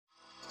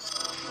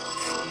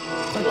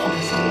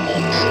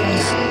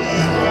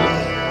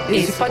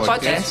Esse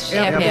podcast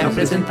é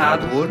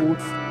apresentado por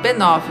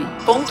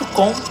b9.com.br.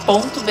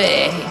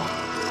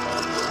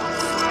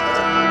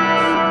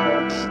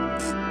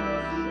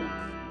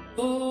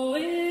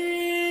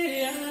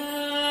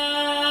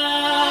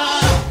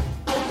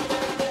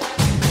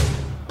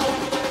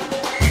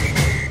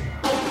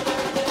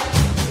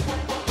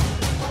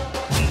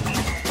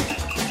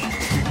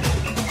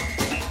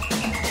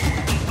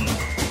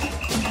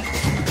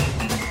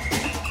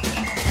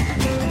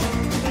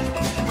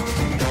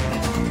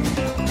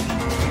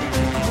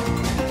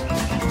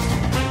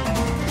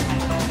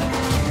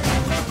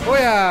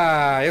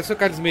 Eu sou o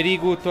Carlos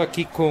Merigo, tô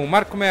aqui com o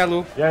Marco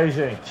Melo. E aí,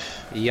 gente?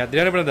 E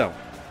Adriano Brandão.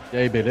 E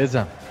aí,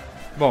 beleza?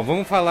 Bom,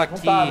 vamos falar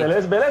aqui... Não tá,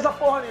 beleza? Beleza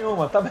porra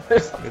nenhuma, tá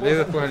beleza?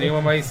 Beleza porra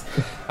nenhuma, mas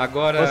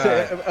agora...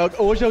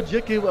 Hoje é o dia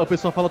que a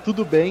pessoa fala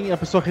tudo bem e a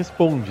pessoa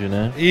responde,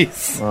 né?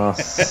 Isso.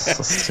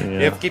 Nossa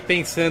senhora. Eu fiquei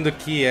pensando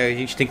que a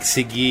gente tem que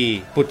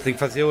seguir... Puta, tem que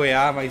fazer o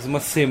EA mais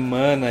uma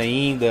semana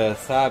ainda,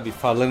 sabe?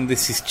 Falando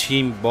desses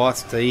times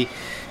bosta aí.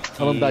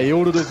 Falando da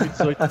Euro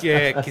 2018.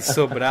 Que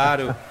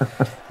sobraram.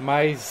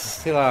 Mas,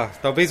 sei lá,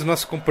 talvez o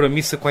nosso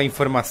compromisso com a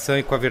informação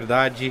e com a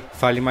verdade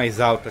fale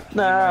mais alto aqui.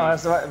 Não,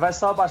 vai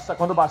só baixar.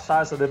 Quando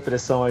baixar essa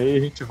depressão aí, a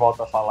gente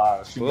volta a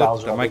falar, xingar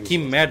os jogadores. Mas que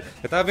merda.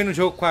 Eu tava vendo o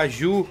jogo com a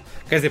Ju,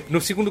 quer dizer,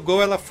 no segundo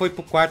gol ela foi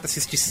pro quarto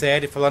assistir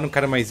série, falou, não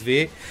quero mais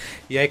ver.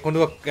 E aí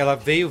quando ela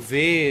veio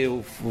ver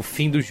o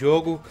fim do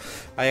jogo,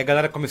 aí a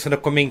galera começando a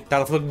comentar,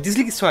 ela falou,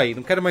 desliga isso aí,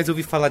 não quero mais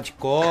ouvir falar de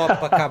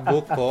Copa,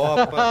 acabou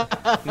Copa,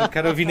 não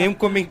quero ouvir nenhum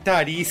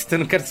comentarista,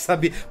 não quero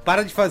saber,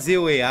 para de fazer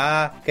o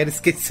EA, quero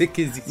esquecer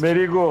que existe.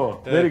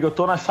 Merigo, eu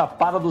tô na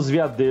Chapada dos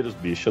Veadeiros,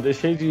 bicho, eu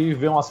deixei de ir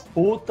ver umas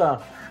puta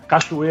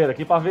cachoeira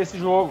aqui pra ver esse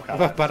jogo,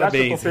 cara.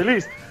 Parabéns. Você acha que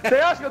eu tô feliz? Você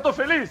acha que eu tô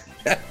feliz?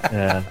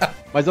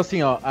 Mas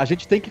assim, ó, a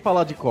gente tem que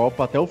falar de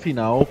Copa até o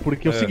final,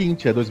 porque é o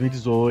seguinte, é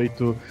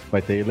 2018,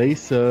 vai ter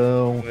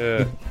eleição.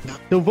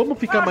 Então vamos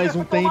ficar mais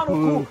um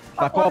tempo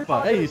na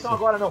Copa, é isso.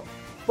 Agora não.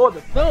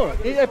 Foda-se. Não,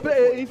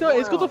 então é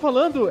isso que eu tô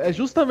falando, é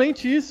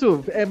justamente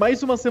isso. É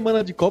mais uma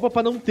semana de Copa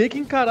pra não ter que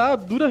encarar a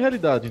dura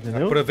realidade,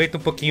 entendeu? Aproveita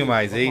um pouquinho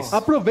mais, é isso?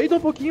 Aproveita um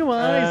pouquinho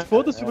mais,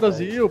 foda-se o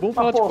Brasil, vamos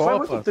falar de Copa. Foi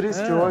muito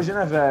triste hoje,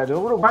 né, velho?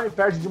 O Uruguai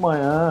perde de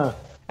manhã.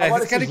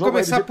 Vocês querem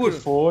começar por...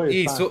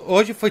 Isso, tá?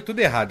 Hoje foi tudo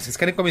errado. Vocês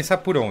querem começar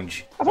por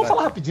onde? Vamos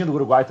falar rapidinho do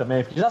Uruguai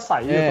também, porque já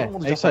saiu, todo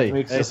mundo já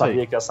sabia que você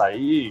sabia que ia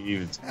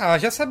sair.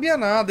 Já sabia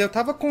nada. Eu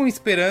tava com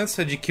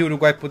esperança de que o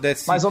Uruguai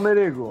pudesse... Mas, ô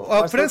Merigo...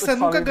 A França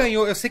nunca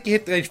ganhou... Eu sei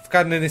que a gente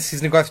fica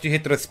nesses negócios de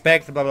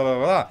retrospecto, blá, blá, blá,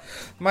 blá,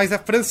 mas a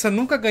França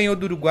nunca ganhou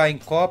do Uruguai em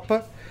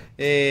Copa.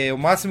 O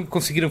máximo que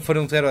conseguiram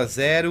foram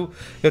 0-0.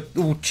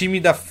 O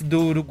time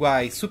do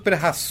Uruguai, super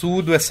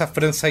raçudo, essa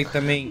França aí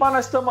também.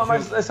 Mas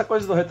essa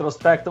coisa do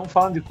retrospecto, estamos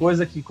falando de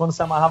coisa que quando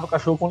você amarrava o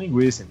cachorro com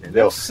linguiça,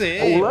 entendeu? Eu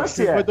sei. O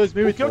lance foi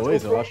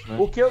 2002, eu acho, né?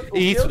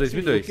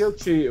 2002.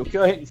 O que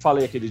eu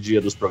falei aquele dia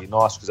dos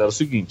prognósticos era o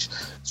seguinte: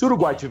 se o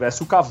Uruguai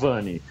tivesse o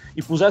Cavani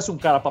e pusesse um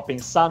cara pra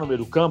pensar no meio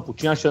do campo,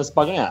 tinha chance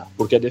pra ganhar,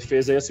 porque a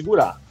defesa ia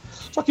segurar.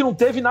 Só que não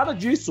teve nada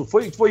disso.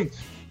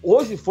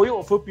 Hoje foi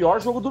o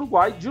pior jogo do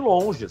Uruguai de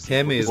longe.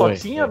 Assim, mesmo. Só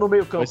tinha no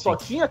meio campo, só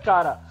tinha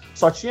cara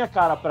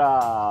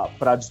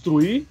pra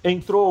destruir.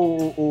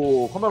 Entrou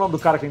o. Como é o nome do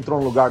cara que entrou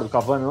no lugar do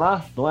Cavani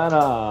lá? Não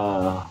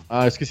era.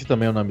 Esqueci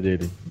também o nome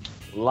dele.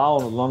 Lá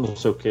não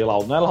sei o que, lá.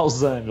 Não é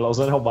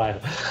Lausanne é o bairro.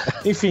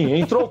 Enfim,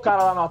 entrou o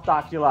cara lá no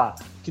ataque lá,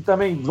 que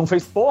também não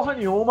fez porra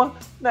nenhuma.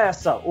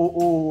 Nessa,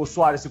 o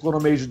Suárez ficou no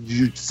meio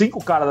de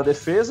 5 caras da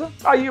defesa.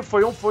 Aí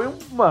foi um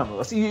mano,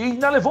 assim, e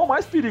ainda levou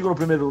mais perigo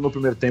no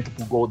primeiro tempo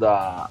pro gol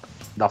da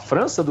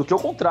França do que o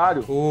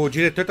contrário. O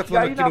diretor tá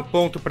falando aqui no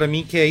ponto pra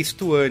mim que é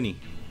Stuani.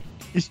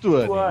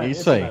 Stuani,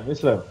 isso aí.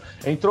 Mesmo.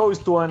 Entrou o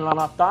Stuani lá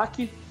no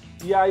ataque.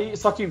 E aí,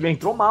 só que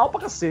entrou mal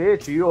pra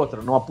cacete. E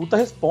outra, numa puta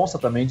responsa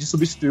também de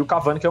substituir o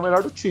Cavani, que é o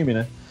melhor do time,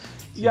 né?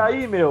 Sim. E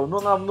aí, meu,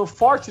 no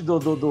forte do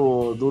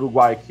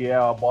Uruguai, que é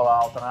a bola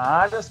alta na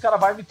área, os caras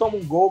vai e me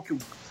tomam um gol,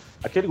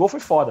 aquele gol foi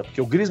foda,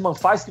 porque o Griezmann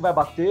faz que vai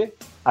bater,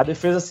 a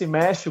defesa se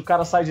mexe, o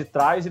cara sai de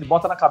trás, ele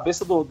bota na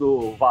cabeça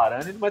do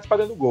Varane e ele mete pra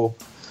dentro do gol.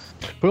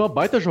 Foi uma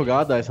baita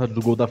jogada essa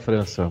do gol da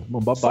França.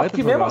 Só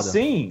que mesmo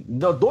assim,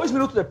 2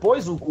 minutos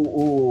depois,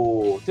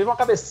 teve uma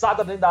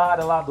cabeçada dentro da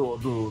área lá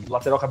do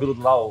lateral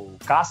cabeludo lá, o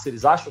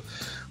Cáceres, acho.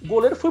 O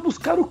goleiro foi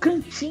buscar o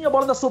cantinho, a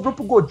bola ainda sobrou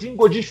pro Godin.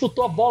 Godin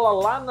chutou a bola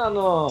lá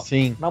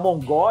na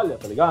Mongólia,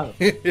 tá ligado?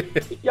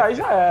 E aí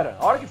já era.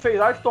 A hora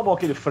que tomou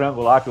aquele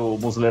frango lá, que o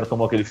Muslera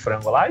tomou aquele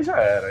frango lá, aí já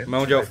era.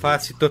 Mão de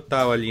alface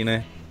total ali,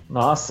 né?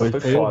 Nossa, foi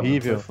foda,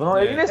 horrível.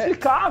 É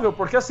inexplicável,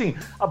 porque assim,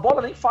 a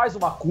bola nem faz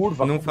uma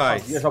curva não como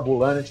faz. Fazia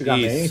Jabulani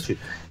antigamente.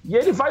 Isso. E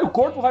ele vai, o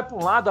corpo vai pra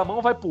um lado, a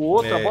mão vai pro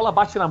outro, a bola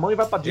bate na mão e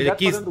vai pra direto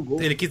pra dentro do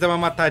gol. Ele quis dar uma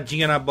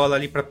matadinha na bola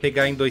ali pra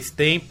pegar em 2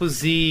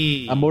 tempos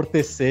e...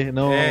 amortecer,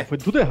 não, foi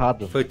tudo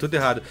errado. Foi tudo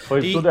errado.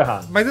 Tudo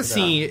errado. Mas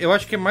assim, eu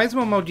acho que é mais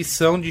uma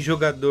maldição de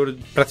jogador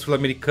pra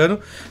sul-americano,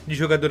 de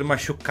jogador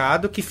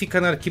machucado que fica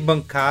na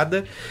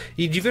arquibancada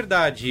e de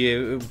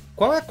verdade,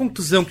 qual é a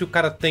contusão que o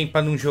cara tem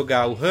pra não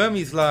jogar? O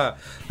Rames lá tava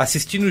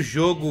assistindo o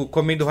jogo,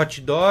 comendo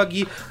hot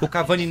dog, o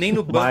Cavani nem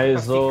no banco pra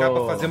ficar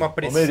pra fazer uma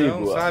pressão,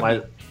 Merigo,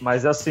 sabe?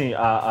 Mas assim,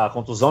 a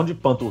contusão de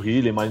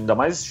panturrilha, mas ainda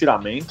mais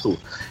estiramento,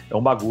 é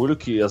um bagulho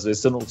que às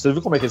vezes você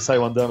viu como é que ele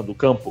saiu andando do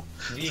campo?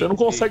 Você não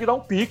consegue dar um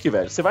pique,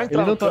 velho. Você vai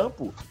entrar no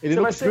campo. Ele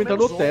não conseguiu entrar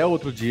no hotel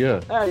outro dia.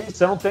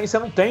 Você não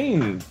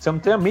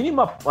tem a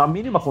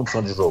mínima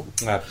condição de jogo.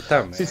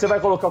 Se você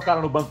vai colocar o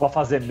cara no banco pra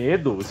fazer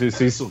medo,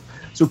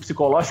 se o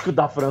psicológico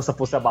da França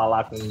fosse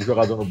abalar com um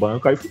jogador no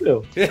banco, aí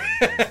fudeu.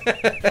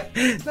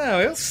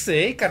 Não, eu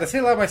sei, cara, sei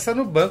lá, mas só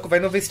no banco,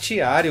 vai no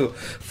vestiário,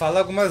 fala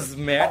algumas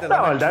merdas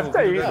lá. Não, ele deve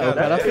ter ido. O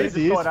cara fez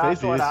isso,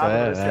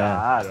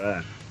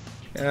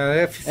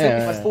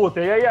 Mas, puta,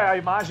 e aí a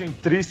imagem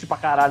triste pra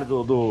caralho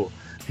do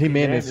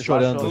Jimenez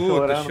chorando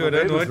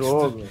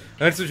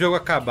antes do jogo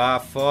acabar,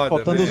 foda.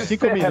 Faltando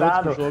 5 minutos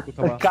pro jogo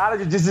acabar. Cara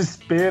de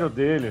desespero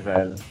dele,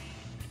 velho.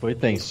 Foi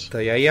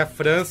tenso. E aí a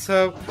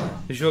França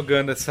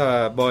jogando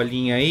essa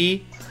bolinha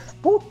aí.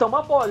 Puta,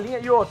 uma bolinha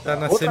e outra. Tá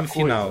na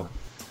semifinal.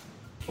 Coisa.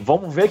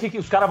 Vamos ver o que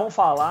os caras vão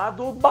falar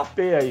do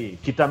Mbappé aí,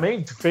 que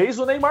também fez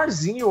o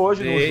Neymarzinho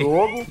hoje no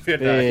jogo.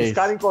 Verdade. Os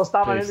caras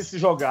encostavam nele, se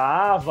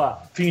jogava,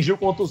 fingiu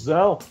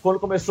contusão. Quando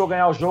começou a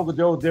ganhar o jogo,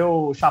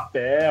 deu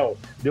chapéu,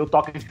 deu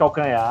toque de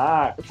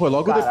calcanhar. Foi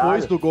logo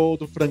depois do gol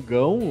do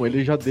frangão,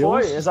 ele já deu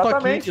um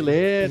toquinho de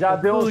letra, já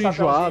deu um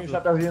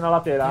chapéuzinho na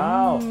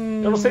lateral.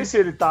 Eu não sei se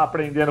ele tá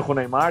aprendendo com o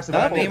Neymar, se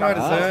vai colocar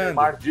o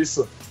Neymar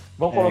disso.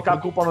 Vão colocar a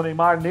culpa no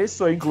Neymar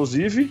nisso aí,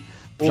 inclusive.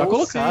 Já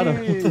colocaram.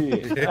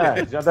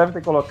 Já devem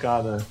ter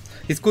colocado.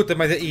 Escuta,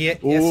 mas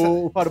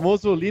o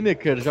famoso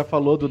Lineker já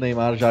falou do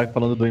Neymar, já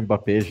falando do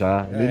Mbappé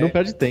já. Ele não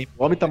perde tempo.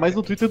 O homem tá mais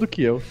no Twitter do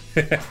que eu.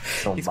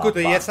 Escuta,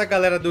 e essa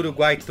galera do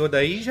Uruguai toda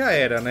aí já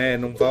era, né?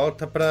 Não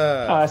volta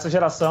pra... essa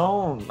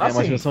geração... É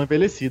uma geração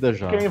envelhecida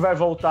já. Quem vai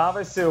voltar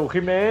vai ser o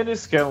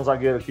Jimenez, que é um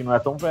zagueiro que não é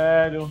tão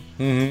velho.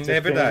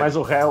 É verdade. Mas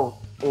o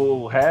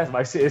Rez,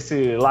 mas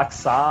esse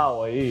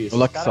Laxal aí... O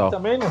Laxal.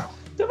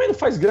 Também não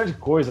faz grande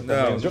coisa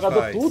também. O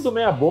jogador faz. Tudo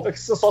meia boca que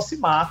só se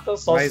mata,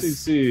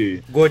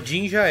 se...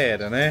 Godin já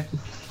era, né?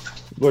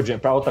 Godin,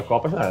 pra outra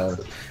Copa já era.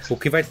 O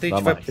que vai ter...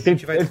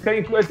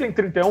 Ele tem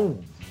 31,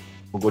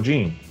 o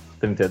Godin?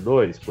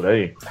 32, por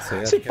aí?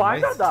 Se pá,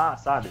 ainda dá,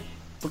 sabe?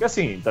 Porque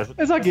assim...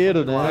 É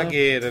zagueiro, né?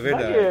 Zagueiro, é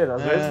verdade. Zagueiro.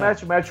 Às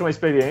vezes mete uma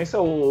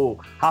experiência, o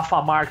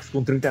Rafa Marques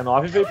com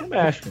 39 veio pro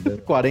México.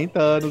 40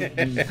 anos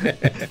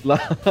lá.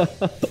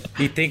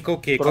 E tem com o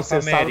quê? Copa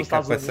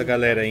América com essa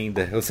galera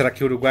ainda? Ou será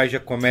que o Uruguai já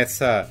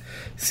começa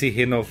a se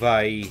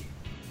renovar aí?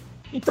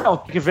 Então,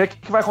 tem que ver o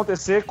que vai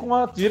acontecer com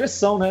a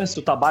direção, né? Se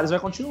o Tabárez vai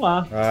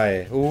continuar.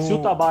 Se o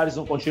Tabárez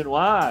não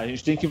continuar, a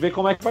gente tem que ver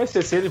como é que vai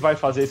ser. Se ele vai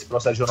fazer esse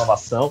processo de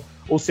renovação,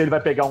 ou se ele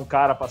vai pegar um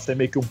cara para ser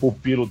meio que um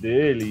pupilo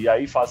dele e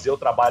aí fazer o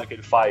trabalho que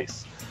ele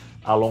faz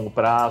a longo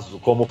prazo,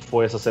 como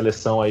foi essa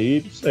seleção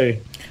aí, não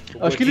sei.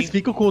 Acho que eles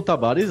ficam com o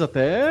Tabárez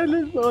até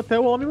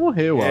o homem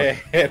morrer, eu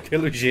acho.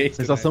 Pelo jeito. A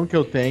sensação que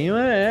eu tenho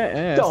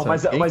é então,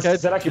 essa. Mas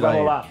será que vai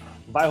rolar?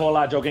 Vai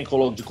rolar de alguém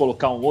de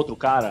colocar um outro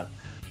cara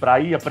pra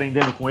ir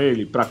aprendendo com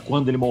ele, pra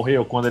quando ele morrer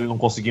ou quando ele não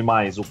conseguir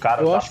mais, o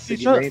cara eu acho que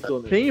já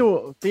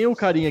tem o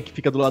carinha que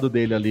fica do lado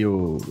dele ali,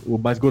 o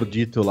mais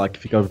gordito lá, que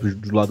fica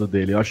do lado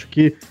dele. Eu acho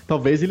que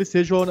talvez ele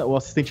seja o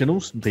assistente, eu não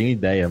tenho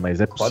ideia,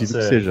 mas é possível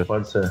que seja.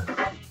 Pode ser.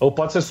 Ou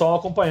pode ser só o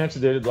acompanhante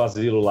dele do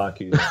asilo lá.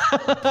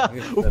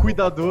 O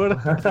cuidador.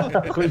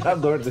 O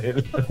cuidador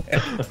dele.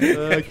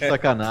 Que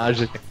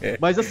sacanagem.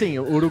 Mas assim,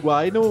 o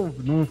Uruguai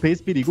não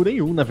fez perigo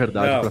nenhum, na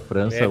verdade, pra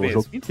França, o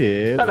jogo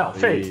inteiro. Não,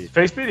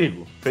 fez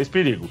perigo. Fez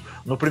perigo.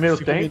 No primeiro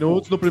 5 tempo.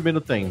 minutos no primeiro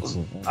tempo.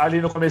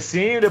 Ali no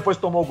comecinho, depois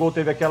tomou o gol,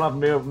 teve aquela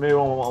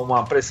meio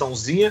uma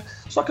pressãozinha.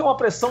 Só que é uma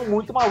pressão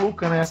muito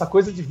maluca, né? Essa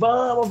coisa de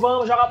vamos,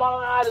 jogar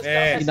bola na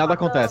área. E nada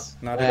acontece.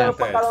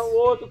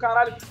 Outro,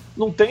 caralho.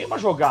 Não tem uma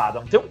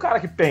jogada, não tem um cara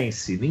que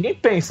pense. Ninguém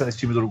pensa nesse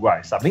time do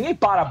Uruguai, sabe? Ninguém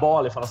para a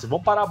bola e fala assim,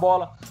 vamos parar a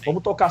bola,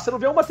 vamos tocar. Você não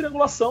vê uma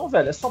triangulação,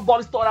 velho. É só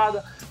bola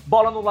estourada,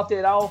 bola no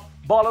lateral,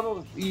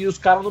 e os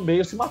caras no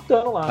meio se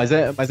matando lá.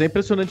 Mas é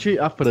impressionante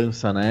a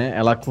França, né?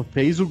 Ela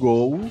fez o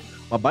gol,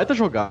 uma baita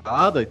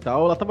jogada e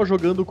tal. Ela tava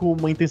jogando com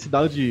uma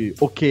intensidade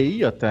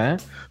ok até.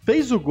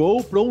 Fez o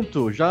gol,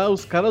 pronto.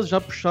 Os caras já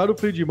puxaram o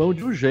freio de mão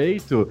de um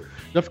jeito.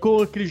 Já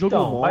ficou aquele jogo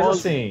mole. Mas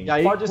assim, e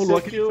aí rolou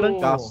aquele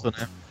francaço,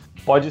 né?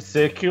 Pode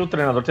ser que o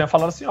treinador tenha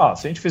falado assim,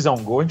 se a gente fizer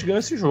um gol, a gente ganha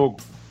esse jogo.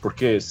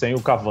 Porque sem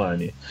o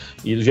Cavani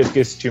e do jeito que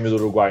esse time do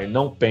Uruguai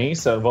não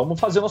pensa, vamos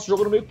fazer nosso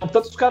jogo no meio campo.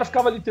 Tanto os caras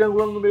ficavam ali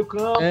triangulando no meio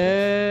campo,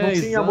 não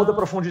tinha muita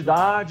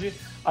profundidade.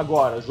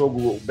 Agora,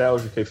 jogo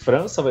Bélgica e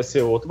França vai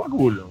ser outro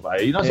bagulho.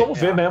 Aí nós vamos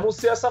ver mesmo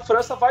se essa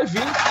França vai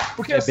vir.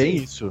 Porque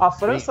assim, a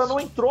França não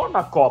entrou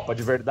na Copa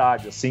de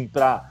verdade, assim,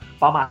 pra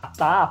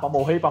matar, pra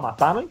morrer e pra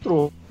matar, não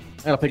entrou.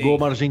 Ela pegou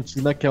uma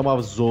Argentina que é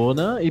uma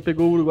zona e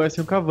pegou o Uruguai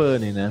sem o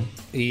Cavani, né?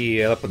 E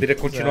ela poderia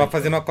continuar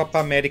fazendo uma Copa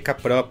América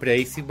própria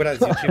aí se o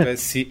Brasil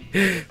tivesse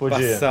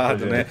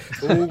passado, né?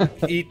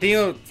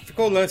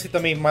 Ficou o lance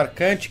também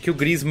marcante que o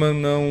Griezmann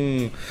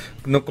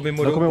não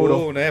comemorou o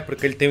gol, né?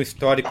 Porque ele tem um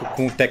histórico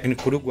com o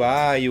técnico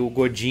uruguaio, o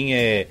Godin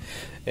é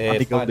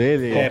amigão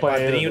dele.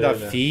 Padrinho da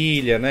dele,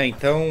 filha, né?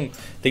 Então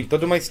tem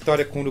toda uma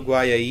história com o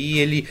Uruguai aí.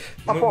 Ele.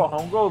 Mas, porra,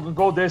 um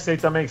gol desse aí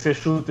também que você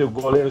chuta e o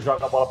goleiro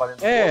joga a bola pra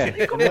dentro.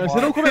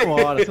 Você não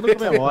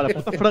comemora,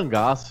 puta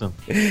frangaço.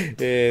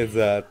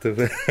 Exato.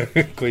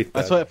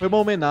 Coitado. Mas foi uma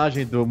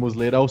homenagem do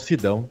Muslera ao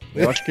Sidão.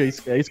 Eu acho que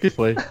é isso que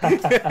foi.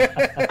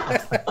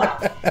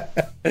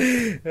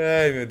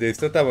 Ai, meu Deus.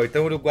 Então tá bom.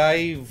 Então o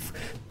Uruguai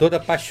todo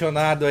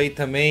apaixonado aí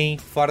também,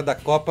 fora da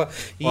Copa.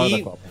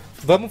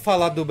 Vamos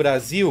falar do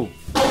Brasil.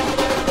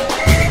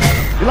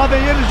 E lá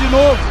vem eles de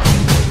novo.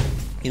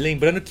 E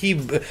lembrando que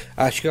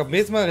acho que é o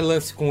mesmo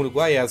lance com o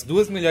Uruguai, as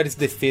duas melhores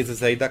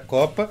defesas aí da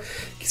Copa,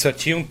 que só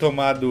tinham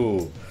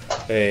tomado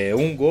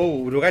um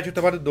gol. O Uruguai tinha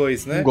tomado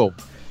 2, né?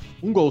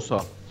 Um gol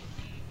só.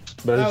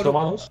 O Brasil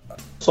tomou um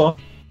só.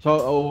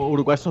 O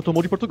Uruguai só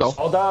tomou de Portugal.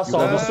 Só da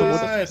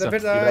Suíça. É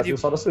verdade.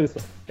 Só da Suíça.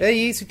 É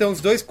isso, então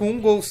os dois com um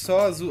gol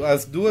só,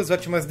 as duas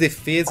ótimas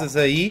defesas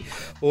aí,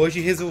 hoje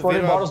resolveram...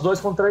 Foram embora os dois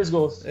com 3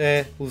 gols.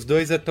 Os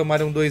dois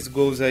tomaram 2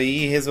 gols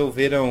aí e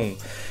resolveram...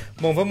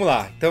 Bom, vamos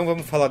lá, então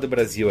vamos falar do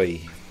Brasil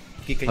aí.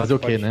 Fazer o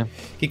quê, né?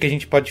 O que a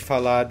gente pode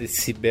falar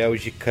desse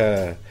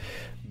Bélgica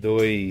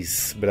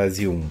 2,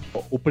 Brasil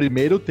 1? O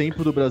primeiro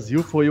tempo do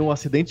Brasil foi um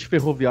acidente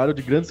ferroviário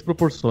de grandes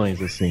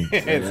proporções, assim.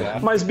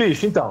 Exato. Mas,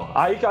 bicho, então,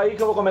 aí que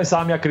eu vou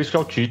começar a minha crítica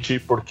ao Tite,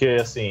 porque,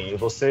 assim,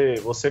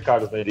 você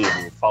Carlos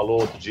Merigo,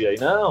 falou outro dia aí,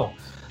 não,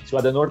 se o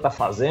Adenor tá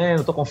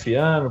fazendo, tô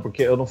confiando,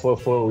 porque eu não foi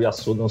o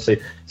Yasuda, não sei.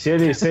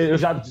 Eu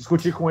já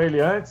discuti com ele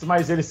antes,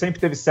 mas ele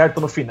sempre teve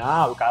certo no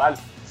final, caralho.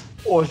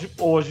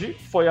 Hoje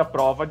foi a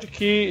prova de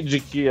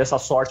que essa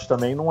sorte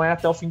também não é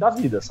até o fim da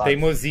vida, sabe?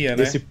 Teimosia,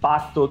 né? Esse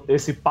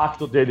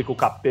pacto dele com o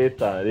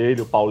Capeta,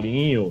 o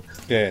Paulinho,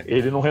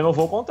 ele não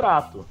renovou o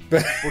contrato.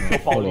 Porque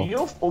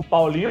o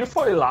Paulinho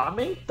foi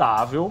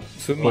lamentável.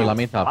 Sumiu. Foi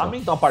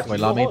lamentável. Uma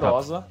partida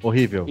horrorosa.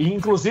 Horrível. E,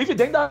 inclusive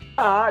dentro da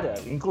área.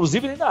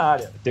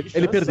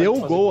 Ele perdeu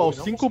um gol aos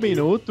 5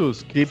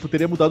 minutos que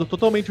teria mudado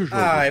totalmente o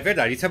jogo. Ah, é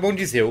verdade, isso é bom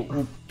dizer.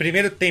 O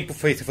primeiro tempo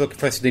você falou que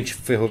foi um acidente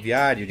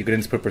ferroviário de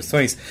grandes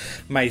proporções,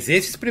 mas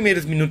esses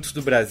primeiros minutos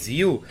do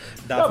Brasil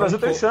davam... Não, o Brasil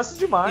tem chances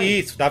demais.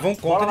 Isso, davam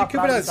conta de que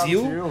o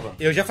Brasil...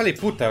 Eu já falei,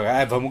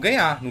 vamos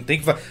ganhar. Não tem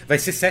que... Vai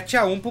ser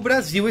 7-1 pro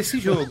Brasil esse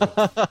jogo.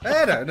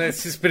 Era, né?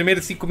 Esses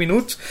primeiros 5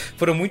 minutos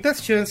foram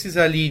muitas chances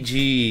ali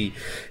de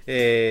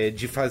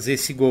fazer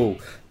esse gol.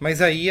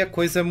 Mas aí a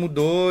coisa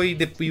mudou e o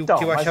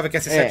que eu achava que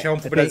ia ser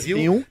 7-1 pro Brasil,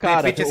 tem um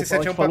cara, de repente ia ser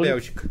 7-1 pra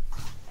Bélgica.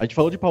 A gente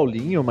falou de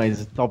Paulinho,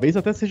 mas talvez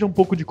até seja um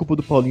pouco de culpa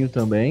do Paulinho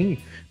também,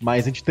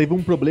 mas a gente teve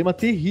um problema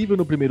terrível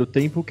no primeiro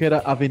tempo, que era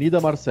a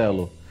Avenida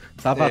Marcelo.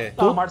 Tava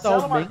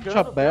totalmente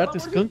aberto,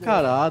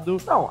 escancarado.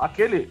 Não,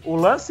 o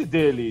lance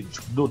dele,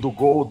 do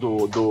gol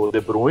do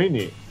De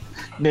Bruyne,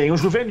 nem o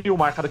juvenil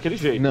marca daquele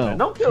jeito. Não, né?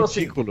 Não que eu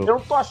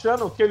não tô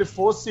achando que ele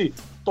fosse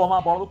tomar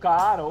a bola do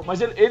cara, mas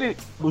ele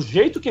do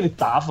jeito que ele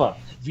tava,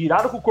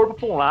 virado com o corpo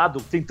pra um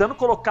lado, tentando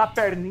colocar a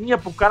perninha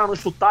pro cara não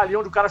chutar ali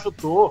onde o cara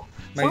chutou.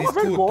 Mas foi uma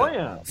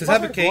vergonha. Você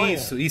sabe o que é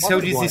isso? Isso é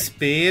o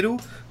desespero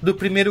do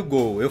primeiro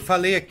gol. Eu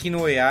falei aqui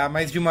no EA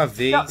mais de uma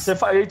vez.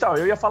 Então,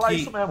 eu ia falar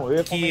isso mesmo. Eu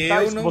ia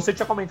comentar isso. Você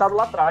tinha comentado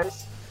lá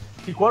atrás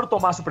que quando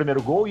tomasse o primeiro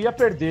gol ia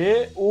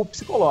perder o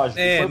psicológico.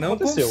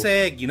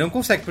 Não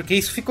consegue, porque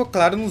isso ficou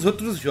claro nos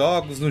outros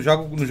jogos, no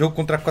jogo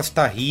contra a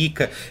Costa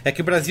Rica. É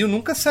que o Brasil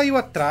nunca saiu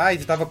atrás,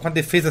 estava com a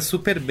defesa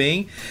super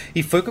bem,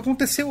 e foi o que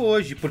aconteceu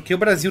hoje, porque o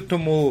Brasil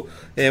tomou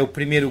o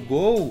primeiro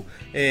gol,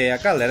 a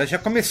galera já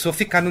começou a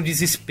ficar no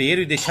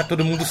desespero e deixar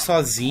todo mundo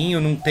sozinho,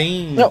 não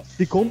tem... Não,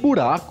 ficou um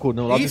buraco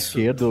no lado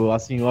esquerdo,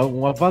 assim,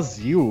 um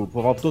vazio.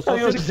 Faltou só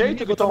o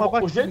jeito que tomou,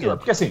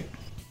 porque assim,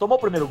 tomou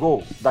o primeiro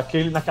gol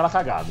naquela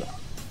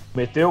cagada.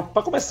 Meteu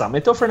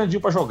o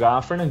Fernandinho pra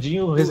jogar.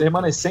 Fernandinho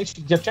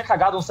remanescente, já tinha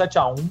cagado um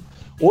 7-1.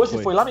 Hoje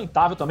foi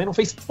lamentável também, não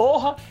fez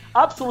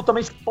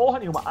absolutamente porra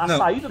nenhuma. A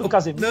saída do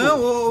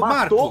Casemiro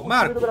matou o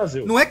time do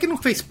Brasil. Não é que não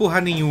fez porra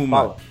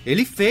nenhuma.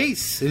 Ele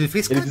fez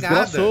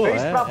cagada.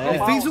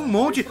 Ele fez um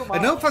monte.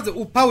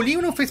 O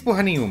Paulinho não fez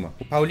porra nenhuma.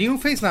 O Paulinho não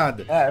fez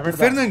nada. O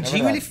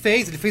Fernandinho ele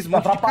fez um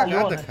monte de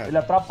cagada, cara. Ele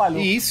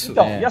atrapalhou. Isso.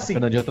 Então, e assim,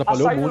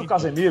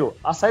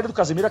 a saída do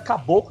Casemiro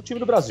acabou com o time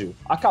do Brasil.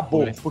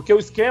 Acabou. Porque o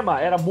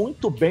esquema era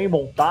muito bem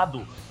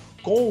montado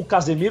com o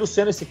Casemiro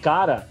sendo esse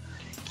cara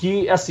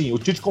que, assim, o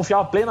Tite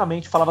confiava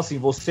plenamente, falava assim,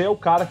 você é o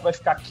cara que vai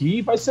ficar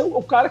aqui, vai ser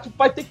o cara que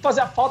vai ter que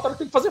fazer a falta, vai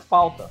ter que fazer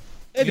falta.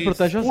 Ele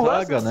protege a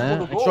zaga, né?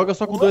 A gente joga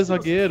só com 2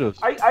 zagueiros.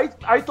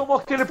 Aí tomou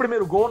aquele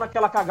primeiro gol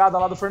naquela cagada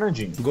lá do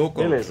Fernandinho.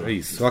 Beleza.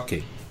 Isso,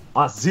 ok.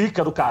 Uma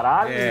zica do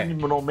caralho,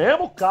 no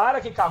mesmo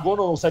cara que cagou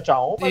no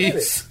 7-1,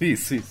 mas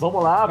isso.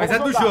 Vamos lá, mas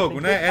vamos jogar. Do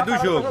jogo, né? É do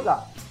jogo.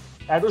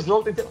 É do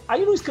jogo.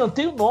 Aí no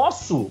escanteio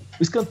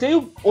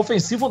escanteio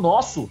ofensivo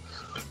nosso,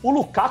 o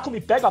Lukaku me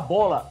pega a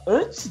bola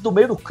antes do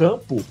meio do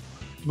campo,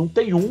 não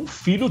tem um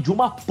filho de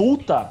uma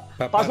puta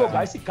pra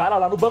jogar esse cara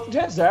lá no banco de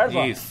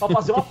reserva. Isso. Pra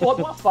fazer uma porra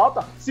de uma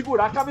falta,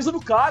 segurar a camisa do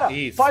cara.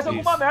 Isso, faz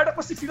alguma merda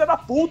com esse filho da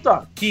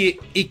puta. Que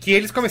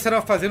eles começaram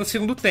a fazer no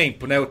segundo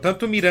tempo, né?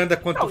 Tanto o Miranda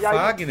quanto o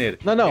Fagner.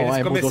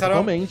 Eles começaram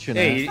totalmente,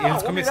 né?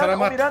 Eles começaram a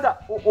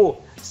matar.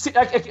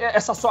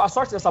 A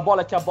sorte dessa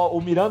bola é que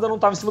o Miranda não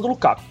tava em cima do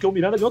Lukaku, porque o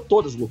Miranda ganhou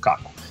todas do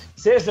Lukaku.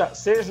 Seja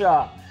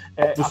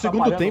no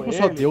segundo tempo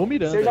só deu o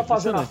Miranda. Seja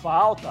fazendo a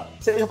falta,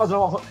 seja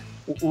fazendo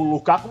o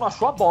Lukaku não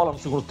achou a bola no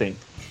segundo tempo.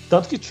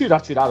 Tanto que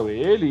tiraram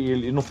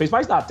ele não fez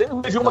mais nada. Teve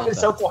uma que ele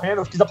saiu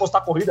correndo, quis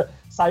apostar a corrida,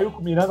 saiu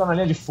com o Miranda na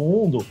linha de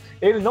fundo.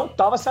 Ele não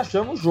tava se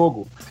achando no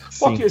jogo.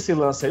 Só que esse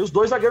lance aí, os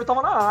dois zagueiros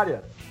estavam na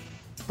área.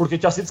 Porque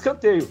tinha sido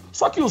escanteio.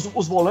 Só que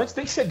os volantes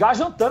têm que chegar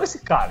jantando esse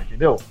cara,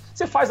 entendeu?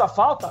 Você faz a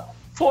falta,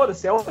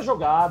 foda-se, é outra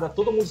jogada,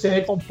 todo mundo se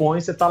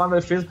recompõe, você tá lá na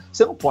defesa,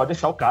 você não pode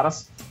deixar o cara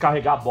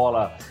carregar a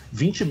bola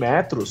 20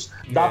 metros,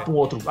 dar pra um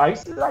outro. Aí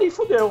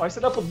fudeu. Aí você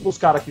dá pros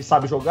caras que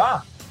sabem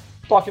jogar,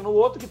 toque no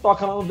outro, que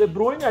toca lá no De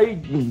Bruyne,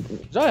 aí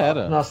já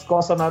era. Nas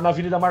costas na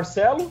Avenida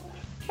Marcelo,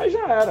 aí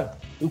já era.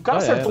 E o cara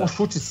acertou um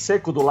chute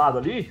seco do lado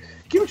ali,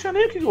 que não tinha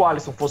nem o que o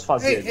Alisson fosse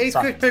fazer. É isso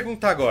que eu ia te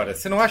perguntar agora.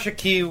 Você não acha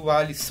que o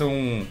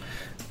Alisson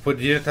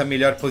poderia estar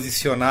melhor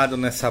posicionado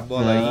nessa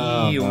bola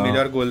aí, o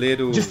melhor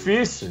goleiro?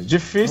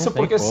 Difícil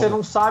porque você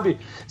não sabe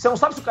se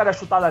o cara é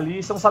chutado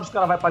ali, você não sabe se o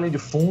cara vai pra linha de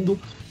fundo.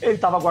 Ele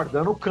tava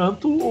guardando o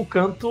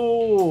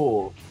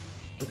canto.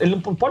 Ele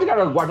não pode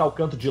guardar o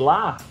canto de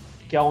lá,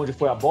 que é onde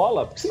foi a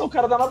bola, porque senão o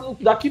cara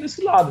dá aqui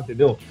nesse lado,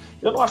 entendeu?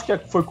 Eu não acho que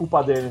foi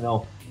culpa dele,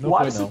 não. O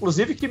Alisson,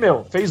 inclusive, que,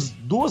 fez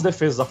 2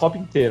 defesas a Copa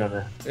inteira,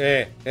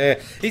 né?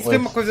 Isso tem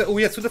uma coisa, o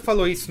Yasuda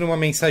falou isso numa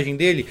mensagem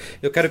dele,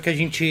 eu quero que a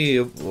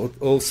gente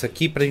ouça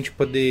aqui pra gente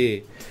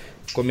poder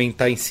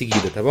comentar em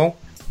seguida, tá bom?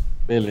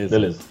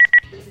 Beleza.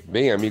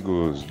 Bem,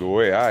 amigos do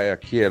OEA,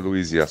 aqui é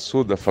Luiz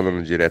Yasuda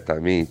falando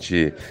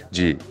diretamente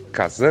de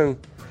Kazan,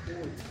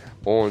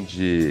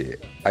 onde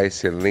a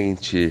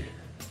Excelente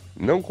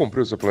não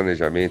cumpriu seu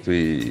planejamento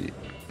e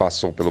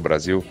passou pelo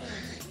Brasil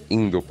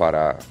indo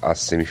para a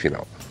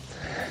semifinal.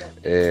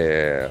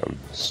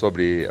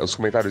 Sobre os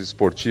comentários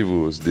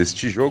esportivos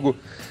deste jogo,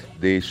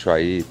 deixo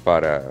aí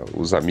para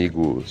os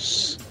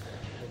amigos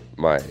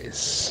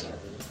mais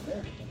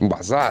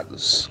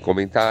embasados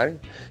comentarem.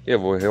 Eu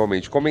vou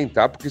realmente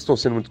comentar porque estou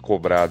sendo muito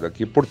cobrado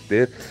aqui por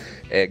ter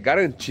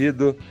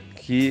garantido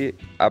que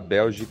a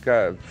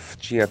Bélgica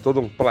tinha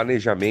todo um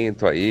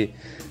planejamento aí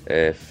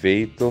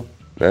feito,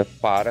 né,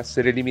 para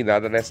ser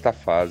eliminada nesta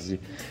fase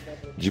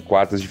de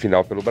quartas de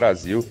final pelo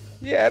Brasil.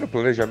 E o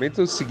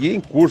planejamento seguia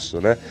em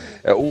curso, né?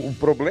 O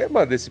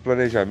problema desse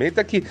planejamento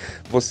é que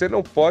você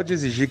não pode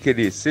exigir que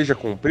ele seja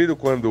cumprido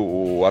quando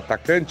o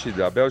atacante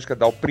da Bélgica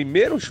dá o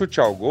primeiro chute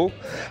ao gol,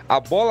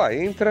 a bola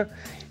entra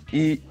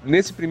e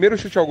nesse primeiro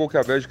chute ao gol que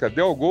a Bélgica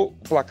deu ao gol,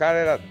 o placar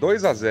era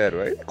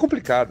 2-0. Aí é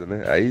complicado,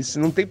 né? Aí se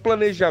não tem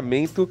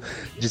planejamento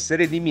de ser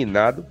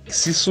eliminado, que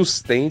se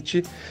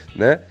sustente,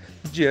 né,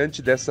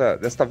 diante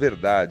desta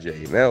verdade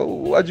aí, né?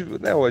 O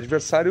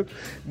adversário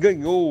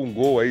ganhou um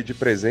gol aí de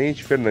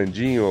presente,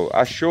 Fernandinho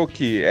achou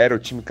que era o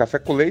time café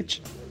com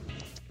leite,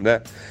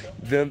 né?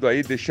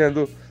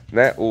 Deixando,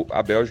 né,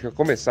 a Bélgica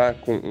começar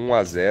com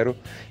 1-0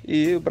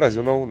 e o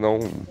Brasil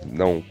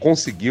não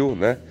conseguiu,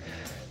 né,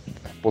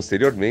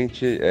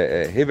 posteriormente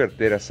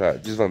reverter essa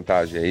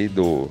desvantagem aí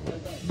do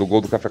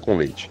gol do café com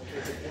leite.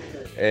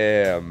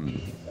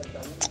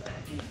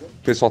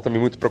 O pessoal também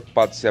muito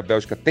preocupado se a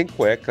Bélgica tem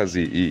cuecas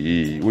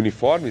e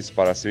uniformes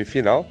para a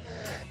semifinal.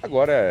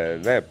 Agora,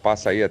 né,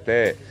 passa aí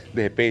até,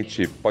 de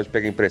repente, pode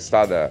pegar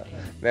emprestada,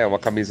 né, uma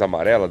camisa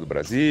amarela do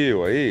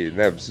Brasil, aí,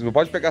 né? Você não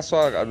pode pegar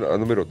só a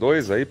número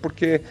 2 aí,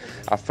 porque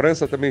a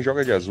França também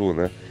joga de azul,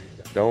 né?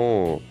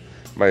 Então,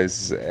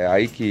 mas é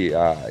aí que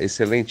a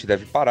Excelente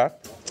deve parar.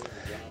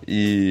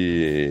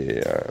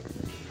 E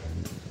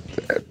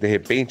de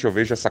repente eu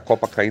vejo essa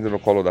Copa caindo no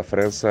colo da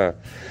França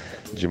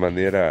de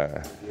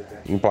maneira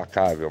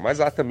implacável, mas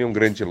há também um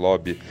grande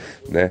lobby,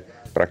 né,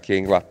 para que a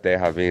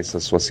Inglaterra vença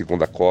a sua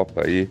segunda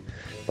Copa e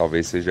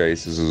talvez seja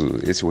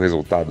esse o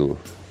resultado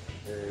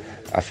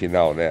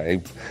afinal, né?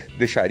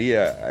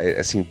 Deixaria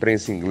essa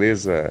imprensa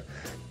inglesa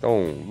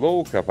tão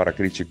louca para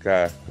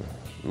criticar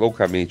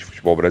loucamente o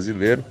futebol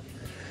brasileiro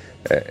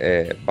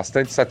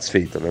bastante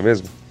satisfeita, não é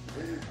mesmo?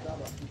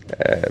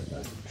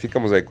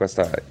 Ficamos aí com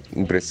essa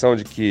impressão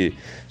de que,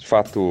 de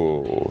fato,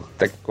 o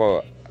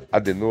técnico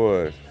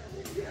Adenor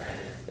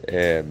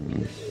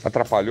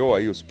atrapalhou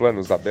aí os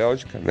planos da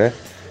Bélgica, né?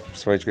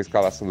 Principalmente com a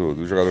escalação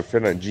do jogador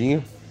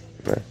Fernandinho,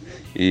 né?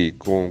 E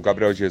com o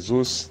Gabriel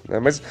Jesus, né?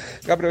 Mas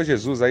Gabriel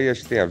Jesus aí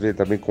acho que tem a ver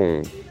também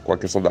com a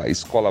questão da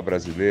escola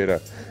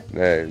brasileira,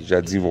 né? Já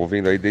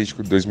desenvolvendo aí desde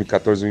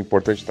 2014 um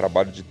importante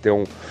trabalho de ter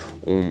um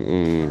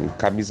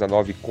camisa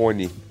 9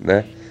 icone,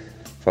 né?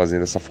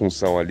 Fazendo essa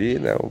função ali,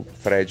 né? O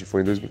Fred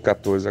foi em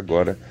 2014,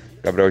 agora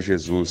Gabriel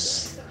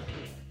Jesus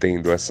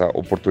tendo essa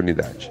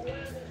oportunidade.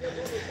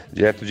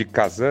 Direto de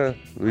Kazan,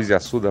 Luiz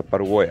Yasuda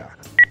para o OEA.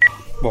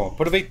 Bom,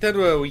 aproveitando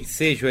o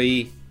ensejo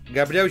aí,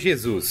 Gabriel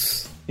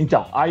Jesus.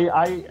 Então, aí...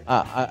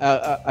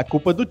 A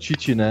culpa é do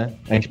Tite, né?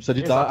 A gente precisa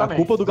de dar... A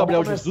culpa do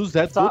Gabriel Jesus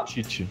é do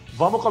Tite.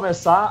 Vamos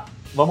começar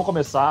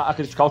a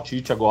criticar o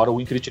Tite agora,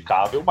 o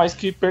incriticável, mas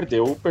que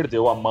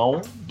perdeu a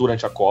mão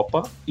durante a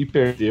Copa e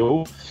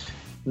perdeu...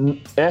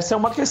 Essa é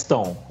uma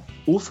questão.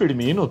 O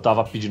Firmino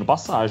tava pedindo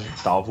passagem,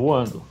 tava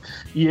voando.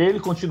 E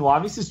ele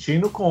continuava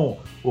insistindo com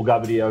o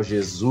Gabriel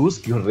Jesus,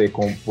 que o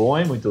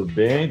recompõe muito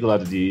bem do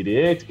lado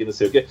direito, que não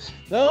sei o quê.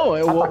 Não,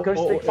 o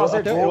atacante tem que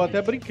fazer gol. Eu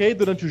até brinquei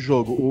durante o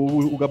jogo.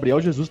 O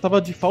Gabriel Jesus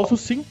tava de falso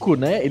 5,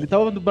 né? Ele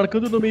tava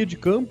marcando no meio de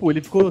campo,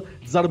 ele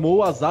desarmou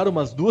o azar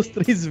umas 2,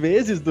 3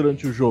 vezes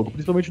durante o jogo,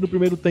 principalmente no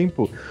primeiro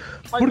tempo.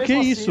 Mas por que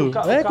assim, isso?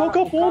 Qual que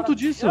é o ponto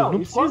disso? Não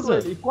precisa.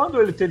 E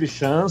quando ele teve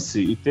chance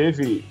e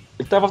teve...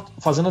 Ele tava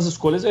fazendo as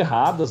escolhas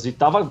erradas e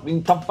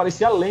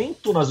parecia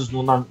lento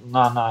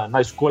na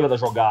escolha da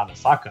jogada,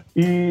 saca?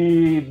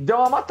 E deu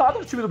uma matada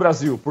no time do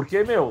Brasil,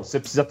 porque, você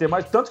precisa ter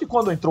mais... Tanto que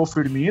quando entrou o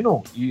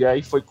Firmino, e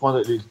aí foi quando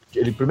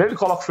ele primeiro ele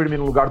coloca o Firmino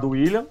no lugar do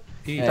William,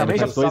 e também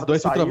já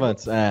dois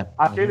centroavantes.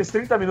 Aqueles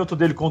 30 minutos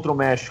dele contra o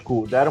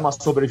México deram uma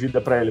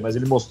sobrevida pra ele, mas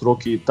ele mostrou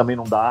que também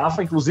não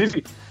dava,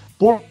 inclusive...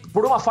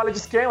 Por uma falha de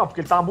esquema, porque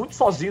ele tava muito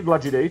sozinho do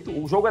lado direito,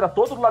 o jogo era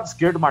todo do lado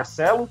esquerdo,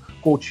 Marcelo,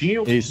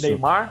 Coutinho,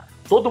 Neymar...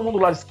 Todo mundo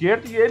do lado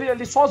esquerdo e ele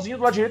ali sozinho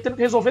do lado direito tendo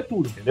que resolver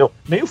tudo, entendeu?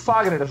 Nem o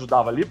Fagner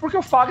ajudava ali, porque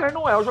o Fagner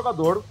não é o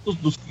jogador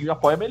dos que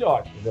apoia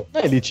melhor, entendeu?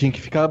 Ele tinha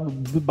que ficar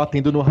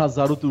batendo no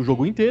Hazard o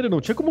jogo inteiro, não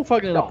tinha como o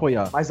Fagner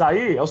apoiar. Mas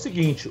aí é o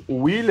seguinte,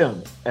 o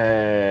William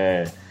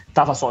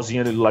tava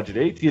sozinho ali do lado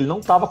direito e ele não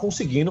tava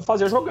conseguindo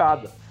fazer a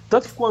jogada.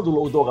 Tanto que quando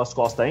o Douglas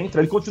Costa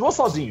entra, ele continua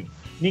sozinho.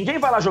 Ninguém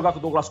vai lá jogar com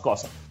o Douglas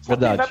Costa. Só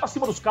que ele vai pra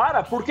cima dos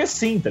caras porque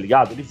sim, tá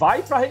ligado? Ele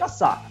vai pra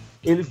arregaçar.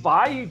 Ele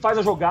vai e faz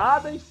a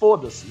jogada e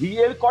foda-se. E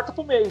ele corta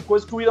pro meio,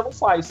 coisa que o William não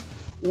faz.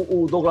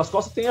 O Douglas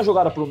Costa tem a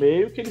jogada pro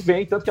meio, que ele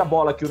vem, tanto que a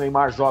bola que o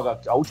Neymar joga,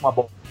 a última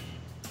bola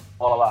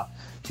lá,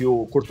 que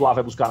o Courtois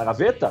vai buscar na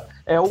gaveta,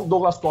 é o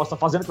Douglas Costa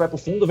fazendo que vai pro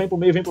fundo, vem pro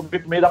meio,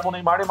 dá pro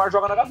Neymar, o Neymar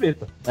joga na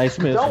gaveta. É isso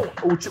mesmo. Então,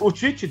 o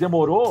Tite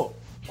demorou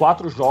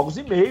 4 jogos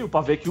e meio pra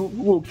ver que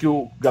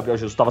o Gabriel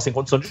Jesus tava sem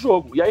condição de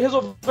jogo. E aí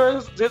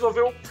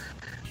resolveu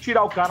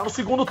tirar o cara no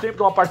segundo tempo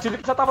de uma partida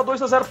que já tava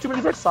 2-0 pro time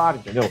adversário,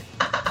 entendeu?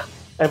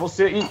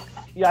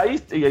 E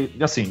aí,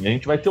 assim, a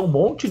gente vai ter um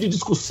monte de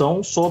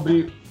discussão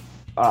sobre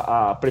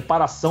a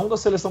preparação da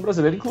seleção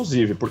brasileira,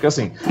 inclusive, porque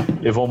assim,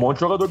 levou um monte de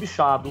jogador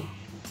bichado.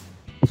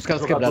 Os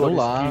caras quebraram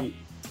lá.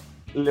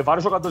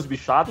 Levaram jogadores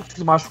bichados que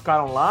se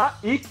machucaram lá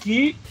e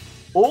que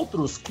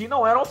outros que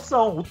não eram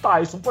opção. O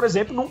Tyson, por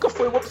exemplo, nunca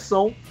foi uma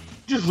opção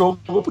de jogo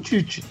pro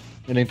Tite.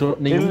 Ele entrou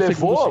nenhum ele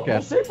segundo levou, sequer.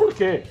 Não sei por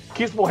quê.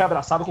 Quis morrer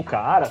abraçado com o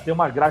cara, ter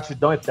uma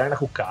gratidão eterna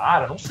com o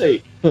cara, não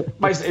sei.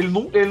 Mas ele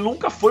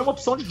nunca foi uma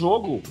opção de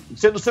jogo.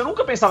 Você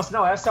nunca pensava assim,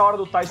 não, essa é a hora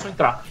do Tyson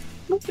entrar.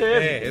 Não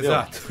teve,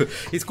 exato.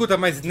 Escuta,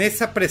 mas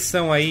nessa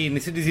pressão aí,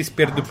 nesse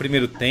desespero do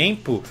primeiro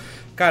tempo,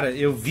 cara,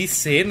 eu vi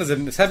cenas,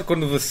 sabe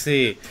quando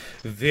você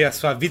vê a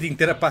sua vida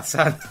inteira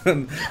passar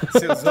nos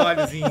seus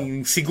olhos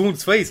em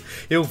segundos, foi isso?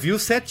 Eu vi o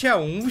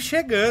 7-1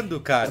 chegando,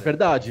 cara. É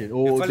verdade.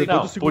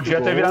 Podia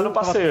ter virado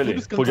passeio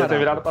ali. Podia ter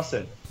virado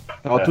passeio.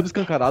 Tava tudo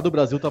escancarado, o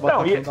Brasil tava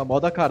atacando a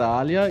moda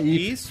caralha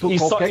e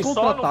qualquer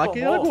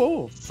contra-ataque era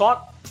gol.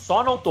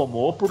 Só não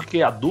tomou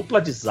porque a dupla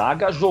de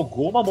zaga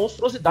jogou uma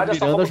monstruosidade. A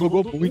Miranda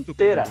jogou muito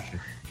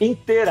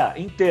inteira.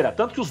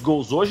 Tanto que os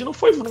gols hoje não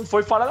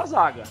foi fora da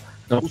zaga.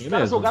 Os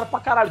caras jogaram pra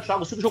caralho. O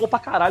Thiago Silva jogou pra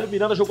caralho, o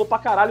Miranda jogou pra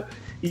caralho.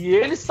 E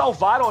eles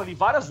salvaram ali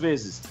várias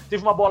vezes.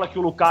 Teve uma bola que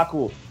o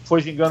Lukaku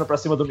foi gingando pra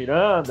cima do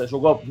Miranda,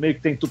 jogou meio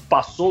que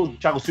passou, o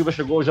Thiago Silva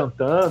chegou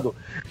jantando.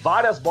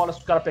 Várias bolas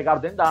que os caras pegaram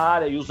dentro da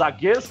área e os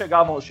zagueiros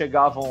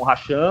chegavam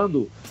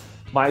rachando.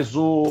 Mas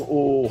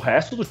o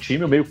resto do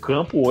time, o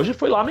meio-campo hoje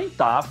foi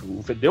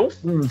lamentável. Deu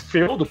um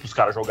feudo pros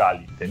caras jogar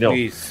ali, entendeu?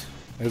 Isso.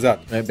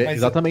 Exato.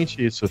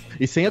 Exatamente isso.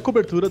 E sem a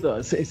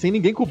cobertura, sem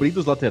ninguém cobrindo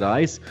os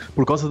laterais,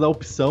 por causa da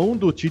opção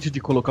do Tite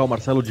de colocar o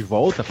Marcelo de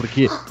volta,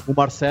 porque o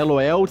Marcelo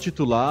é o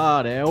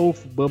titular, é o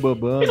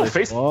bambambam. Ele não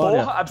fez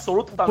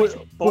absolutamente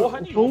porra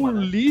nenhuma. Foi um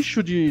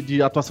lixo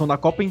de atuação na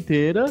Copa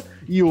inteira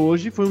e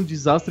hoje foi um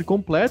desastre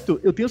completo.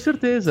 Eu tenho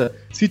certeza,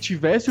 se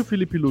tivesse o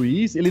Felipe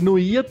Luiz, ele não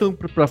ia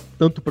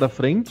tanto pra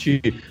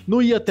frente,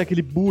 não ia ter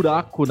aquele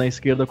buraco na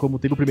esquerda como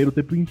teve o primeiro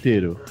tempo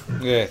inteiro.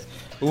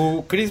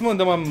 O Cris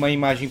mandou uma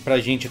imagem pra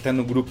gente até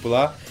no grupo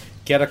lá,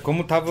 que era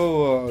como tava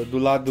do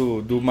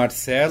lado do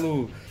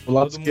Marcelo. O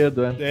lado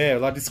esquerdo, o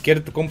lado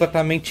esquerdo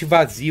completamente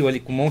vazio ali,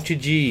 com um monte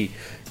de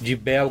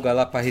belga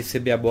lá pra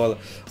receber a bola.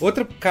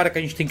 Outro cara que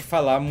a gente tem que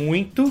falar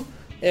muito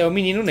é o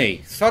menino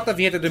Ney. Solta a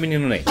vinheta do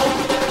menino Ney.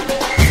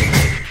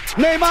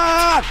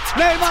 Neymar!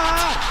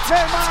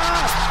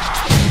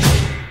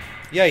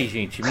 E aí,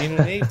 gente, o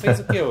menino Ney fez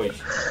o que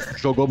hoje?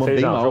 Jogou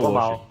bem mal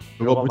hoje.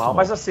 Jogou muito mal.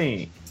 Mas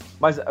assim...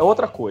 Mas é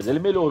outra coisa, ele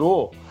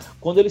melhorou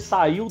quando ele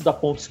saiu da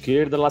ponta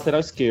esquerda, lateral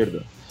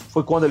esquerda.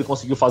 Foi quando ele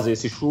conseguiu fazer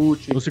esse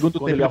chute. No segundo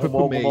tempo ele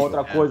arrumou alguma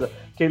outra coisa,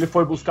 que ele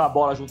foi buscar a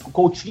bola junto com o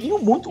Coutinho.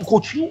 O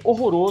Coutinho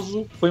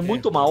horroroso, foi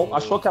muito mal.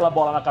 Achou aquela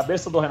bola na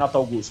cabeça do Renato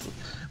Augusto,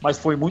 mas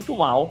foi muito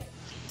mal.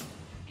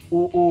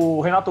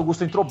 O Renato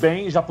Augusto entrou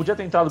bem, já podia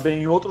ter entrado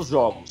bem em outros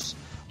jogos.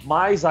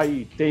 Mas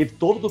aí teve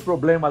todo o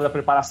problema da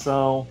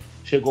preparação,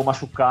 chegou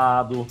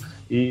machucado,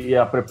 e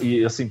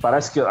assim,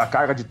 parece que a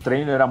carga de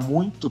treino era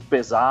muito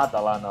pesada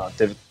lá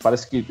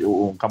parece que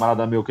um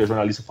camarada meu que é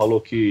jornalista falou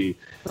que...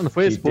 Não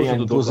foi a esposa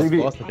do Douglas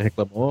Costa que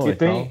reclamou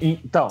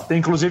Então, tem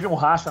inclusive um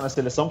racha na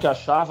seleção que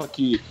achava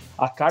que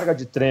a carga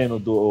de treino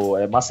do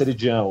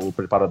Maceridian, o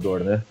preparador,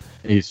 né?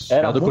 Isso,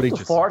 era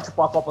muito forte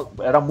para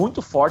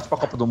a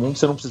Copa do Mundo,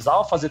 você não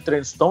precisava fazer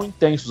treinos tão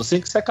intensos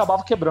assim que você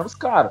acabava quebrando os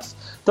caras.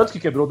 Tanto que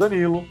quebrou o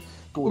Danilo.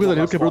 O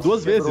Danilo quebrou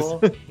duas vezes.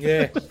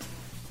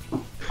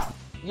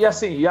 E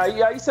assim, e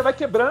aí você vai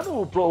quebrando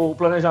o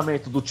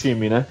planejamento do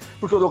time, né?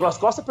 Porque o Douglas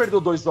Costa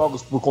perdeu 2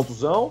 jogos por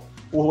contusão,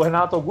 o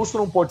Renato Augusto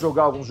não pôde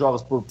jogar alguns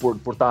jogos por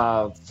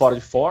estar fora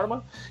de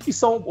forma, e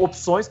são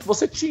opções que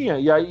você tinha.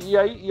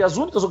 E as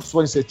únicas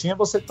opções que você tinha,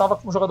 você estava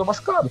com um jogador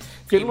machucado.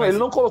 Porque ele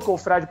não colocou o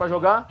Fred para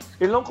jogar,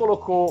 ele não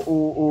colocou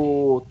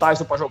o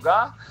Tyson para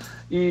jogar,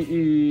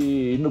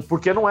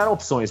 porque não eram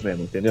opções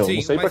mesmo, entendeu? Sim,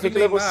 não sei pra que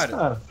levou esse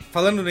cara.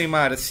 Falando no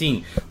Neymar,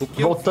 assim...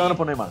 Voltando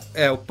pro Neymar.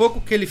 O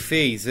pouco que ele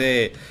fez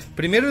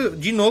primeiro,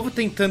 de novo,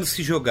 tentando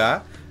se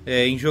jogar.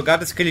 Em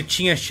jogadas que ele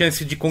tinha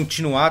chance de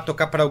continuar,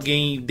 tocar para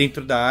alguém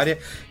dentro da área,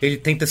 ele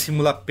tenta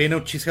simular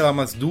pênalti, sei lá,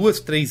 umas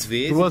 2, 3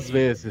 vezes.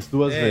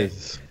 Duas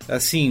vezes.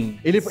 Assim...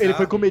 Ele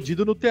foi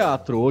comedido no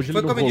teatro, hoje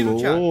ele não rolou. No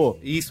teatro.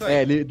 Isso aí.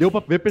 Ele deu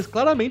pra ver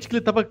claramente que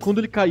ele tava, quando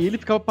ele caía, ele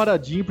ficava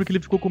paradinho porque ele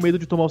ficou com medo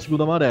de tomar o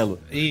segundo amarelo.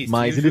 Isso,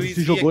 mas ele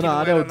se jogou na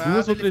área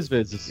 2 ou 3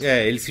 vezes.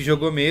 Ele se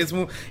jogou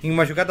mesmo em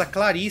uma jogada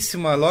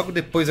claríssima, logo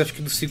depois, acho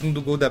que do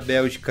segundo gol da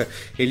Bélgica,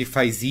 ele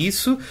faz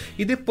isso,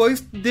 e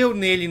depois deu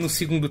nele no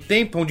segundo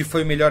tempo, onde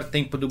foi o melhor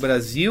tempo do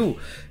Brasil,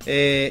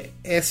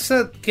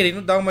 essa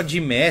querendo dar uma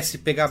de Messi,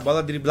 pegar a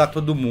bola, driblar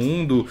todo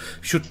mundo,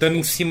 chutando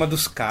em cima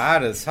dos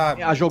caras,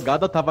 sabe? A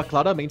jogada tava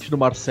claramente no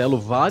Marcelo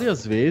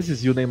várias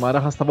vezes e o Neymar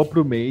arrastava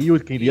pro meio e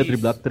queria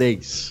driblar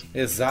 3.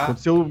 Exato.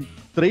 Aconteceu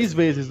 3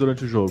 vezes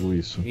durante o jogo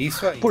isso.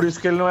 Isso aí. Por isso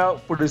que ele não é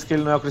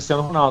o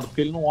Cristiano Ronaldo,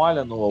 porque ele não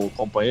olha no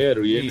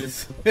companheiro e ele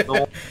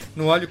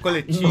não olha o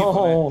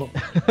coletivo.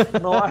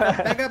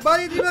 Pega a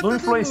bola e dribla não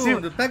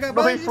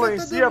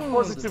influencia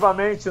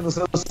positivamente nos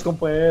seus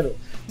companheiros.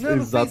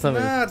 Não fez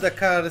nada,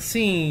 cara,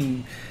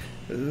 assim...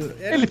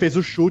 Ele fez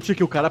o chute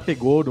que o cara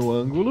pegou no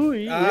ângulo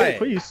e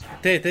foi isso.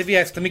 Teve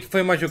essa também, que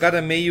foi uma jogada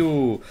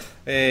meio...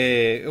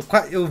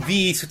 eu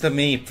vi isso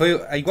também. Foi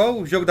igual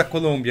o jogo da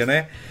Colômbia,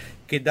 né?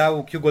 Que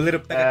o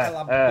goleiro pega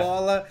aquela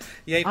bola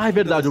e aí... é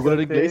verdade, o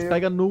goleiro inglês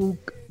pega no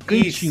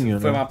cantinho,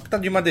 isso, foi uma puta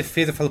de uma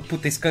defesa. Falou,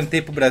 puta,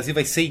 escanteio pro Brasil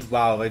vai ser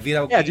igual, vai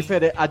virar alguém...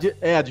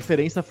 A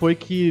diferença foi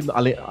que,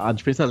 a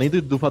diferença além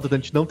do fato de a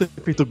gente não ter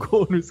feito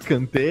gol no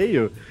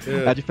escanteio,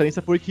 a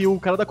diferença foi que o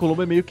cara da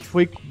Colômbia meio que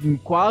foi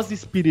quase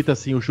espírita,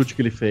 assim, o chute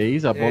que ele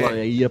fez, a bola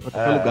ia pra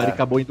qualquer lugar e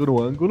acabou indo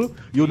no ângulo,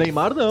 e o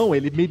Neymar não,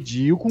 ele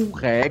mediu com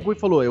régua e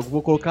falou, eu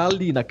vou colocar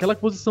ali, naquela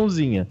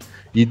posiçãozinãozinha,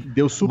 e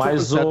deu super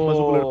certo, mas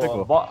o goleiro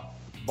pegou.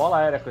 Bola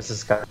aérea com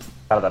esses caras.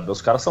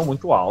 Os caras são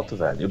muito altos,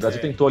 velho. E o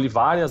Brasil tentou ali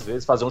várias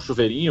vezes fazer um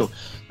chuveirinho.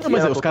 Não,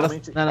 mas os caras.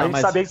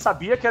 A gente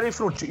sabia que era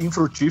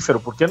infrutífero,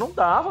 porque não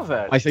dava,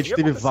 velho. Mas a gente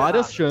teve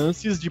várias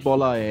chances de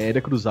bola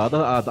aérea cruzada.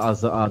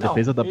 A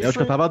defesa da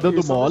Bélgica tava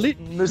dando mole.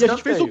 E a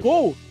gente fez o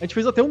gol. A gente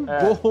fez até um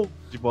gol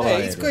de bola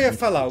aérea. É isso que eu ia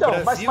falar. Então,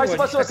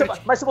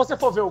 mas se você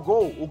for ver o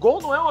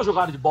gol não é uma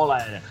jogada de bola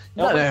aérea.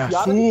 É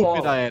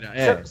super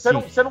aérea.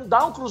 Você não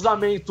dá um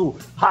cruzamento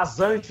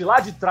rasante lá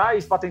de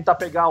trás pra tentar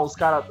pegar os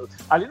caras.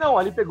 Ali não,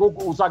 ali pegou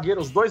os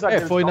zagueiros. Os 2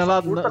 zagueiros. Foi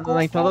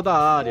na entrada da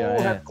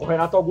área. O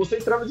Renato Augusto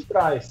entrando de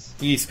trás.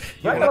 Isso.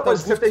 Não é aquela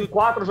coisa que você tem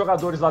 4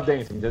 jogadores lá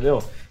dentro,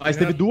 entendeu? Mas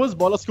teve 2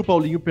 bolas que o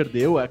Paulinho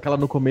perdeu, aquela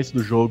no começo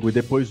do jogo, e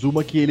depois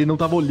uma que ele não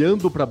tava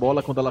olhando pra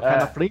bola quando ela cai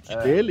na frente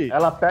dele.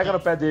 Ela pega no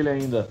pé dele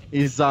ainda.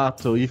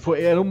 Exato. E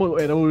era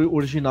o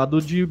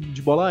originado de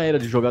bola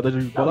aérea, de jogada de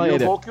bola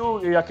aérea.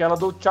 E aquela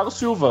do Thiago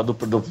Silva,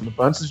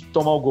 antes de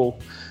tomar o gol.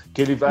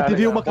 Que ele vai, e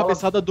teve uma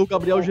cabeçada do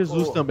Gabriel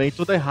Jesus também,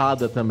 toda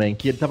errada também,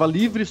 que ele tava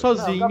livre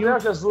sozinho.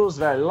 Gabriel Jesus,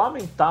 velho,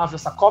 lamentável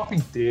essa Copa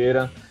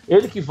inteira.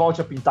 Ele que volte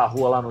a pintar a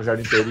rua lá no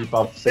Jardim Peri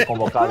pra ser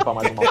convocado pra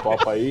mais uma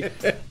Copa aí,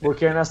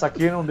 porque nessa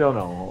aqui não deu,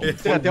 não.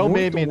 Tem até o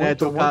meme, né?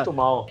 Muito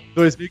mal.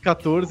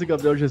 2014,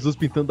 Gabriel Jesus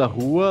pintando a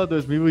rua,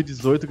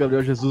 2018,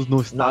 Gabriel Jesus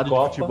no estádio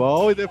de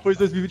futebol, e depois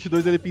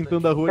 2022 ele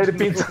pintando a rua. Ele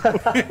pinta.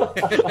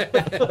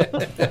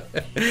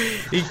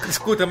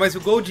 Escuta, mas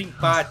o gol de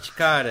empate,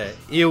 cara,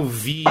 eu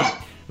vi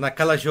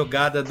naquela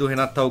jogada do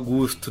Renato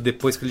Augusto,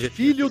 depois que ele já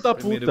Filho da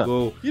puta.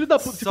 Gol. Filho da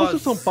puta. Se fosse o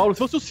São Paulo, se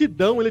fosse o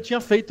Sidão, ele tinha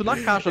feito na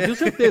caixa, eu tenho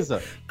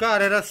certeza.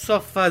 Cara, era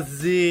só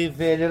fazer,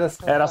 velho.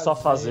 Era só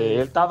fazer.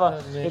 Ele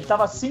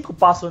tava 5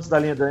 passos antes da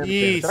linha do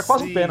pênalti. Era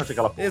quase um pênalti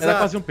aquela porra. Era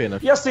quase um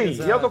pênalti. E assim,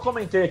 e é o que eu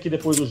comentei aqui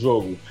depois do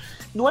jogo.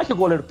 Não é que o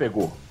goleiro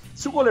pegou.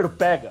 Se o goleiro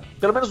pega,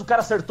 pelo menos o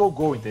cara acertou o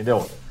gol,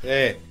 entendeu?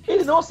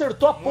 Ele não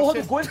acertou a porra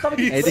do gol, ele tava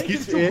de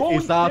frente o gol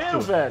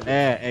inteiro, velho.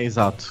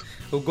 Exato.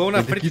 O gol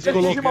na frente dele.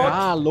 Ele quis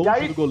colocar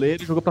longe do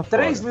goleiro e jogou pra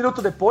fora. 3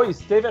 minutos depois,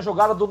 teve a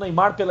jogada do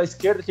Neymar pela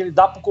esquerda, que ele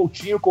dá pro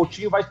Coutinho, o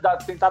Coutinho vai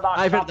tentar dar uma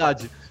chapa, é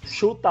verdade.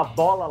 Chuta a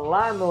bola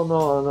lá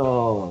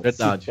no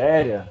verdade.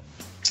 Sibéria.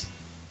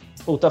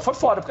 Puta, foi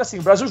fora, porque assim,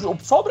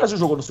 só o Brasil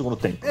jogou no segundo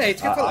tempo. É,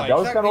 isso que eu ia falar. A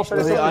Bélgica não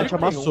ofereceu A gente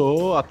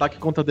amassou, ataque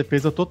contra a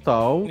defesa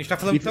total. A gente tá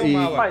falando tão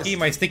mal aqui,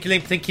 mas tem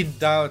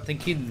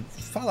que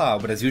falar. O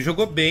Brasil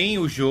jogou bem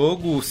o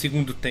jogo, o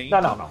segundo tempo.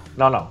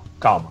 Não.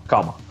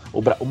 Calma.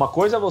 Uma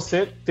coisa é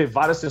você ter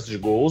várias chances de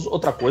gols,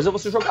 outra coisa é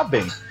você jogar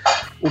bem.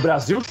 O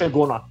Brasil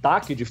chegou no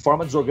ataque de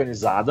forma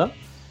desorganizada,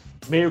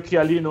 meio que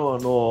ali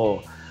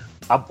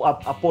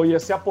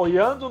se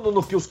apoiando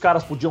no que os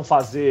caras podiam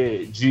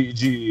fazer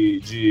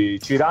de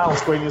tirar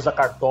uns coelhinhos da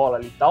cartola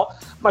ali e tal,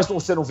 mas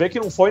você não vê que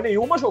não foi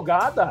nenhuma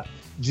jogada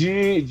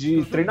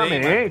de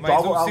treinamento,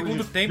 mas no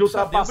segundo tempo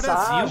só deu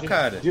Brasil,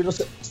 cara.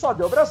 Só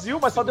deu Brasil,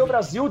 mas só deu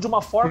Brasil de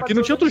uma forma... Porque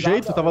não tinha outro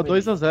jeito, tava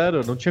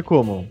 2-0, não tinha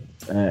como.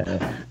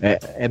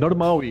 É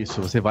normal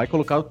isso, você vai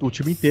colocar o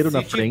time inteiro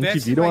na frente e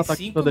vira um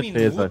ataque da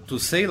defesa.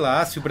 Minutos, sei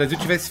lá, se o Brasil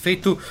tivesse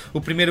feito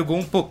o primeiro gol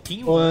um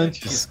pouquinho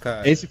antes,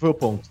 cara. Esse foi o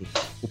ponto.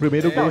 O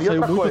primeiro gol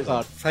saiu muito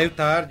tarde. Saiu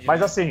tarde.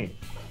 Mas assim...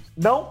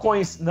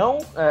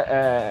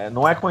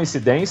 Não é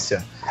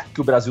coincidência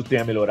que o Brasil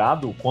tenha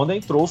melhorado quando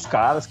entrou os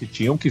caras que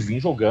tinham que vir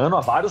jogando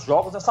há vários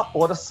jogos nessa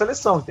porra dessa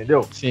seleção,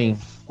 entendeu? Sim.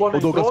 Quando o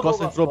Douglas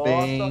Costa entrou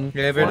bem.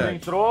 É verdade. Quando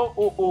entrou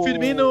o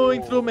Firmino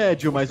entrou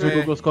médio, mas o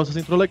Douglas Costa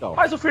entrou legal.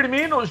 Mas o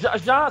Firmino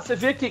já você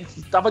vê que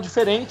tava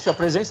diferente a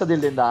presença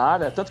dele dentro da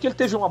área. Tanto que ele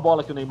teve uma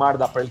bola que o Neymar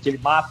dá pra ele, que ele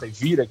mata e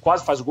vira e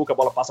quase faz o gol, que a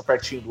bola passa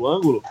pertinho do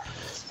ângulo.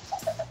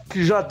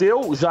 Que já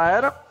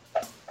era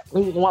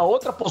uma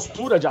outra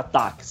postura de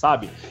ataque,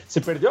 sabe? Você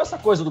perdeu essa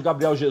coisa do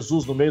Gabriel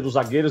Jesus no meio dos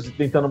zagueiros e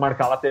tentando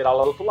marcar lateral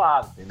lá do outro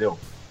lado, entendeu?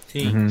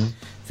 Sim.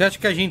 Você acha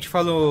que a gente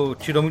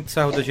tirou muito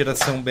sarro da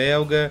geração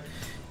belga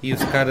e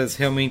os caras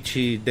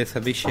realmente dessa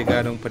vez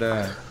chegaram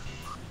pra...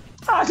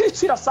 A gente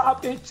tira sarro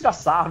porque a gente tira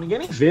sarro. Ninguém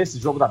nem vê esse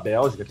jogo da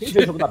Bélgica. Quem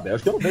vê o jogo da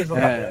Bélgica? Eu não vejo o jogo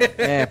da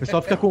Bélgica. O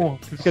pessoal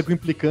fica com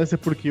implicância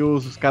porque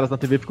os caras na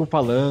TV ficam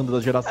falando da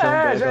geração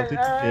belga o tempo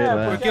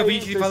inteiro. Porque eu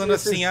vi gente falando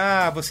assim,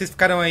 vocês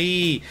ficaram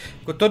aí,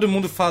 todo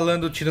mundo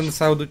falando, tirando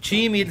sarro do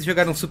time, eles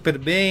jogaram super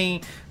bem,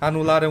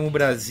 anularam o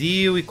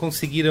Brasil e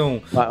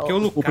conseguiram...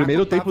 O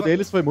primeiro tempo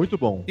deles foi muito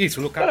bom. Isso,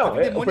 o Lukaku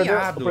tava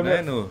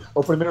demoniado,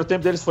 O primeiro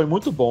tempo deles foi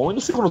muito bom e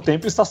no segundo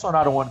tempo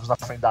estacionaram o ônibus na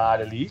frente da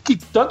área ali,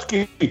 tanto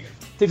que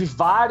teve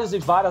várias e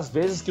várias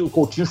vezes que o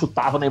Coutinho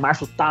chutava, o Neymar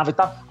chutava e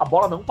tal, a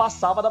bola não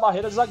passava da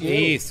barreira de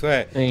zagueiro. Isso,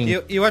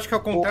 eu acho que ao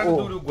contrário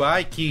do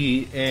Uruguai,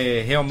 que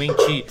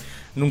realmente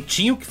não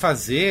tinha o que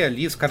fazer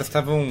ali, os caras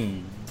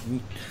estavam...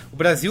 O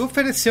Brasil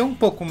ofereceu um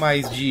pouco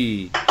mais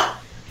de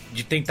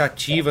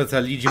tentativas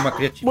ali, de uma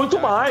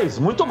criatividade.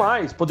 Muito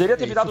mais. Poderia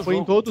ter virado o jogo. Foi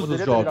em todos os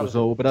jogos.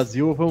 O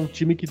Brasil foi um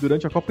time que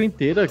durante a Copa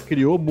inteira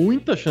criou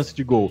muita chance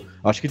de gol.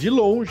 Acho que de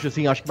longe,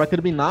 assim, acho que vai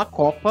terminar a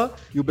Copa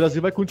e o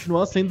Brasil vai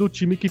continuar sendo o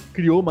time que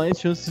criou mais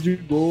chances de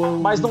gol.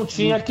 Mas não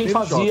tinha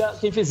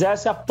quem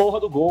fizesse a porra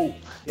do gol.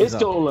 Esse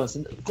que é o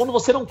lance. Quando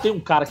você não tem um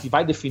cara que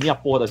vai definir a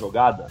porra da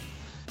jogada,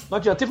 não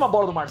adianta. Teve uma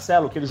bola do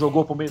Marcelo que ele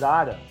jogou pro meio da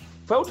área.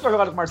 Foi a única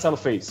jogada que o Marcelo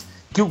fez.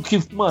 Que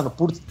mano,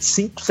 por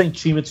 5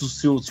 centímetros,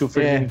 se o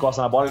Firmino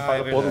encosta na bola, ele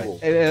faz a porra do gol.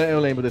 Eu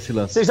lembro desse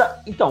lance.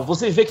 Então,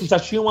 você vê que já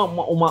tinha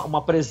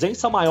uma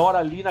presença maior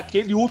ali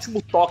naquele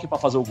último toque pra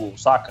fazer o gol,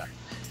 saca?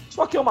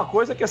 Só que é uma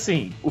coisa que,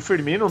 assim, o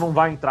Firmino não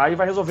vai entrar e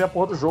vai resolver a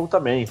porra do jogo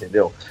também,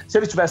 entendeu? Se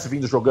ele tivesse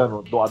vindo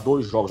jogando há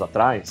 2 jogos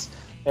atrás,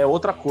 é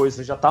outra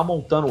coisa. Ele já tá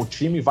montando o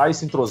time e vai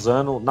se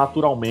entrosando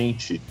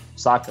naturalmente,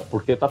 saca?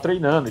 Porque tá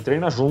treinando e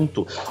treina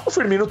junto. O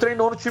Firmino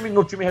treinou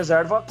no time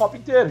reserva a Copa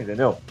inteira,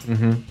 entendeu?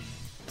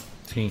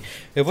 Sim.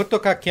 Eu vou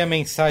tocar aqui a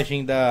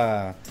mensagem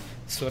da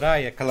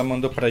Soraya que ela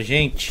mandou pra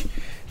gente.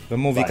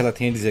 Vamos ouvir o que ela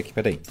tem a dizer aqui,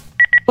 peraí.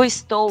 Eu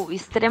estou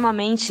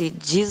extremamente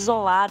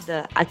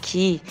desolada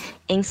aqui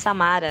em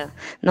Samara.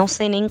 Não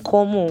sei nem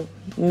como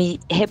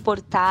me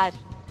reportar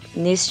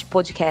neste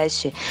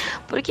podcast.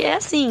 Porque,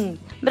 assim,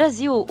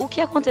 Brasil, o que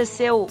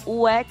aconteceu?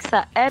 O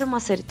Hexa era uma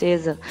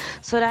certeza.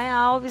 Soraya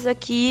Alves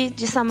aqui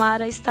de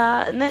Samara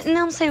está...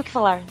 Não sei o que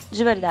falar,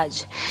 de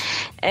verdade.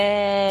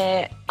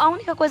 A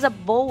única coisa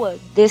boa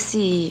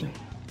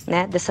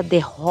dessa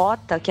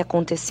derrota que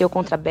aconteceu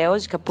contra a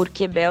Bélgica,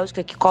 porque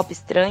Bélgica, que Copa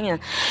estranha,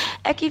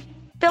 é que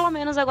pelo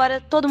menos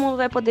agora todo mundo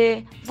vai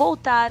poder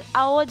voltar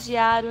a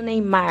odiar o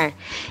Neymar.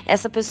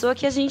 Essa pessoa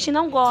que a gente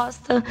não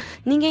gosta,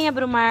 ninguém é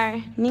Brumar,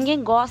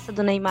 ninguém gosta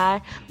do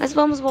Neymar, mas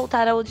vamos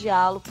voltar a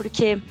odiá-lo,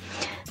 porque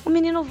o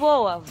menino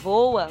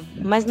voa,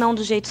 mas não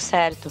do jeito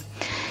certo.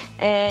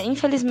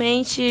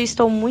 Infelizmente,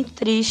 estou muito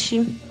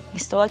triste.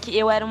 Estou aqui,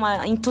 eu era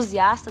uma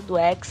entusiasta do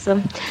Hexa,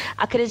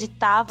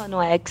 acreditava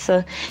no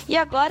Hexa. E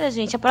agora,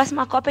 gente, a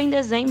próxima Copa é em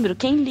dezembro.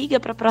 Quem liga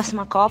para a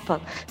próxima Copa?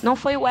 Não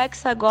foi o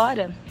Hexa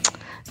agora,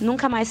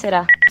 nunca mais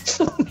será.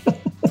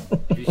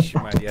 Vixe,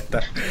 Maria,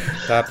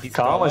 tá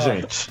pistola. Calma,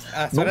 gente.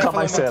 Nunca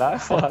mais será, é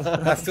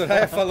foda. A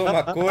Soraya falou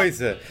uma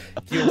coisa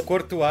que o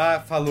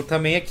Courtois falou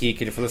também aqui,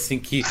 que ele falou assim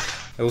que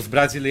os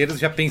brasileiros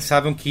já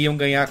pensavam que iam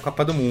ganhar a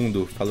Copa do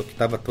Mundo. Falou que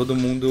tava todo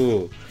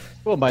mundo...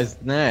 Pô, mas,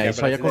 né,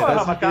 isso aí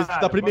acontece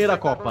desde da primeira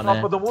Copa, né?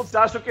 Copa do Mundo, você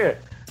acha o quê?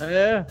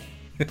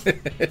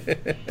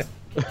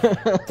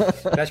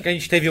 Você acha que a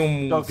gente teve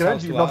um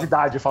grande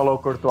novidade, falou o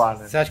Courtois,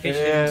 né? Você acha que a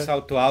gente teve um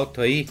salto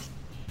alto aí?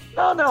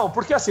 Não,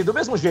 porque assim, do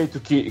mesmo jeito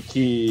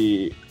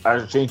que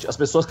as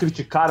pessoas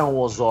criticaram o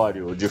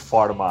Osório de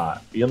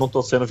forma... E eu não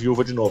tô sendo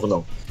viúva de novo,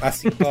 não.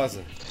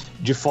 Assintosa.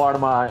 De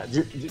forma...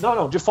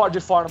 De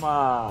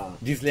forma...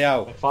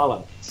 Desleal.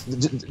 Fala.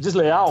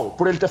 Desleal,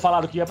 por ele ter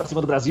falado que ia pra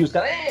cima do Brasil. Os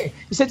caras,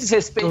 isso é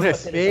desrespeito. Eu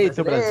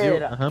respeito o Brasil.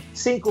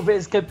 5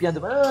 vezes campeão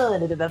do mundo.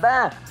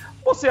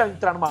 Você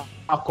entrar numa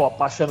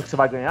Copa achando que você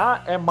vai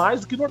ganhar é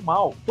mais do que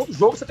normal. Todo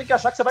jogo você tem que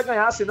achar que você vai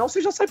ganhar, senão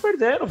você já sai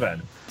perdendo,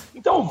 velho.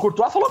 Então, o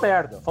Courtois falou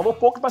merda. Falou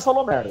pouco, mas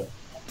falou merda.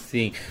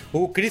 Sim.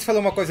 O Cris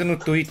falou uma coisa no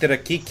Twitter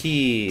aqui,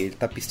 que ele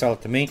tá pistola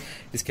também.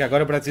 Diz que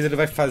agora o Brasil ele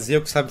vai fazer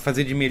o que sabe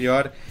fazer de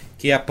melhor,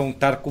 que é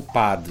apontar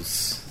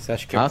culpados. Você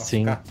acha que é o nosso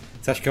sim.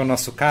 Você acha que é o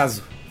nosso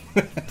caso?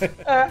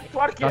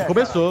 Claro que Já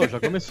começou.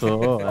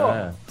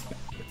 É.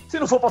 Se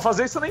não for pra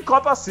fazer isso, eu nem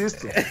Copa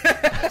assisto.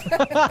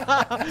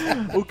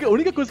 A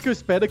única coisa que eu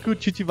espero é que o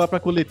Tite vá pra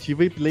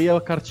coletiva e leia a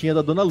cartinha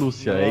da Dona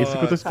Lúcia. É isso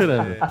que eu tô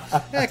esperando.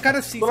 Cara,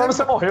 assim... Dona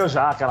Lúcia morreu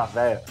já, aquela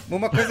velha.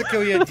 Uma coisa que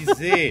eu ia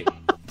dizer,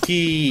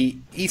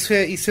 que isso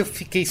eu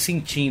fiquei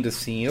sentindo,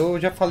 assim. Eu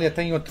já falei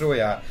até em outro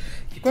OEA.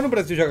 Que quando o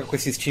Brasil joga com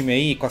esses times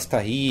aí, Costa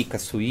Rica,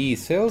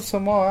 Suíça, eu sou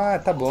mó,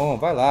 tá bom,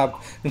 vai lá,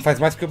 não faz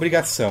mais que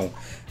obrigação.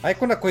 Aí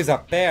quando a coisa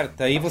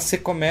aperta, aí você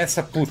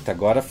começa, puta,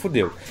 agora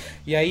fudeu.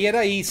 E aí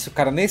era isso,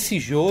 cara, nesse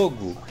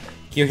jogo,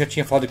 que eu já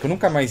tinha falado que eu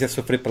nunca mais ia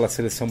sofrer pela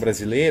seleção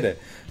brasileira,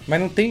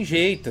 mas não tem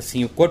jeito,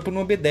 assim, o corpo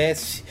não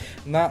obedece.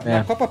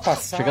 Na Copa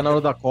passada... Chega na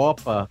hora da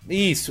Copa...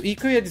 Isso, e o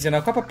que eu ia dizer,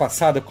 na Copa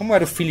passada, como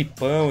era o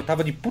Filipão, eu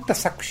tava de puta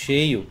saco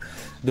cheio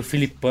do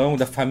Filipão,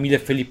 da família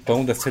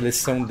Filipão, da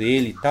seleção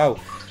dele e tal...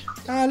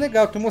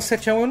 legal, tomou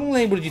 7-1, eu não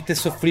lembro de ter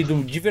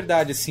sofrido de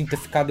verdade, assim, ter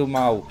ficado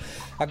mal.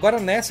 Agora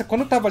nessa,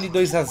 quando eu tava ali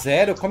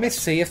 2-0, eu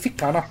comecei a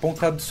ficar na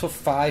ponta do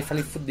sofá e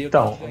falei, fudeu.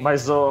 Então,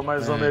 mas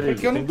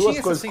Merigo, tem duas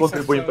coisas que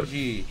contribuem pra...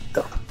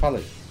 Então, fala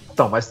aí.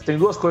 Então, mas tem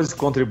duas coisas que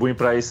contribuem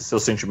pra esse seu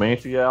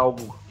sentimento e é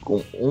algo...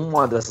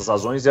 Uma dessas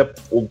razões é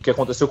o que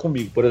aconteceu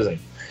comigo, por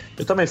exemplo.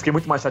 Eu também fiquei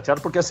muito mais chateado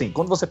porque, assim,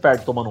 quando você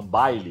perde tomando um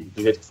baile,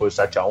 do jeito que foi o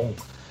 7-1...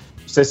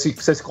 Você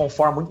se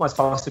conforma muito mais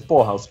falando assim,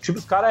 porra, o time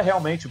dos caras é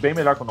realmente bem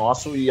melhor que o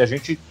nosso e a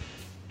gente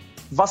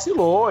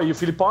vacilou, e o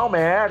Filipão é um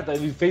merda,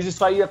 ele fez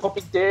isso aí a Copa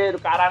inteira,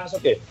 caralho, não sei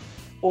o quê.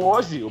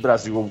 Hoje, o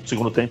Brasil, no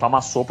segundo tempo,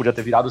 amassou, podia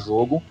ter virado o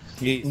jogo,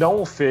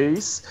 não o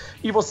fez,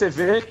 e você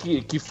vê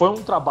que foi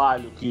um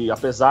trabalho que,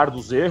 apesar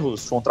dos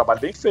erros, foi um trabalho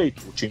bem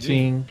feito. O time,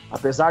 Sim.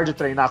 apesar de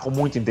treinar com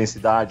muita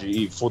intensidade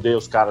e foder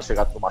os caras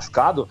chegar tudo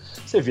machucado,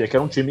 você via que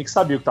era um time que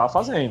sabia o que estava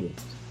fazendo.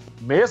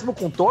 Mesmo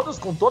com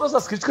todas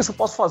as críticas que eu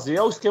posso fazer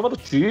ao esquema do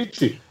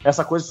Tite,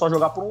 essa coisa de só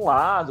jogar por um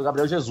lado,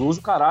 Gabriel Jesus,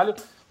 o caralho,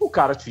 o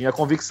cara tinha a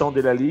convicção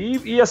dele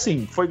ali e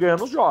assim, foi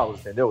ganhando os jogos,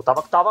 entendeu?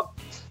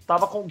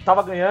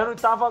 Tava ganhando e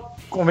tava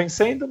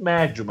convencendo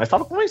médio, mas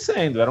tava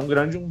convencendo, era um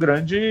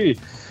grande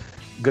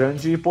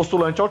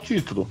postulante ao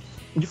título.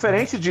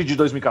 Diferente de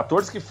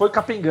 2014, que foi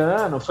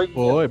capengando, foi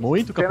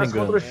muito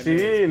capengando. Contra o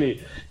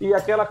Chile, e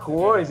aquela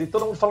coisa, e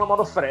todo mundo falando mal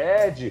do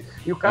Fred,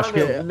 e o cara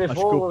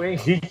levou o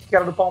Henrique, que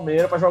era do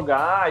Palmeiras, pra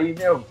jogar, e,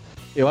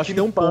 eu acho que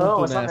tem um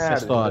ponto nessa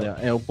história.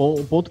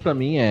 Um ponto pra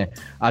mim é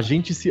a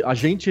gente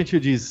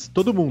diz,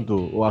 todo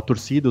mundo, a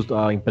torcida,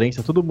 a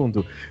imprensa, todo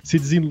mundo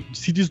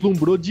se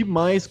deslumbrou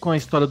demais com a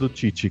história do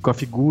Tite, com a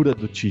figura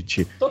do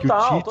Tite.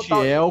 Total, que o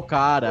Tite é o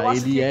cara,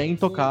 ele é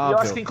intocável.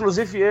 Eu acho que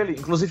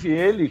inclusive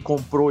ele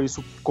comprou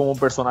isso como um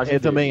personagem dele.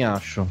 Também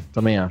acho.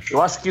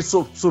 Eu acho que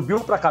isso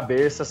subiu pra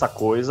cabeça essa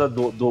coisa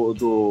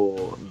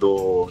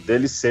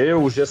dele ser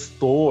o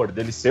gestor,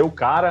 dele ser o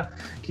cara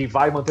que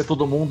vai manter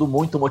todo mundo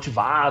muito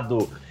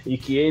motivado e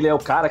que ele é o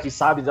cara que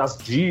sabe das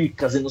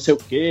dicas e não sei o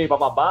que,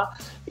 bababá.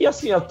 E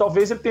assim,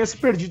 talvez ele tenha se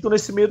perdido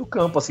nesse meio do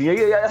campo, assim.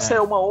 E essa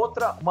é uma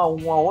outra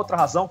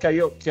razão, que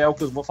é o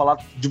que eu vou falar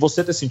de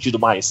você ter sentido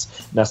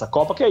mais nessa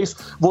Copa, que é isso.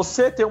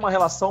 Você ter uma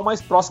relação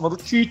mais próxima do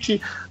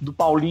Tite, do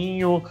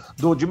Paulinho,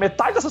 de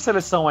metade dessa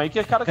seleção aí, que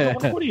é cara que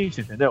jogou no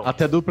Corinthians, entendeu?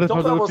 Até do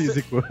preparador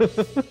físico.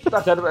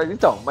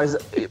 Então, mas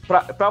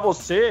pra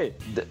você,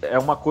 é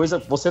uma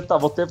coisa, você tá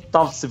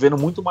se vendo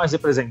muito mais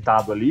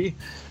representado ali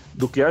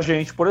do que a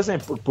gente, por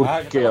exemplo,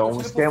 porque é um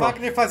esquema... O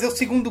Fagner fazer o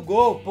segundo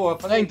gol, pô.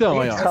 Então,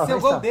 vai ser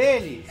o gol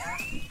dele.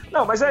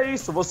 Não, mas é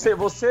isso,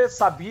 você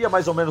sabia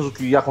mais ou menos o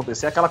que ia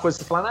acontecer, aquela coisa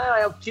que você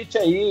fala, o Tite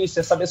é isso,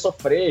 é saber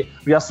sofrer,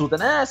 o Yasuda,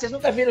 vocês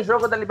nunca viram o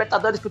jogo da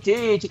Libertadores com o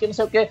Tite, que não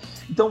sei o quê.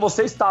 Então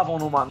vocês estavam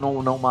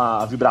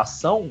numa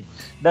vibração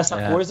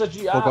dessa coisa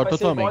de, vai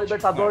ser igual a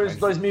Libertadores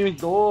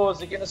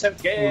 2012, que não sei o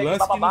quê. O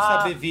lance de não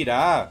saber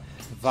virar...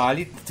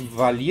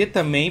 Valia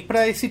também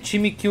para esse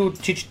time que o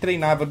Tite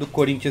treinava do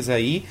Corinthians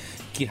aí,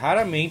 que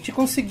raramente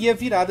conseguia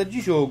virada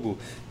de jogo.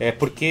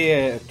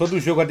 Porque todo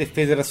jogo a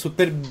defesa era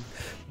super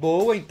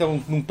boa,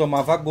 então não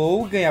tomava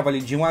gol, ganhava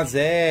ali de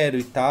 1-0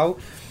 e tal.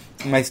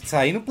 Mas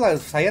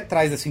sair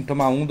atrás, assim,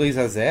 tomar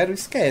 1-2-0,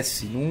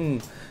 esquece.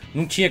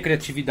 não tinha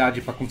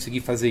criatividade pra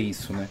conseguir fazer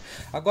isso, né?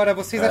 Agora,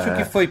 vocês acham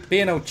que foi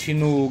pênalti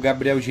no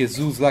Gabriel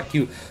Jesus lá,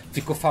 que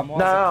ficou famoso?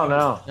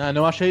 Não. Ah,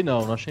 não achei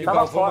não. O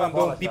Galvão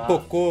mandou um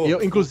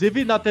pipocou.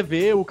 Inclusive, na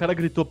TV, o cara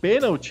gritou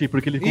pênalti,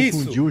 porque ele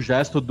confundiu o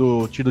gesto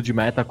do tiro de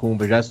meta com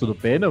o gesto do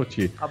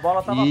pênalti. A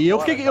bola tava E eu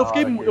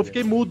fora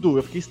fiquei mudo,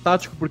 eu fiquei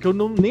estático, porque eu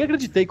nem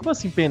acreditei. Como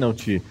assim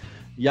pênalti?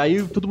 E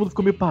aí todo mundo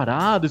ficou meio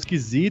parado,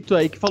 esquisito,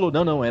 aí que falou,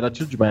 não, era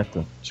tiro de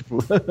meta. Tipo,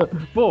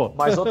 pô.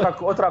 Mas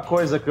outra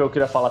coisa que eu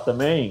queria falar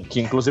também, que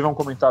inclusive é um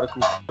comentário que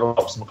o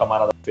Lopes, meu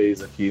camarada,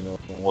 fez aqui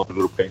num outro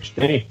grupo que a gente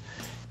tem,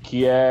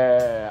 que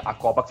é a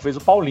Copa que fez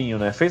o Paulinho,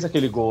 né? Fez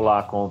aquele gol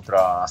lá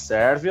contra a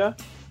Sérvia,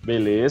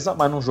 beleza,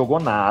 mas não jogou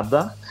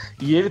nada.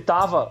 E ele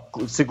tava,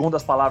 segundo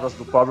as palavras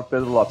do próprio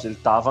Pedro Lopes, ele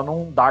tava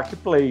num dark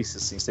place,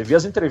 assim. Você via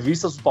as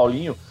entrevistas do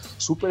Paulinho,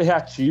 super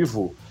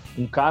reativo,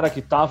 um cara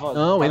que tava...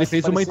 Não, ele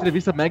fez uma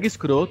entrevista mega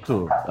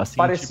escroto. Assim,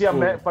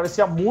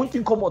 parecia muito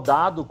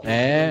incomodado.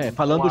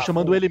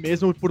 Chamando ele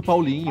mesmo por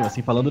Paulinho,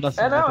 assim, falando na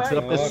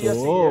terceira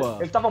pessoa.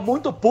 Assim, ele tava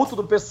muito puto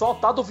do pessoal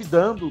tá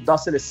duvidando da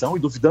seleção e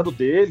duvidando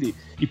dele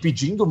e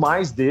pedindo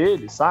mais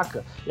dele,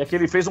 saca? E aqui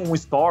ele fez um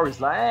stories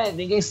lá,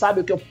 ninguém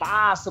sabe o que eu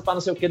passo pra não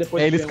sei o que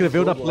depois. Ele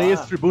escreveu na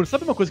Players Tribune.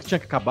 Sabe uma coisa que tinha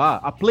que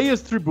acabar? A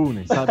Players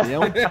Tribune, sabe? É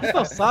um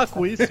puta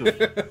saco isso.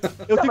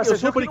 Eu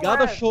sou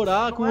obrigado a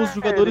chorar com os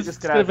jogadores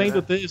escrevendo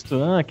o texto.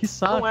 Ah, que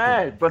saco. Não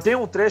é, tem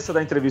um trecho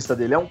da entrevista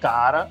dele, é um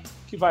cara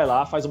que vai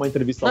lá, faz uma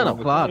entrevista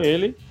com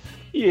ele,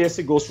 e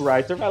esse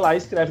ghostwriter vai lá e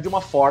escreve de uma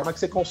forma que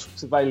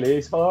você vai ler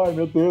e você fala, ai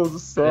meu Deus do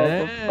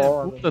céu,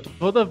 puta,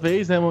 toda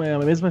vez é a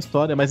mesma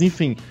história, mas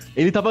enfim,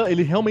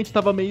 ele realmente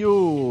tava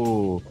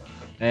meio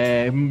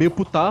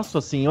putaço,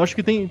 assim, eu acho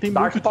que tem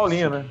Dark muito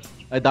Paulinho, né?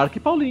 É Dark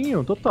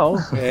Paulinho, total.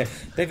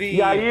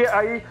 E aí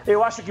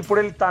eu acho que por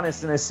ele estar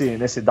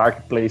nesse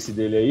Dark Place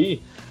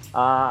dele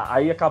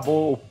aí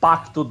acabou o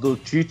pacto do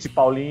Tite,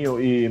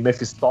 Paulinho e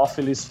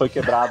Mephistófeles foi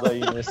quebrado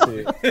aí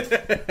nesse...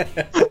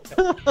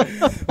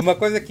 Uma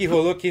coisa que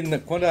rolou que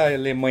quando a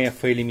Alemanha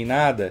foi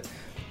eliminada,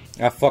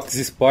 a Fox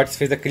Sports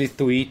fez aquele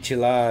tweet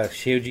lá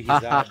cheio de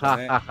risada,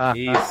 né?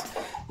 Isso.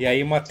 E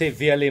aí uma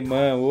TV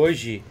alemã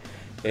hoje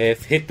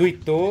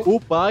retweetou... O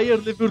Bayer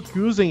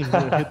Leverkusen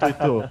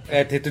retweetou.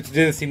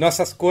 Dizendo assim,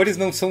 nossas cores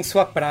não são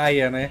sua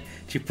praia, né?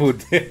 Tipo,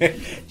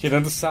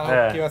 tirando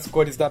sarro que as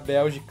cores da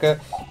Bélgica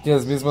têm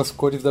as mesmas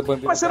cores da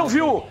bandeira. Mas você não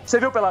viu? Você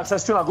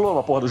assistiu na Globo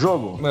a porra do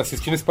jogo? Não,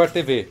 assisti no Sport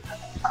TV.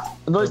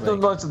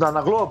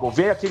 Na Globo,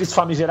 vê aqueles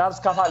famigerados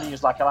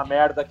cavalinhos lá, aquela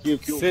merda que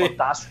o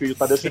Fantástico e o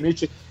Tadeu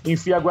Schmidt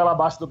enfia a goela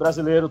abaixo do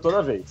brasileiro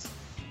toda vez.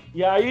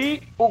 E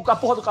aí, a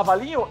porra do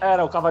cavalinho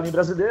era o cavalinho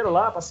brasileiro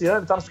lá,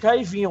 passeando e tal,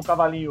 aí vinha um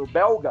cavalinho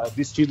belga,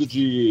 vestido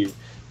de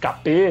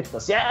capeta,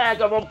 assim,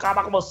 que eu vou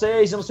acabar com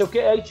vocês, e não sei o quê.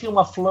 Aí tinha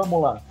uma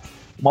flâmula,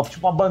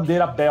 tipo uma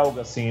bandeira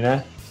belga, assim,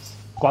 né?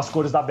 Com as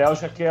cores da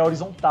Bélgica, que é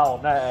horizontal,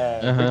 né?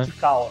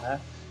 Vertical, né?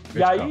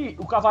 E aí,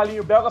 o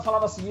cavalinho belga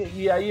falava assim,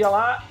 e aí ia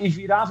lá e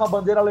virava a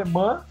bandeira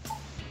alemã,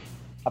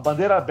 a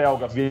bandeira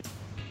belga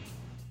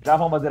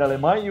virava uma bandeira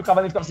alemã, e o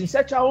cavalinho ficava assim,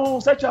 7-1,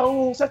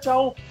 7-1,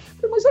 7-1.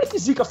 Mas olha que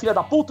zica, filha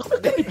da puta, como é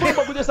que ele põe um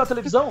bagulho desse na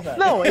televisão, velho?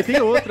 Não,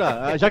 tem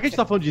outra. Já que a gente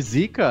tá falando de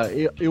zica,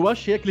 eu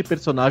achei aquele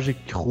personagem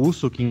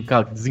russo que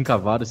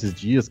desencavaram esses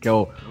dias, que é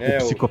o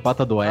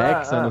psicopata do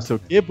Hexa, não sei o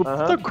quê,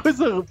 puta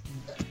coisa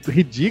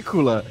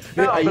ridícula.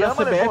 Não, aí a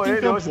CBF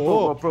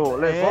encampou.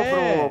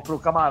 Levou pro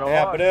camarote.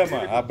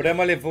 A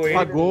Brahma levou ele.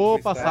 Pagou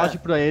passagem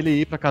pra ele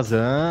ir pra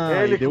Kazan,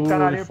 ele deu com o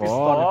canarinho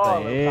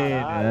pistola pra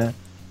ele, né?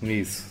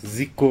 Isso,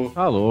 zicou.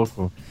 Tá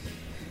louco.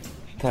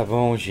 Tá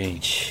bom,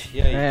 gente. E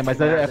aí, mas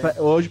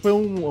hoje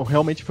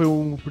realmente foi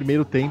um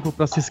primeiro tempo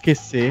pra se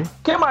esquecer.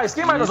 Quem mais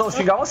nós vamos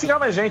xingar? Vamos xingar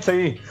mais gente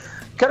aí.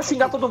 Quero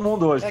xingar todo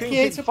mundo hoje.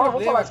 Esse é o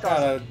problema,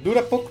 cara.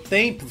 Dura pouco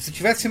tempo. Se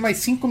tivesse mais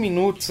 5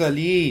 minutos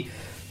ali,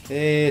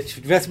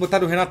 tivesse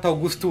botado o Renato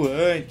Augusto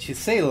antes,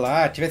 sei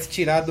lá, tivesse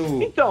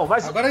tirado... Então,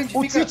 mas agora a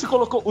gente Tite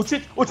colocou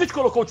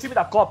o time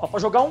da Copa pra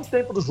jogar um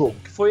tempo do jogo,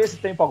 que foi esse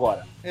tempo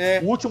agora.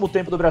 O último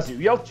tempo do Brasil.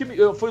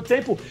 E foi o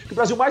tempo que o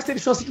Brasil mais teve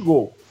chance de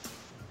gol.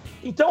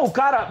 Então o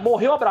cara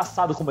morreu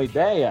abraçado com uma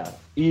ideia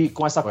e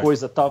com essa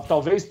coisa,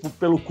 talvez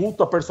pelo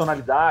culto à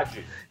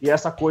personalidade e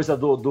essa coisa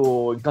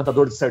do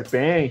encantador de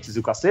serpentes e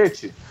o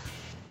cacete,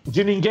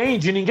 de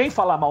ninguém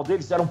falar mal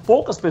deles, eram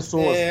poucas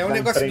pessoas. É um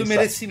negócio do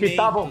merecimento,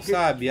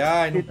 sabe?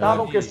 Que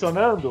estavam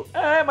questionando.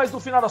 Mas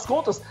no final das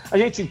contas, a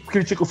gente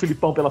critica o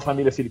Filipão pela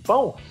família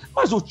Filipão,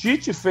 mas o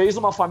Tite fez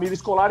uma família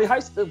escolar e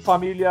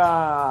família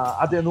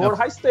Adenor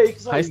high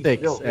stakes. High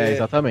stakes,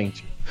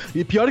 exatamente.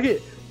 E pior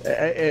que...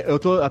 eu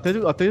tô até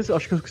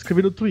acho que eu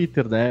escrevi no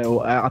Twitter, né?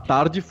 A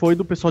tarde foi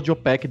do pessoal de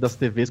OPEC das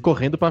TVs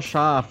correndo pra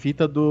achar a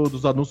fita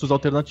dos anúncios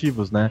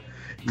alternativos, né?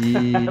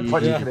 E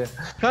pode crer.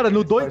 Cara,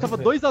 no 2 tava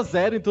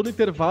 2-0 em todo o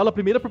intervalo. A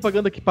primeira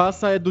propaganda que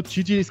passa é do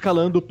Tite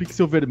escalando o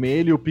pixel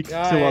vermelho, o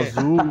pixel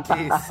azul.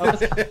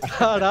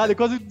 Caralho, eu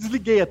quase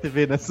desliguei a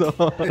TV nessa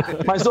hora.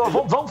 Mas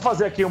vamos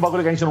fazer aqui um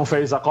bagulho que a gente não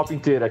fez a Copa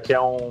inteira, que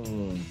é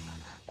um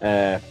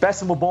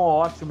péssimo, bom,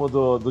 ótimo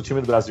do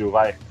time do Brasil,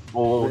 vai.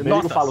 O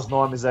Merigo fala os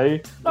nomes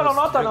aí. Não,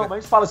 nota não, mas a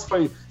gente fala se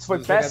foi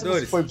péssimo,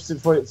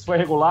 se foi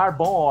regular,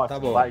 bom, ótimo.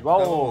 Tá bom. Vai, igual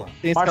tá o...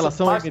 Tem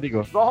escalação aí,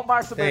 Merigo? Igual o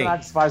Márcio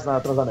Bernardes faz na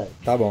Transamérica.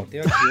 Tá bom,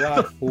 tem aqui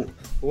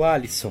o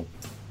Alisson.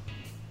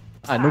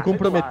 Não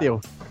comprometeu.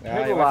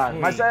 Regular.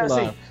 Mas é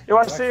assim, eu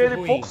achei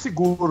ele pouco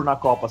seguro na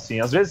Copa, assim.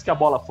 Às vezes que a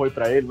bola foi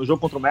pra ele, no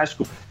jogo contra o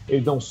México,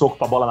 ele deu um soco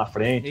pra bola na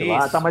frente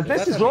lá, tá? Mas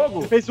nesse jogo...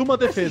 Ele fez uma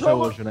defesa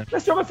hoje, né?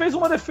 Nesse jogo ele fez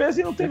uma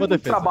defesa e não teve muito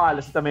trabalho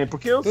assim também,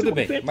 porque tudo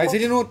bem, mas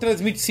ele não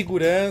transmite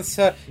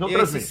segurança. Não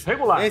transmite,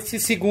 regular. Esse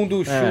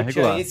segundo chute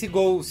aí,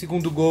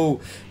 segundo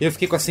gol, eu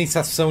fiquei com a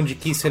sensação de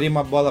que seria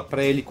uma bola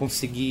pra ele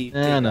conseguir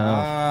pegar.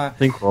 Não,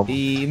 tem como.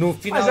 E no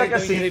final da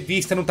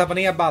entrevista não tava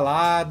nem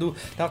abalado,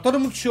 tava todo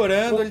mundo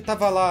chorando, ele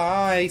tava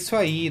lá, é isso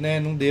aí, né?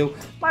 Não deu.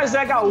 Mas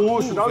é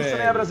gaúcho nem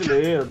é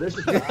brasileiro, deixa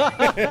eu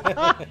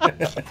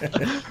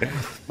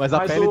Mas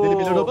a pele dele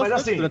melhorou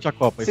bastante durante a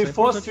Copa. Se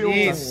fosse um...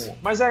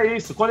 Mas é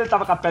isso, quando ele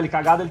tava com a pele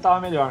cagada, ele tava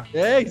melhor.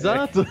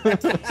 Exato.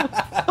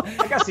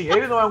 É que assim,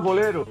 ele não é um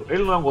goleiro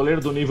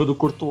do nível do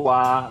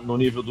Courtois, no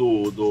nível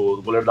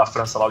do goleiro da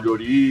França lá, o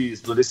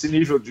Lloris, desse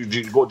nível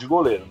de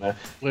goleiro, né?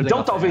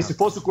 Então talvez se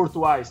fosse o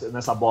Courtois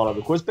nessa bola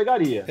do coisa,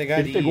 pegaria.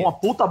 Ele pegou a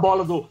puta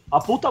bola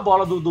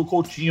do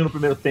Coutinho no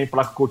primeiro tempo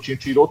lá, que o Coutinho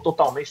tirou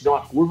totalmente, deu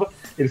uma curva,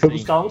 ele foi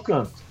buscar lá no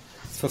canto.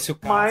 Se fosse o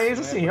caso, mas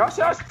assim, eu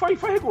acho que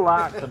foi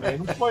regular também,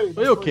 não foi...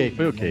 Foi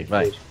ok,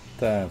 vai.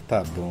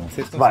 Tá bom,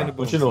 vocês estão sendo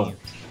continua.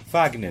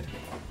 Fagner.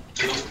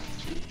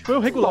 Foi o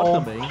regular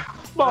também.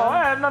 Bom,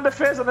 na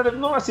defesa, né,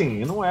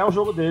 não é o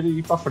jogo dele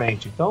ir pra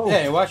frente. Então,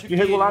 eu acho que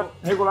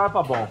regular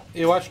pra bom.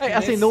 Eu acho que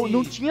assim,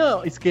 não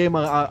tinha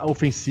esquema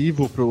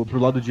ofensivo pro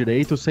lado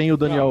direito sem o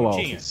Daniel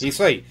Alves. Tinha.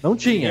 Isso aí. Não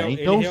tinha.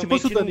 Então, se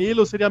fosse o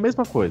Danilo, seria a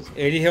mesma coisa.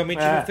 Ele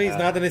realmente não fez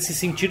nada nesse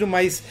sentido,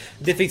 mas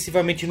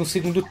defensivamente no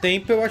segundo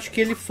tempo, eu acho que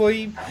ele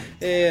foi...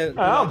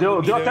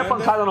 deu até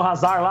pancada no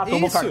Hazard lá,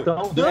 tomou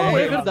cartão. Não,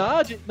 é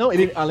verdade. Não,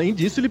 além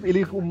disso,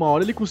 uma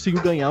hora ele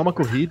conseguiu ganhar uma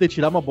corrida e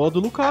tirar uma bola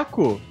do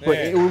Lukaku.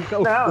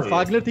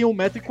 O Fagner tem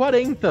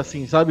 1,40m,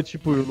 assim, sabe?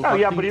 Tipo,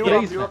 e abriu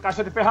a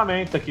caixa de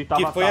ferramenta que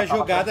tava... Que foi a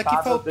jogada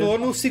que faltou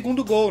no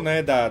segundo gol,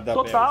 né?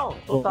 Total.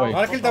 Na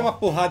hora que ele dá uma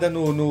porrada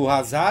no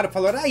Hazard,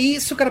 falou, era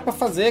isso que era pra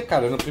fazer,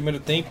 cara, no primeiro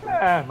tempo.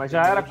 Mas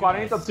já era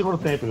 40 do segundo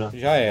tempo, já.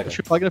 Já era.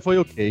 Acho que o Fagner foi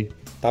ok.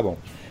 Tá bom.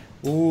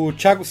 O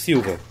Thiago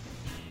Silva.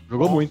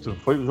 Jogou muito.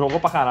 Jogou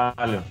pra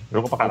caralho.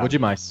 Jogou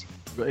demais.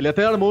 Ele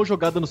até armou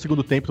jogada no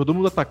segundo tempo, todo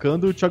mundo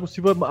atacando e o Thiago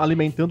Silva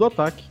alimentando o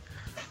ataque.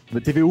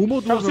 Teve uma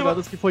ou duas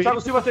jogadas que foi... O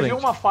Thiago Silva teve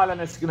uma falha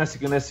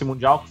nesse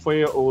Mundial, que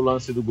foi o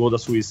lance do gol da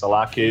Suíça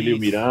lá, que ele e o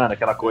Miranda,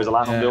 aquela coisa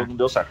lá, não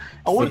deu certo.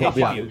 A única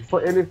falha.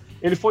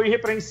 Ele foi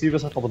irrepreensível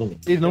essa Copa do Mundo.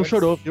 Ele não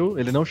chorou, viu?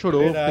 Ele não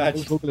chorou.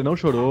 Ele não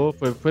chorou,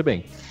 foi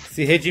bem.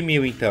 Se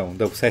redimiu, então,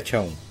 deu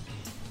 7-1.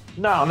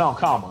 Não,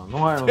 calma.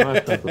 Não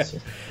é tanto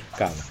assim.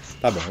 Calma.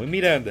 Tá bom. E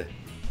Miranda?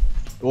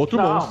 Outro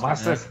monstro.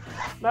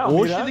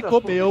 Hoje Miranda, ele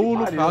comeu o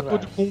Lukaku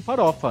com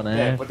farofa,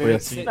 né? Foi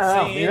assim.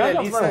 Miranda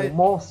é um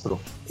monstro.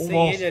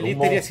 Sem ele ali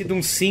teria sido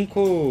um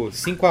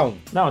 5-1.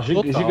 Não,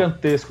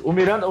 gigantesco. O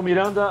Miranda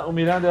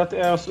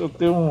eu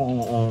tenho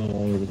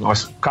um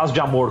caso de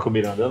amor com o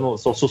Miranda. Eu não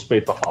sou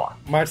suspeito pra falar.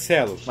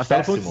 Marcelo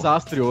foi um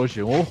desastre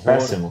hoje. Um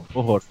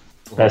horror.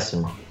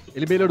 Péssimo.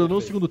 Ele melhorou no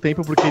segundo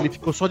tempo porque ele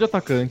ficou só de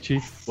atacante.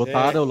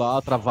 Botaram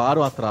lá,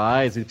 travaram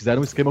atrás. Eles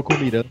fizeram um esquema com o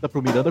Miranda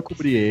pro Miranda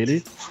cobrir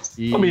ele.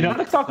 O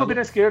Miranda que tava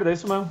cobrindo a esquerda, é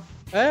isso mesmo.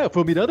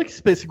 Foi o Miranda que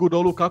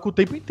segurou o Lukaku o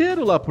tempo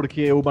inteiro lá,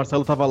 porque o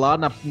Marcelo tava lá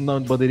na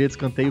bandeirinha de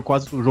escanteio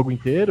quase o jogo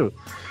inteiro.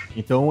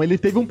 Então ele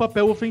teve um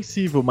papel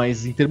ofensivo,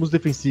 mas em termos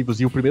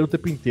defensivos e o primeiro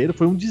tempo inteiro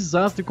foi um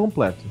desastre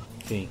completo.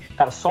 Sim.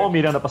 Cara, só o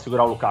Miranda pra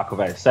segurar o Lukaku,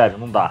 velho. Sério,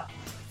 não dá.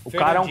 O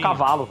cara é um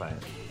cavalo, velho.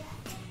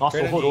 Nossa,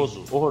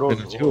 horroroso.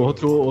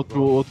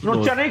 Outro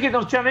não tinha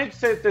nem que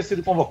ter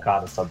sido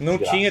convocado, sabe? Não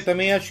tinha,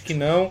 também acho que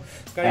não.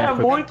 Cara,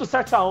 muito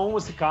 7-1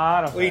 esse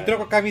cara. Entrou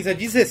com a camisa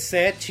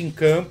 17 em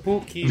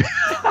campo, que...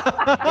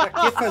 pra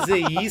que fazer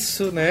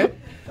isso, né?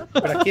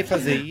 Pra que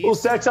fazer isso?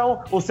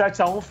 O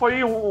 7-1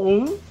 foi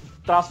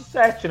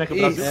 1-7, né? Que o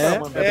Brasil era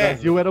mandante. O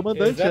Brasil era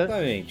mandante,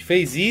 exatamente.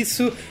 Fez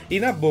isso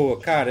e na boa,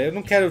 cara, eu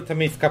não quero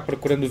também ficar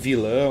procurando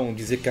vilão,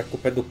 dizer que a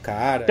culpa é do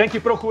cara. Tem que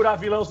procurar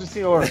vilão, sim,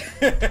 senhor.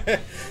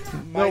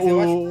 Mas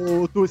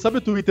sabe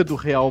o Twitter do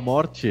Real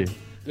Morte?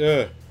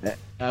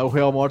 O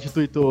Real Morte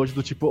tweetou hoje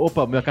do tipo,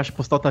 opa, minha caixa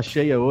postal tá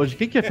cheia hoje,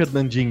 quem que é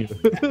Fernandinho?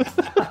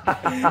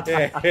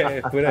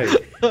 Por aí.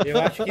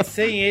 Eu acho que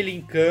sem ele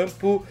em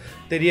campo,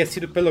 teria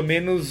sido pelo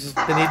menos,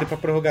 teria ido pra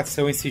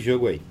prorrogação esse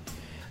jogo aí.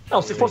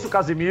 Não, se fosse o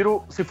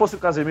Casemiro,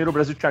 o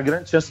Brasil tinha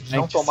grande chance de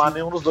não tomar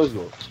nenhum dos dois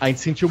gols. A gente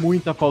sentiu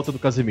muita falta do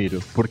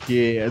Casemiro,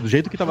 porque do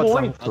jeito que tava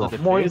desarrumado a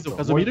defesa, o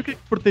Casemiro que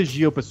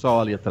protegia o pessoal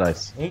ali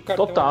atrás.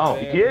 Total.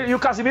 E o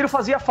Casemiro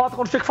fazia falta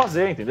quando tinha que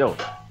fazer, entendeu?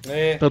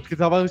 Tanto que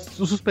tava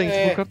suspenso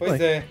no cartão. Pois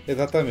é,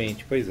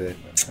 exatamente,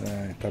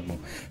 tá bom.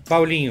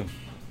 Paulinho.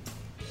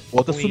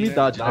 Outra ruim,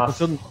 sumidade, né?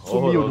 Nossa, Você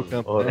sumiu do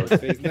campo. Né?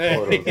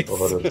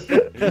 Horroroso.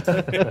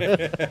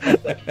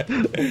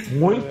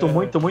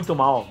 Muito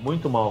mal.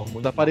 Muito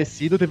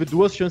Desaparecido, teve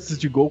 2 chances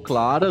de gol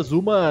claras,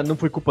 uma não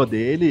foi culpa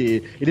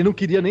dele, ele não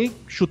queria nem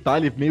chutar,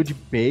 ele meio de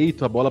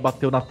peito, a bola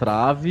bateu na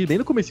trave, nem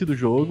no começo do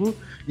jogo,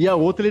 e a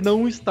outra ele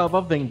não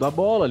estava vendo a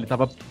bola, ele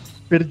estava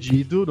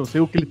perdido, não sei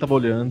o que ele estava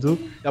olhando,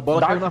 e a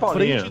bola caiu na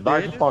frente dele.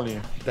 Dark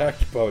Paulinho. Dark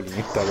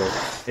Paulinho, tá louco.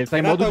 Ele tá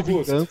em Renato modo de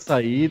Augusto. vingança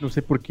aí, não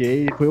sei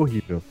porquê, e foi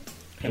horrível.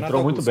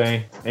 Entrou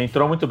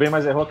muito bem,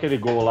 mas errou aquele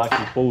gol lá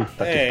que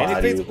puta que pariu.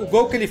 Ele fez, o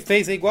gol que ele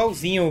fez é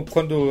igualzinho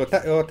quando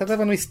eu até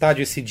tava no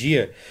estádio esse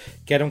dia,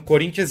 que era um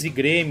Corinthians e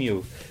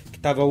Grêmio, que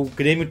o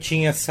Grêmio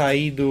tinha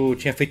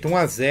feito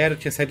 1-0,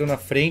 tinha saído na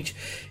frente,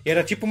 e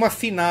era tipo uma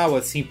final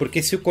assim,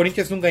 porque se o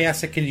Corinthians não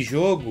ganhasse aquele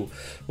jogo,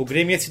 o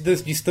Grêmio ia se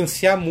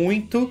distanciar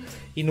muito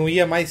e não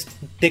ia mais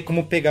ter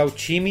como pegar o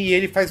time, e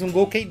ele faz um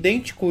gol que é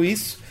idêntico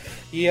isso,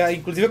 e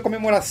inclusive a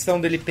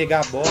comemoração dele pegar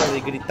a bola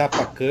e gritar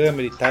pra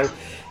câmera e tal.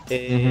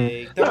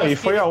 Então, e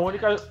foi a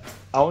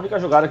única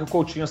jogada que o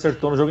Coutinho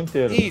acertou no jogo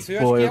inteiro. Isso,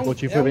 eu Foi, acho o que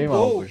Coutinho é foi um bem mal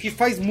gol hoje. que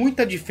faz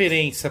muita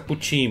diferença pro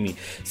time.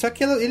 Só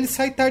que ele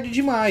sai tarde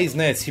demais,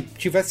 né? Se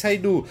tivesse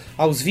saído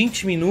aos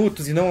 20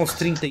 minutos e não aos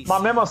 35.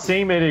 Mas mesmo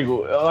assim,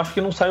 Merigo, eu acho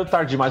que não saiu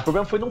tarde demais. O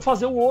problema foi não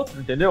fazer o outro,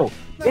 entendeu?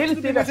 Não, Ele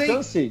tudo teve bem, a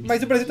chance.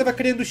 Mas o Brasil tava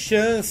criando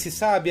chance,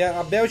 sabe?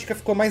 A Bélgica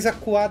ficou mais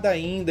acuada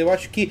ainda. Eu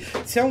acho que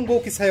se é um gol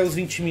que sai aos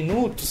 20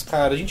 minutos,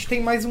 cara, a gente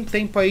tem mais um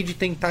tempo aí de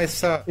tentar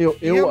essa... Eu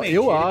Realmente,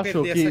 ele acho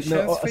perder que essa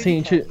chance foi assim, a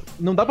gente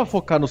não dá pra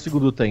focar no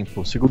segundo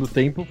tempo. O segundo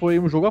tempo foi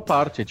um jogo à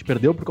parte. A gente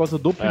perdeu por causa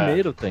do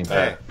primeiro tempo.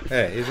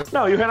 exatamente.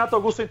 Não, e o Renato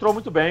Augusto entrou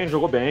muito bem,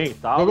 jogou bem e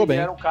tal. Jogou Ele bem,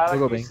 era um cara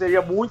jogou que bem.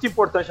 seria muito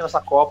importante nessa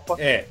Copa.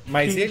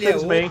 Mas que, ele é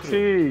outro.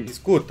 infelizmente-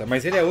 Escuta,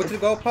 mas ele é outro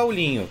igual o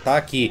Paulinho, tá?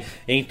 Que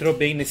entrou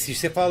bem nesse.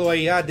 Você falou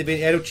aí,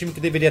 era o time que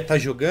deveria estar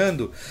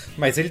jogando,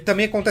 mas ele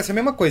também acontece a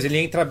mesma coisa. Ele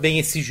entra bem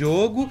esse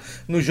jogo,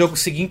 no jogo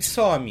seguinte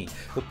some.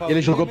 O Paulinho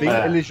Ele jogou bem.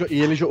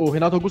 é O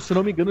Renato Augusto, se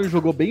não me engano, ele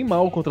jogou bem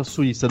mal contra a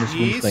Suíça no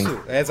segundo tempo.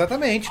 Isso,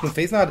 exatamente, não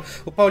fez nada.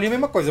 O Paulinho é a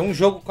mesma coisa, um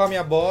jogo come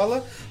a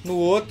bola, no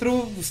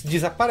outro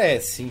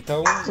desaparece.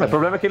 Então. O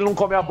problema é que ele não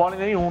come a bola em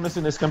nenhum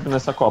nesse campo,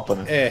 nessa Copa,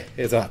 né?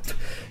 Exato.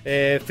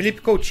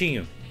 Felipe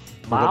Coutinho.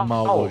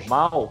 mal hoje.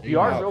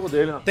 Pior Mal. jogo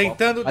dele na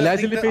Tentando.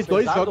 Aliás, ele fez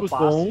 2 apesar do jogos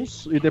passe.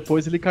 bons e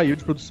depois ele caiu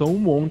de produção um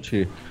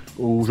monte.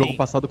 O jogo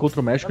passado contra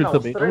o México ele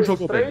também não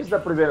jogou bem.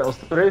 Os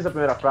 3 da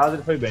primeira fase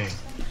ele foi bem.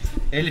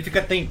 Ele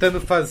fica tentando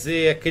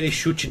fazer aquele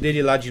chute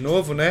dele lá de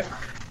novo, né?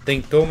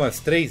 Tentou umas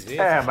 3 vezes.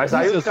 Mas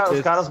aí os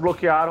vezes. caras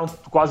bloquearam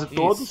quase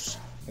todos.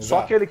 Só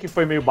Exato. aquele que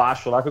foi meio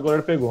baixo lá que o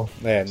goleiro pegou.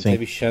 Não Sim.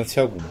 teve chance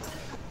alguma.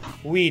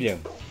 William.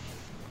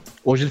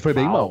 Hoje ele foi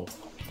bem Mal. mal.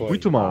 Foi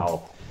Muito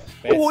mal.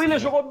 Péssimo. O William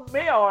jogou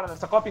meia hora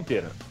nessa Copa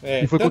inteira.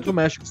 E foi contra o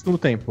México no segundo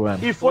tempo,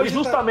 E foi Hoje tá-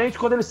 justamente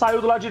quando ele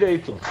saiu do lado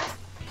direito.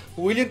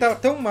 O William tava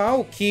tão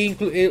mal que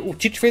o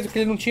Tite fez o que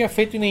ele não tinha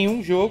feito em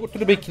nenhum jogo.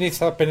 Tudo bem que nem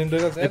estava perdendo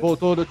 2-0. Ele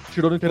voltou,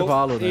 tirou no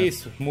intervalo, né?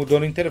 Isso, mudou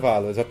no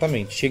intervalo,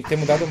 exatamente. Tinha que ter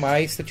mudado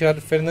mais, ter tirado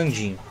o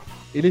Fernandinho.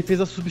 Ele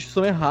fez a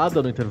substituição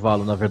errada no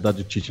intervalo, na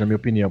verdade, o Tite, na minha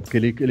opinião. Porque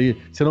ele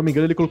se eu não me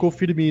engano, ele colocou o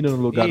Firmino no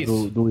lugar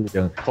Isso. do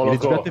William. Colocou, ele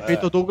devia ter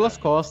feito o Douglas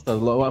Costa.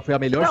 Foi a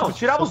melhor Não, substituição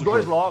tirava os do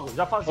dois jogo. logo.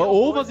 Já fazia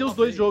Ou fazia os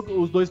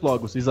dois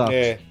logo, exato.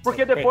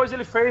 Porque depois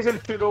ele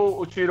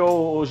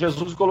tirou o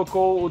Jesus e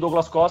colocou o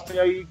Douglas Costa e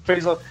aí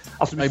fez a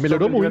substituição. Aí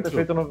melhorou que ele devia muito. ter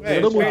feito no-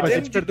 Melhorou muito, mas a perdendo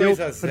gente de perdeu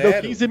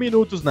 2-0. 15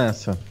 minutos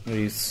nessa.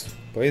 Isso,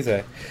 pois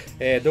é.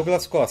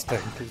 Douglas Costa.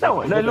 inclusive, Não,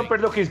 jogou ele não bem.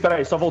 perdeu 15,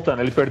 peraí, só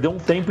voltando. Ele perdeu um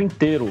tempo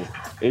inteiro.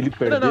 Ele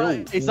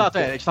perdeu. Exato,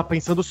 a gente tá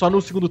pensando só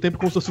no segundo tempo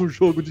como se fosse um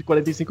jogo de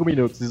 45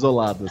 minutos,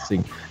 isolado,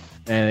 assim.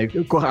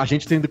 A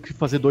gente tendo que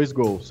fazer 2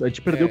 gols. A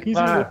gente perdeu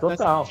 15 minutos.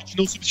 total. A gente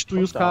não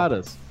substituiu os Total.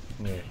 caras.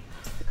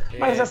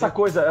 Mas essa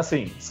coisa,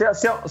 assim, se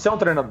é um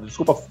treinador.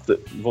 Desculpa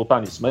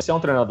voltar nisso, mas se é um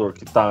treinador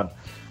que tá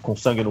com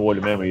sangue no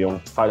olho mesmo e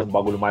faz um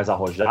bagulho mais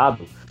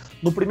arrojado,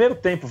 no primeiro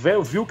tempo,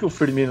 viu que o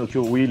Firmino, que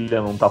o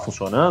William não tá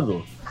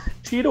funcionando,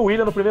 tira o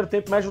William no primeiro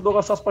tempo e mete o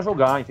Douglas Costa pra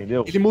jogar,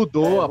 entendeu? Ele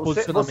mudou É, a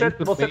você-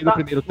 posicionamento você bem tá- no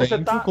primeiro você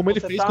tempo, tá- como ele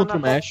você fez tá contra o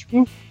na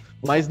México,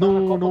 mas tá na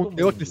não Copa do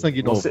deu Mundo. aquele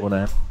sangue Você- novo,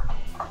 né?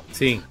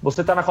 Sim.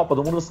 Você tá na Copa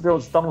do Mundo,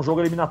 você tá num jogo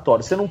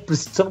eliminatório. Você não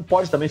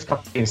pode também ficar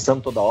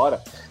pensando toda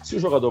hora se o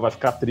jogador vai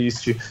ficar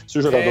triste, se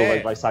o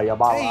jogador vai sair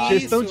abalado. É isso,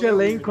 Questão de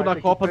elenco vai na ter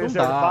que Copa não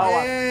preservar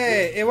dá.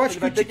 Eu acho Ele que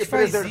vai o ter Tite que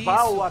faz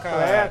preservar isso, o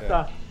atleta.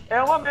 cara.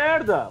 É uma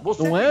merda.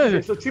 Você Não tem é? que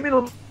ver, seu time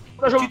não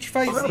tá jogando. Tite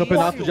faz tá jogando isso,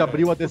 Campeonato porra de abril a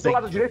nenhuma. O seu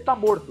dezembro. lado direito tá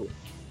morto.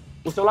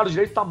 O seu lado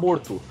direito tá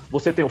morto.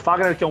 Você tem o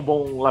Fagner, que é um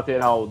bom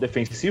lateral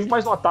defensivo,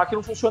 mas no ataque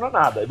não funciona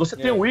nada. E você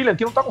tem o William,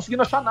 que não tá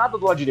conseguindo achar nada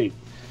do lado direito.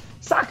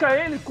 Saca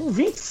ele com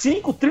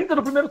 25, 30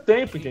 no primeiro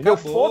tempo, entendeu?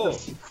 Acabou.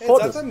 Foda-se.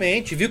 Foda-se.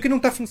 Exatamente, viu que não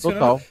tá funcionando.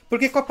 Total.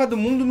 Porque Copa do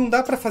Mundo não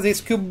dá pra fazer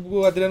isso que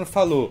o Adriano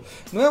falou.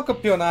 Não é um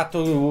campeonato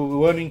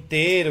o ano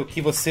inteiro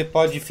que você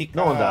pode ficar.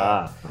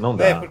 Não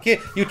dá. Porque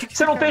e o Tite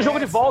Você não fica tem jogo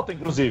de nessa. volta,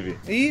 inclusive.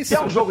 Isso. Se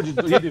é um jogo de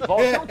ida e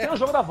volta, você não tem o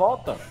jogo da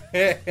volta.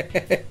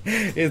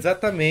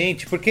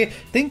 Exatamente, porque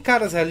tem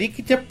caras ali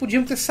que já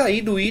podiam ter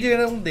saído, o William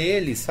era um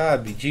deles,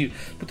 sabe?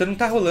 Puta, não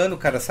tá rolando,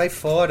 cara, sai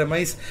fora,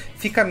 mas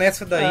fica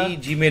nessa daí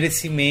de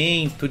merecimento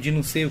treinamento, de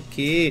não sei o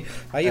quê.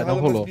 Aí não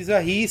rola rolou. umas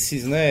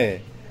bizarrices,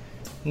 né?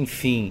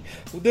 Enfim,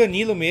 o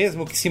Danilo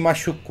mesmo, que se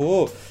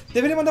machucou,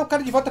 deveria mandar o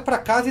cara de volta pra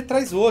casa e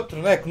traz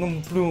outro, né?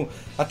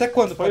 Até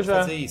quando pode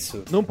fazer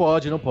isso? Não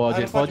pode. Ah, ele não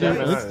pode pode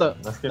antes da...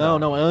 Acho que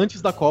Não,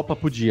 antes da Copa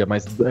podia,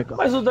 mas...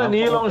 Mas o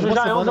Danilo Uma já é um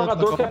semana antes da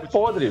jogador que é Copa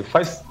podre.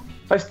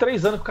 Faz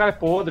 3 anos que o cara é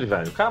podre,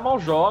 velho. O cara mal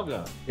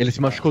joga. Ele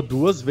se machucou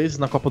 2 vezes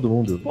na Copa do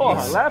Mundo.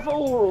 Porra, leva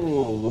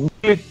o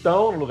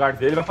Militão no lugar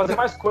dele, vai fazer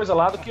mais coisa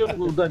lá do que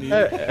o Danilo.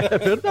 É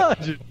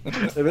verdade.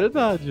 É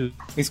verdade.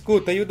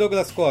 Escuta, e o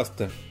Douglas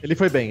Costa? Ele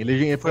foi bem,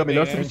 ele foi a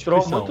melhor bem, Entrou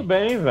substituição. muito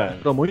bem, velho.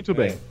 Entrou muito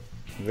bem.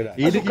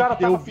 Verdade. Mas Ele o cara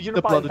que deu tava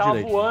vida pro lado tava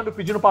direito. voando,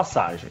 pedindo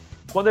passagem.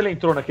 Quando ele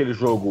entrou naquele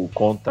jogo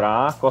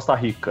contra a Costa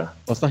Rica,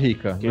 Costa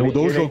Rica. ele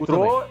Mudou o jogo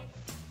entrou, também.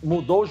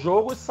 mudou o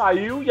jogo e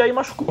saiu, e aí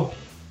machucou.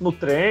 No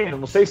treino,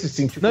 não sei se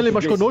sentiu. Não, ele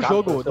machucou no escapa,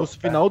 jogo. No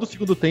final do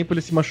segundo tempo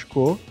ele se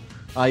machucou.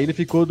 Aí ele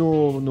ficou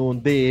no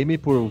DM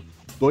por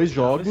 2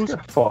 jogos. Isso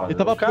que é foda. Ele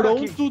tava O cara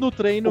pronto no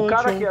treino O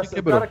cara, anteontem, que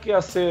quebrou.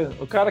 ia ser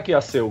o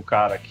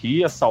cara que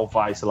ia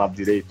salvar esse lado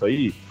direito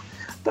aí,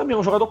 também é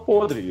um jogador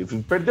podre.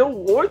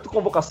 Perdeu 8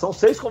 convocações,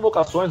 6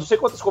 convocações, não sei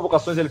quantas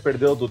convocações ele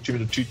perdeu do time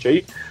do Tite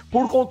aí,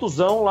 por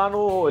contusão lá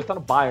no. Ele tá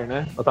no Bayern,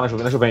 né? Ou tá na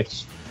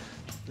Juventus?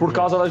 Por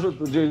causa da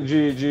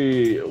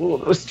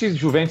esse time de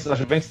Juventus, da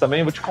Juventus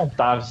também, vou te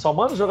contar. Só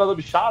manda um jogador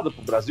bichado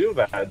pro Brasil,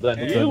 velho.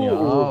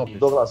 Danilo, o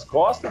Douglas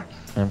Costa.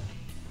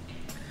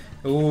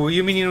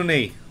 E o menino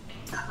Ney?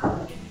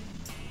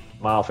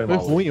 Foi Foi mal.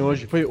 ruim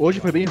hoje. Hoje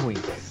foi bem ruim.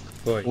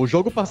 Foi. O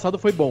jogo passado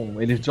foi bom.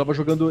 Ele tava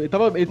jogando. Ele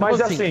tava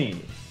Mas assim,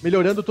 assim,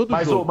 melhorando todo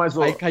o jogo.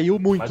 Aí caiu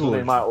muito. Mas o hoje.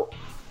 Neymar.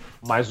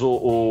 Mas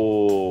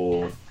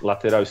o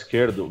lateral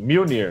esquerdo,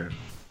 Milner,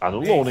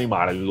 anulou o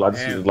Neymar ali do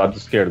lado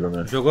esquerdo,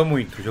 né? Jogou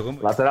muito.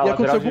 Lateral, E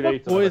aconteceu lateral alguma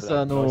direito,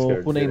 coisa na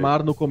verdade, com o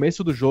Neymar no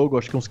começo do jogo,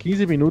 acho que uns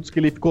 15 minutos que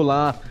ele ficou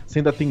lá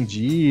sendo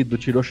atendido,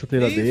 tirou a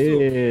chuteira Isso.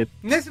 dele.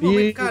 Nesse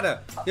momento,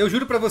 cara, eu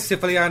juro pra você,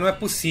 falei, não é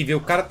possível,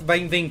 o cara vai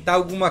inventar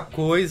alguma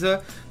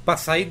coisa pra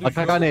sair do A jogo.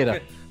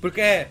 caganeira.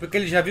 Porque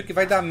ele já viu que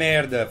vai dar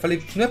merda.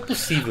 Falei, não é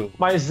possível.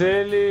 Mas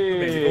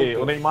ele.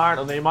 O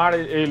Neymar,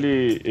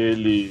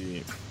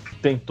 ele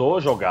tentou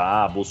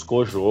jogar,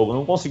 buscou jogo,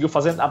 não conseguiu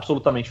fazer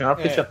absolutamente nada,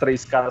 porque tinha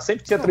 3 caras,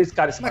 sempre tinha 3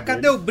 caras em cima Mas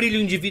cadê dele. o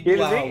brilho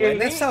individual? Ele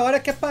nessa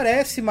hora que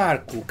aparece,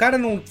 Marco. O cara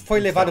não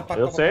foi levado pra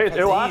eu Copa sei, pra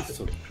fazer eu acho.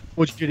 isso.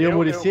 Onde diria o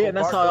Muricy, eu é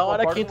nessa concordo, eu hora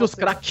concordo que entra com os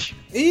você. craques.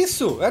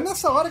 Isso, é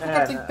nessa hora que o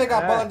cara tem que pegar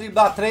a bola,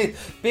 driblar 3,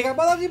 pega a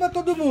bola, dribla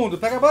todo mundo,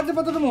 pega a bola,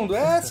 dribla todo mundo.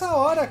 É essa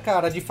hora,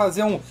 cara, de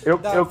fazer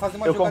fazer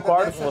uma eu jogada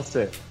concordo dessa. com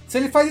você. Se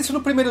ele faz isso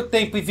no primeiro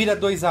tempo e vira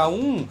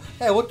 2-1,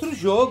 é outro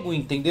jogo,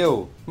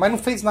 entendeu? Mas não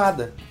fez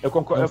nada. Eu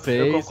concordo. Não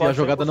fez, e a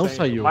jogada não 100%,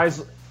 saiu.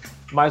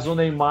 Mas o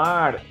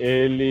Neymar,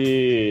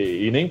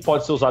 ele. E nem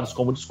pode ser usado isso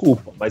como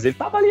desculpa, mas ele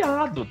tá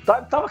baleado.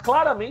 Tava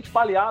claramente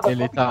baleado. a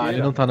Copa inteira.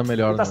 Ele não tá no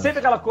melhor. Ele tá não. sempre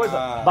aquela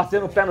coisa,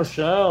 batendo o pé no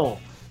chão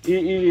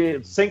e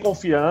sem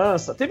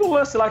confiança. Teve um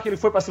lance lá que ele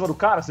foi pra cima do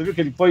cara, você viu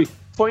que ele foi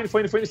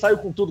e saiu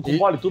com tudo, com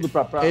bola e tudo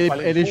pra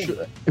Ele linha de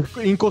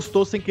fundo.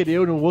 encostou sem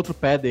querer no outro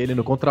pé dele,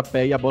 no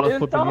contrapé, e a bola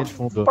foi pra linha de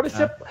fundo.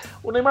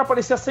 O Neymar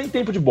parecia sem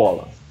tempo de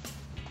bola.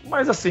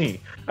 Mas assim,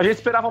 a gente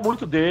esperava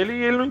muito dele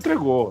e ele não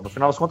entregou. No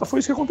final das contas, foi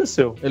isso que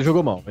aconteceu. Ele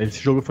jogou mal.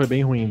 Esse jogo foi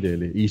bem ruim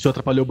dele. E isso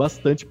atrapalhou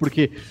bastante,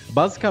 porque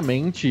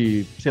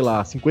basicamente, sei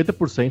lá,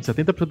 50%,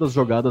 70% das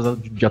jogadas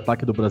de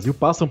ataque do Brasil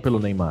passam pelo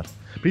Neymar.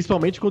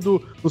 Principalmente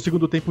quando no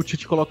segundo tempo o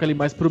Tite coloca ele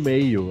mais pro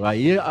meio.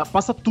 Aí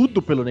passa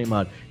tudo pelo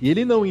Neymar. E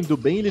ele não indo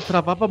bem, ele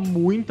travava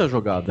muita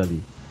jogada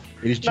ali.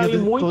 Ele tinha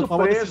muito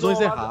tomava preso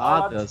decisões ao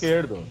lado erradas.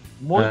 esquerdo.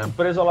 Muito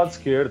preso ao lado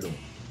esquerdo.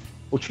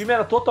 O time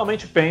era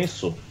totalmente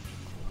penso.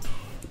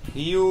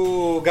 E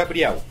o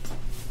Gabriel?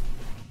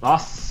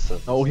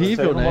 Nossa. É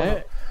horrível,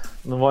 né?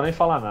 Não vou nem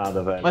falar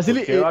nada, velho. Mas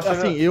ele, eu acho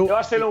assim, eu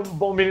acho ele um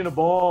bom menino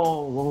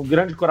bom, um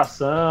grande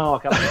coração,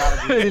 aquela cara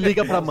de... Ele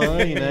liga pra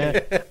mãe, né?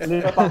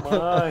 Liga pra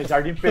mãe,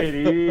 Jardim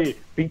Peri,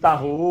 pinta a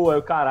rua,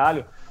 o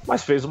caralho.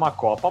 Mas fez uma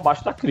Copa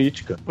abaixo da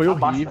crítica. Foi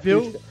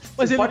horrível.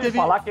 Mas Vocês ele podem teve...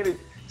 falar que ele...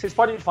 Vocês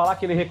podem falar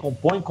que ele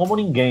recompõe como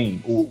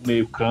ninguém o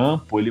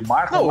meio-campo, ele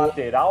marca o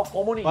lateral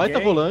como ninguém. Baita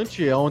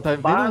volante, é onde tá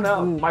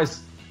vendo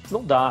mas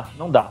não dá.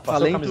 Fazer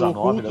talento camisa 9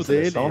 oculto da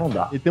seleção dele. não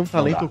dá. Ele tem um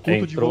talento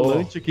oculto de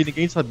volante que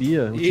ninguém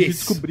sabia. O time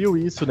descobriu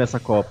isso nessa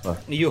Copa.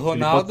 E o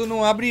Ronaldo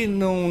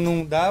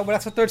não dá o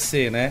braço a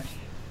torcer, né?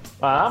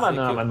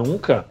 Mas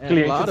nunca.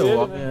 Cliente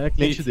dele, né?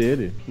 Cliente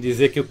dele.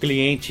 Dizer que o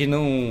cliente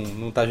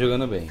não tá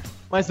jogando bem.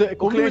 Mas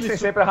o cliente tem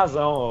sempre a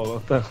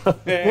razão.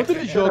 Quando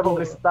eles jogam...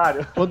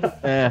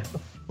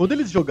 Quando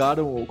eles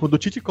jogaram, quando o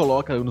Tite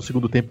coloca no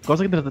segundo tempo, por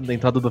causa da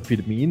entrada do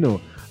Firmino,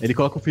 ele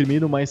coloca o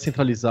Firmino mais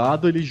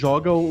centralizado, ele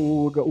joga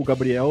o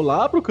Gabriel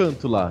lá pro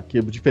canto lá, que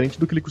é diferente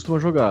do que ele costuma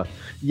jogar.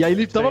 E aí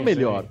ele tava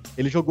melhor.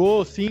 Ele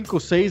jogou 5,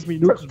 6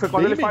 minutos foi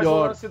quando bem ele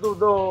melhor. Faz o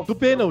lance do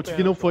pênalti,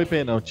 que não foi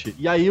pênalti.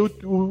 E aí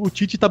o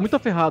Tite tá muito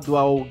aferrado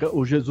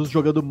ao Jesus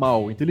jogando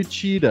mal, então ele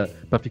tira,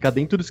 pra ficar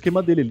dentro do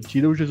esquema dele, ele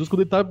tira o Jesus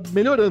quando ele tá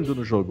melhorando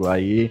no jogo.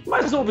 Aí...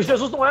 Mas o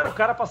Jesus não era o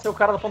cara pra ser o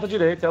cara da ponta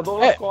direita, é o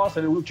Douglas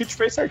Costa, o Tite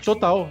fez certinho.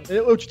 Total.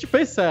 legal. O Tite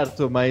fez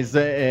certo, mas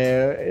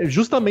é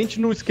justamente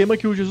no esquema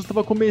que o Jesus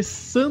estava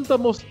começando a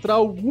mostrar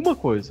alguma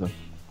coisa.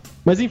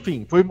 Mas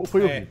enfim, foi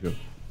horrível.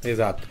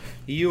 Exato.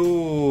 E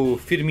o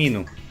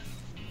Firmino?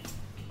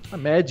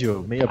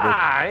 Médio, meia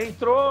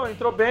boca.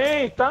 Entrou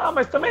bem, tá,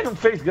 mas também não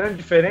fez grande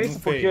diferença,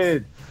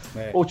 porque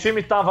o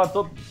time tava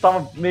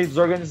meio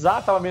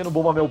desorganizado, tava meio no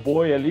bomba meu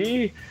boi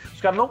ali. Os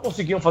caras não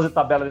conseguiam fazer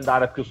tabela dentro da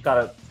área, porque os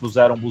caras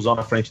puseram um busão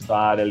na frente da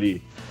área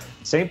ali.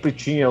 Sempre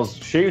tinha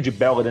cheio de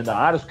belga dentro da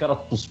área, os caras,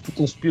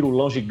 uns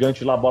pirulão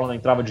gigantes lá, a bola não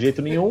entrava de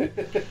jeito nenhum.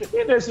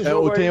 E nesse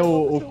jogo tem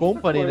o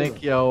Company, né,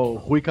 que é o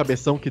Rui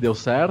Cabeção que deu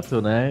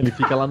certo, né? Ele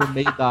fica lá no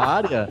meio da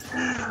área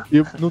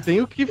e não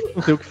tem o que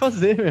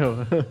fazer, meu.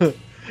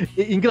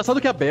 E,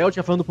 engraçado que a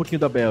Bélgica, falando um pouquinho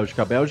da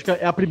Bélgica, a Bélgica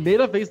é a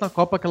primeira vez na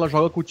Copa que ela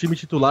joga com o time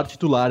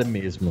titular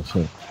mesmo,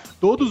 assim.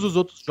 Todos os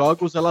outros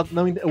jogos,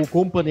 o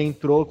Company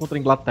entrou contra a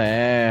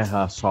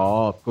Inglaterra,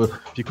 só,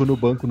 ficou no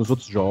banco nos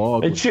outros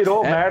jogos. Ele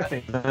tirou o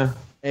Mertens, né?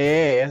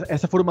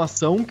 Essa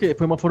formação, que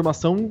foi uma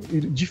formação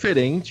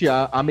diferente,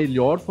 a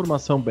melhor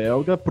formação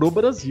belga pro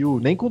Brasil.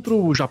 Nem contra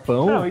o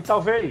Japão. Não, e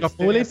talvez. O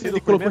Japão ele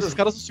colocou esses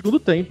caras no segundo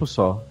tempo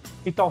só.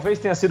 E talvez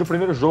tenha sido o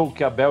primeiro jogo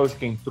que a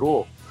Bélgica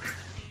entrou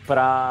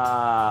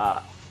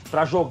pra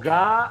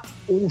jogar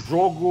um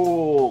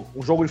jogo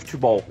de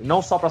futebol.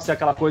 Não só pra ser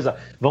aquela coisa,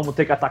 vamos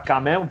ter que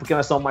atacar mesmo, porque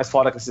nós somos mais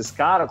fora que esses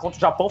caras. Contra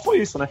o Japão foi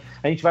isso, né?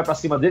 A gente vai pra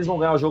cima deles,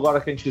 vamos ganhar o jogo a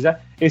hora que a gente quiser.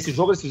 Esse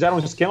jogo eles fizeram um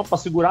esquema pra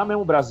segurar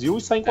mesmo o Brasil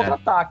e sair em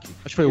contra-ataque.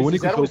 Acho que foi o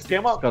único jogo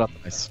esquema...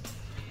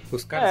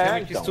 Os caras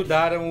realmente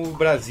estudaram o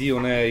Brasil,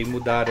 né? E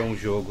mudaram o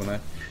jogo, né?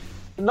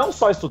 Não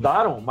só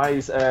estudaram,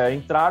 mas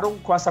entraram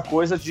com essa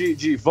coisa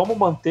de vamos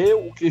manter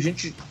o que a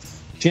gente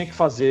tinha que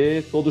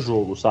fazer todo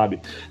jogo, sabe?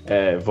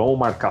 Vamos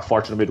marcar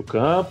forte no meio do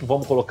campo,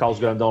 vamos colocar os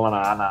grandão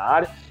lá na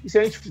área, e se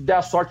a gente der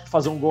a sorte de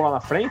fazer um gol lá na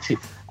frente,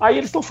 aí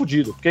eles estão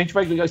fodidos, porque a gente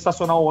vai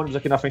estacionar o ônibus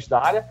aqui na frente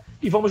da área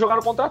e vamos jogar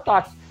no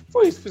contra-ataque.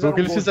 Foi isso, fizeram um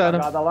gol de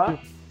cagada lá,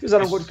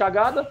 fizeram um gol de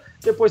cagada,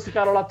 depois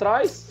ficaram lá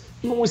atrás,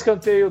 num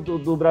escanteio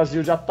do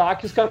Brasil de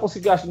ataque, os caras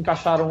conseguiram,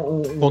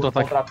 encaixaram um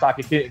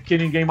contra-ataque que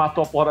ninguém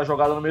matou a porra da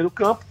jogada no meio do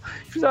campo,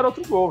 e fizeram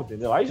outro gol,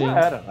 entendeu? Aí já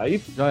era, aí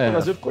o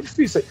Brasil ficou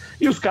difícil.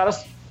 E os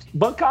caras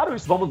bancaram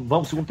isso,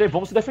 vamos segundo tempo,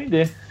 vamos se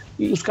defender.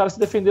 E os caras se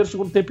defenderam o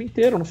segundo tempo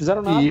inteiro, não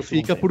fizeram nada. E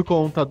fica por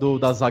conta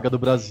da zaga do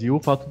Brasil o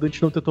fato de a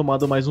gente não ter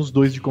tomado mais uns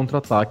 2 de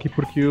contra-ataque,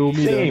 porque o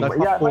Miranda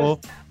capou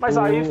mas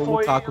aí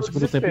foi o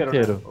segundo tempo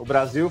inteiro. Né? O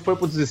Brasil foi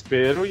pro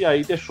desespero e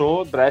aí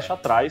deixou brecha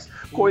atrás,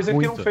 coisa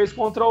que não fez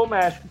contra o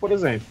México, por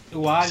exemplo.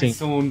 O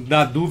Alisson,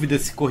 na dúvida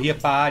se corria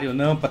pra área ou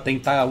não, pra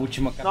tentar a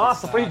última cabeçada.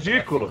 Nossa, foi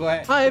ridículo.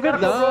 É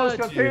verdade.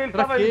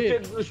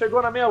 Ele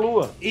chegou na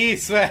meia-lua.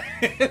 Isso,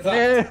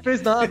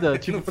 fez nada.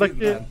 Tipo, pra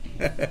quê?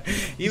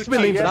 Isso me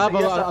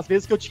lembrava às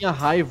vezes que eu tinha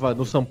raiva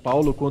no São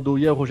Paulo quando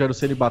ia o Rogério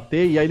Ceni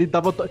bater e aí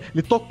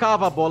ele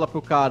tocava a bola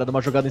pro cara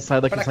numa jogada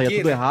ensaiada que saía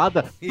tudo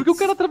errada, porque o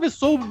cara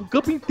atravessou o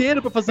campo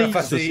inteiro pra fazer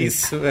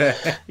isso.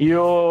 E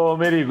o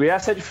Merigo, e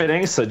essa é a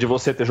diferença de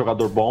você ter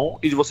jogador bom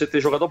e de você ter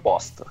jogador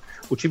bosta.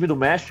 O time do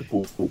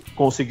México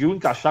conseguiu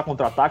encaixar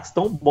contra-ataques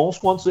tão bons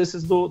quanto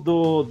esses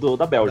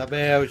da Bélgica.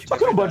 Só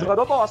que era um bando de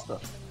jogador bosta.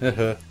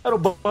 Era um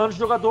bando de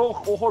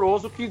jogador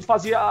horroroso que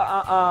fazia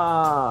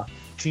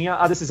tinha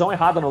a decisão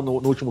errada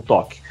no último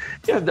toque.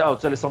 E a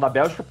seleção da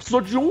Bélgica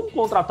precisou de um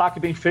contra-ataque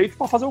bem feito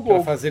pra fazer o gol.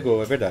 Pra fazer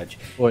gol, é verdade.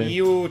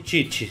 E o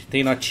Tite,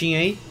 tem notinha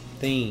aí?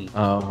 Tem...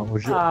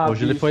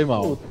 Hoje ele foi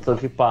mal. Puta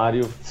que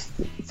pariu.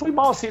 Foi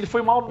mal, assim, ele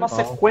foi mal na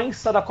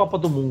sequência da Copa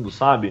do Mundo,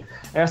 sabe?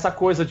 Essa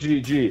coisa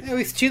de é o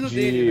estilo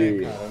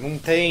dele, né, cara? Não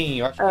tem...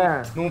 Eu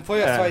acho que não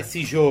foi só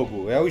esse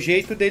jogo. É o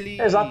jeito dele...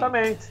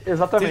 Exatamente.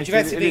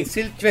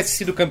 Se ele tivesse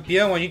sido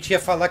campeão, a gente ia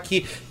falar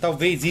que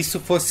talvez isso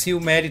fosse o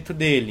mérito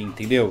dele,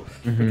 entendeu?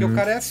 Porque o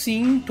cara é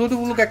assim em todo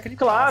lugar que ele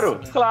passa, né?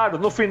 Claro.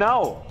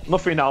 No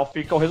final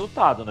fica o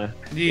resultado, né?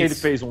 Isso. Ele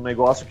fez um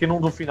negócio que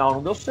no final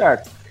não deu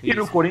certo. E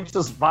no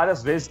Corinthians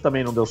várias vezes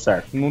também não deu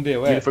certo. Não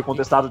deu, Ele foi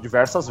contestado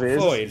diversas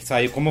vezes. Ele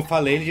saiu, como eu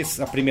falei,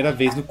 a primeira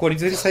vez no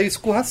Corinthians ele saiu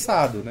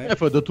escorraçado, né?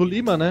 Foi o Doutor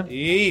Lima, né?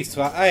 Isso,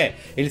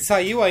 ele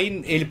saiu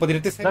aí, ele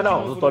poderia ter saído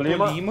do Doutor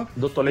Lima.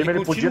 Doutor Lima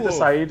ele podia ter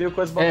saído e o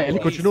coisa ele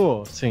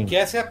continuou, sim. Que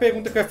essa é a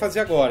pergunta que eu ia fazer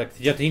agora.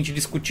 Já tem gente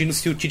discutindo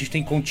se o Tite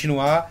tem que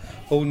continuar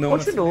ou não.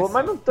 Continua,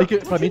 mas não tem que.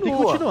 Pra mim tem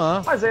que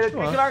continuar. Mas ele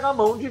tem que largar a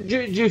mão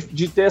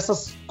de ter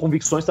essas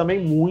convicções também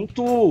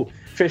muito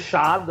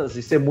fechadas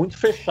e ser muito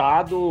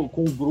fechado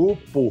com um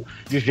grupo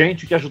de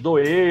gente que ajudou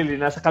ele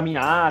nessa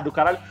caminhada, o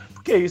caralho.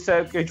 Porque isso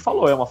é o que a gente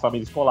falou, é uma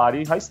família escolar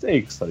e high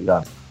stakes, tá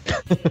ligado?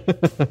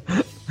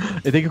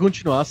 Ele tem que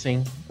continuar,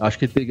 sim. Acho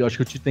que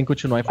o Tite tem que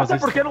continuar e fazer.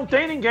 Até porque não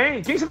tem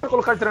ninguém. Quem você vai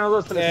colocar de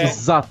treinador da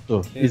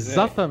seleção?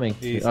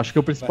 Exatamente. Isso. Acho que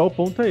o principal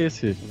ponto é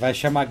esse. Vai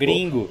chamar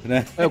gringo,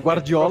 né? O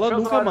Guardiola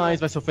nunca mais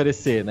vai se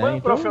oferecer, né? Põe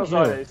o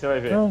professor aí, você vai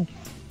ver.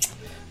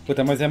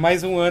 Puta, mas é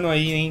mais um ano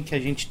aí, hein, que a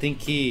gente tem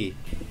que...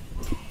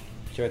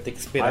 A gente vai ter que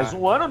esperar. Mais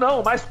um ano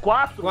não, mais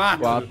 4.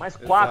 Mais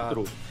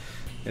 4.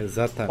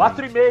 Exatamente.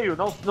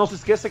 4,5. Não se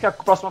esqueça que a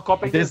próxima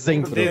Copa é em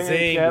Dezembro.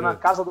 Que é na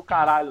casa do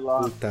caralho lá.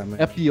 Puta,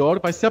 É a pior,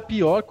 vai ser a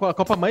pior, a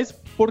Copa mais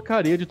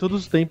porcaria de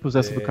todos os tempos,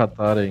 essa do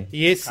Qatar aí.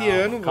 E esse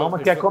ano...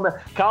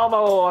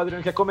 Calma, ô,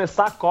 Adriano, quer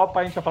começar a Copa,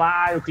 a gente vai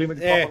falar, o clima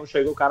de Copa não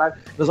chegou, caralho.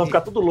 Nós vamos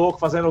ficar tudo louco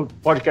fazendo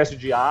podcast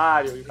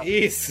diário.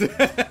 Isso.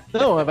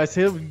 Não, vai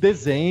ser em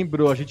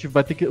dezembro, a gente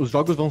vai ter que... Os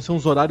jogos vão ser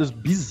uns horários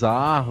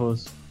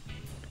bizarros.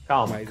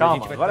 Calma.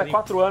 Agora é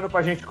 4 anos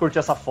pra gente curtir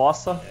essa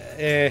fossa.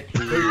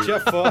 Curtir a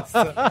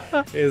fossa.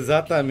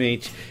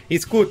 Exatamente.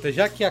 Escuta,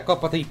 já que a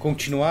Copa tem que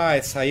continuar,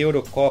 essa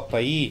Eurocopa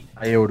aí...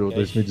 A Euro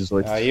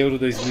 2018. A Euro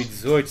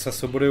 2018, só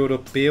sobrou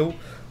europeu.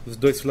 Os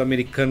 2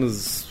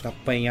 sul-americanos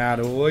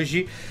apanharam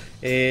hoje.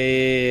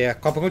 A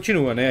Copa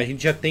continua, né? A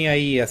gente já tem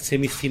aí a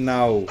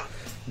semifinal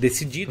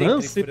decidida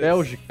França e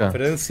Bélgica.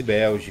 França e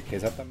Bélgica,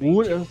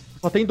 exatamente.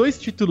 Só tem 2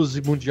 títulos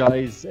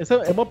mundiais. Essa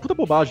é uma puta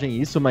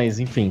bobagem isso, mas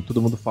enfim,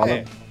 todo mundo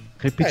fala...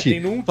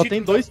 Repetir. Tem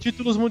 2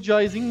 títulos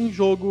mundiais em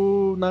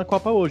jogo na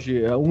Copa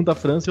hoje. Um da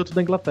França e outro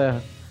da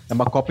Inglaterra. É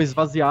uma Copa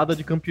esvaziada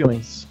de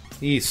campeões.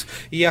 Isso.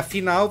 E a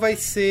final vai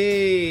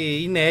ser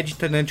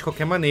inédita, né, de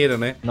qualquer maneira,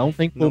 né? Não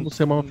tem como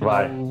ser uma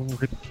final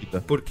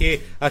repetida.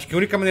 Porque acho que a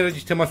única maneira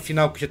de ter uma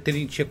final que já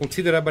tinha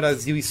acontecido era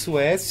Brasil e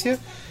Suécia.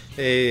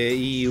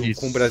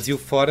 Com o Brasil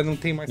fora não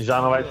tem mais. Já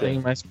não vai ter. Tem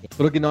mais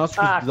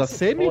prognósticos da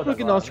semi e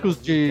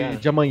prognósticos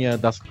de amanhã,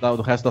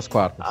 do resto das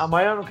quartas.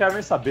 Amanhã eu não quero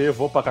nem saber, eu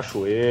vou pra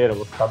cachoeira,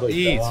 vou ficar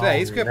doidão.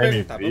 Isso que eu ia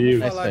perguntar. Vamos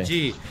falar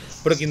de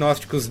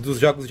prognósticos dos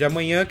jogos de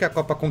amanhã, que a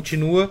Copa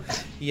continua.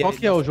 Qual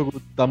que é o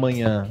jogo da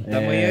manhã? Da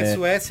manhã é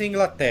Suécia e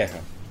Inglaterra.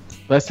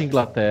 Suécia e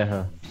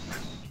Inglaterra.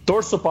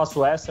 Torço pra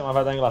Suécia, mas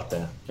vai dar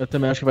Inglaterra. Eu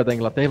também acho que vai dar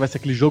Inglaterra e vai ser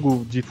aquele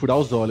jogo de furar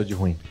os olhos de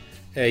ruim.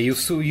 E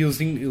os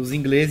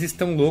ingleses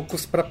estão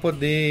loucos para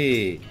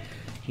poder,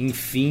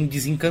 enfim,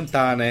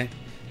 desencantar, né?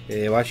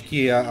 Eu acho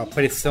que a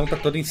pressão tá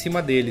toda em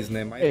cima deles,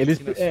 né?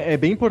 É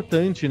bem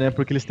importante, né?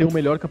 Porque eles têm o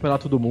melhor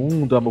campeonato do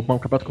mundo, um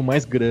campeonato com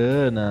mais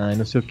grana e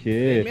não sei o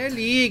quê. Premier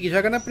League,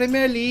 joga na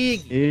Premier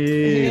League.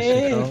 Isso,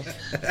 então.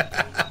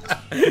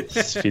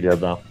 Filha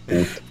da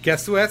puta. Porque a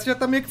Suécia já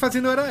tá meio que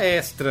fazendo hora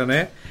extra,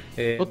 né?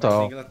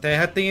 Total. A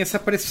Inglaterra tem essa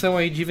pressão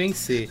aí de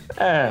vencer.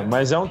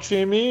 Mas é um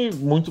time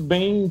muito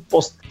bem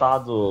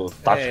postado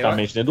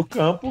taticamente dentro do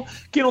campo,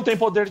 que não tem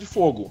poder de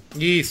fogo.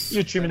 Isso. E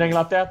o time da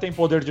Inglaterra tem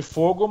poder de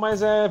fogo,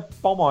 mas é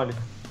pau mole.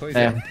 Pois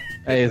é.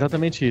 É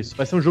exatamente isso.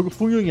 Vai ser um jogo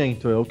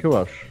funhunhento, é o que eu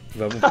acho.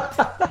 Vamos.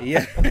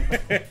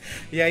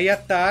 E aí à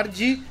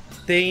tarde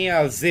tem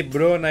a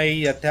zebrona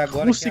aí até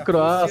agora. Rússia e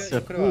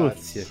Croácia.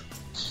 Croácia.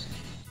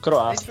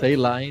 Sei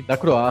lá, hein? Da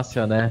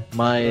Croácia, né?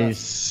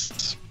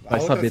 Mas... Vai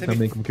saber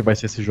também como que vai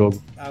ser esse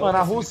jogo. Mano,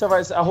 a Rússia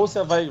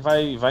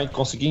vai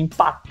conseguir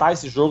empatar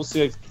esse jogo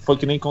se for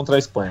que nem contra a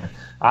Espanha.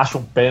 Acha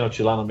um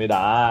pênalti lá no meio da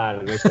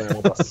área, deixa a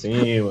mão pra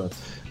cima,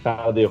 o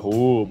cara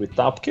derruba e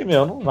tal, porque,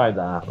 não vai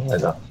dar.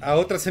 A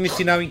outra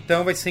semifinal,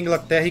 então, vai ser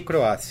Inglaterra e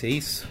Croácia, é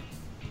isso?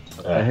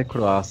 É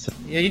Croácia.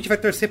 E a gente vai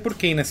torcer por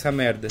quem nessa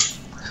merda?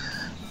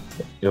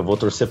 Eu vou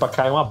torcer pra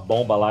cair uma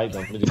bomba lá e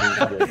dar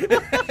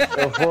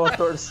Eu vou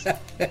torcer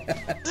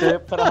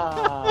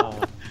pra...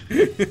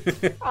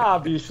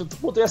 bicho,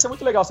 ia ser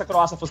muito legal se a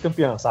Croácia fosse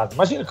campeã, sabe?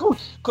 Imagina,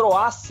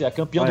 Croácia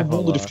campeão do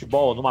mundo de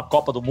futebol, numa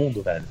Copa do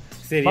Mundo, velho.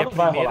 Seria mas não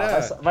vai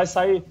rolar,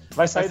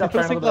 vai sair da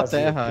perna do Brasil.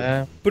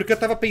 Porque eu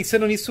tava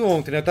pensando nisso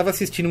ontem, né? Eu tava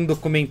assistindo um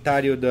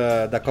documentário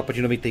da Copa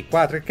de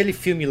 94, aquele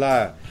filme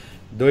lá,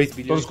 2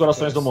 bilhões... Todos os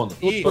corações do mundo.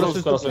 Todos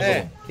os corações do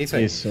mundo. Isso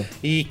aí. Isso.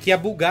 E que a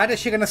Bulgária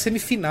chega na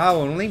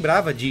semifinal, eu não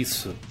lembrava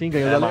disso. Sim,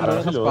 ganhou da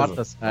Alemanha nas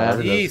quartas.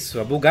 Isso,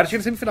 a Bulgária chega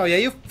na semifinal. E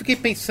aí eu fiquei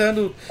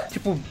pensando,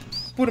 tipo...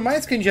 Por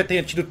mais que a gente já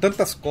tenha tido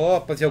tantas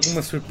Copas e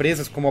algumas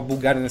surpresas como a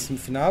Bulgária na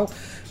semifinal,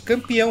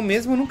 campeão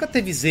mesmo nunca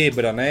teve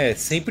zebra, né?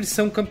 Sempre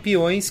são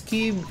campeões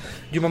que,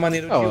 de uma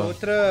maneira ou de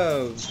outra...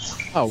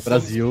 o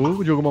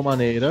Brasil, de alguma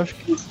maneira, acho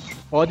que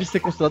pode ser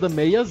considerada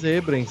meia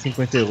zebra em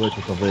 58,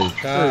 talvez.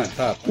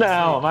 Tá.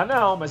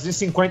 Mas em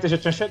 50 já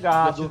tinha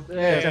chegado,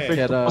 tinha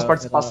feito umas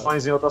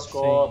participações em outras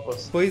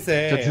Copas. Pois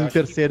é. Já tinha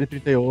terceiro em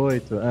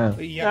 38.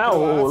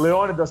 O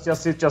Leônidas tinha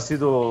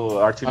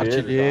sido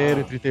artilheiro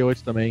em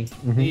 38 também.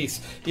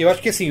 Isso. E eu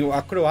acho que assim,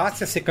 a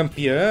Croácia ser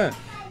campeã,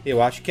 eu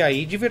acho que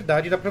aí de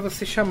verdade dá pra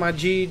você chamar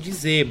de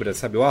zebra,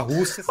 sabe? Ou a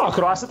Rússia... A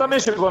Croácia também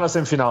chegou na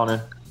semifinal,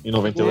 né? Em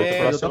 98, a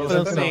Croácia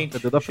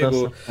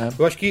chegou.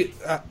 Eu acho que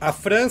a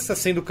França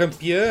sendo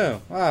campeã,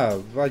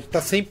 tá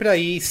sempre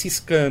aí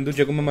ciscando de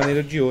alguma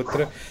maneira ou de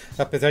outra,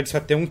 apesar de só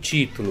ter um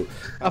título.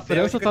 A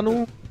França tá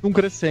num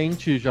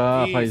crescente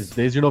já faz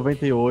desde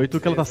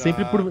 98, que ela tá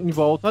sempre em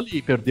volta ali.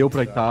 Perdeu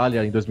pra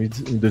Itália em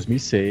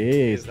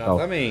 2006.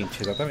 Exatamente.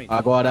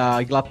 Agora,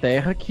 a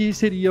Inglaterra que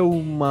seria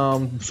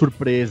uma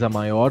surpresa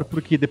maior,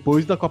 porque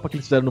depois da Copa que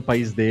eles fizeram no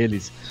país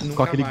deles,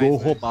 com aquele gol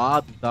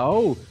roubado e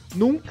tal,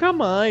 nunca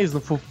mais,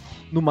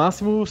 no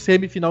máximo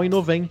semifinal em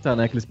 90,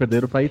 né, que eles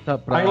perderam pra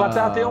A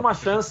Inglaterra tem uma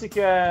chance que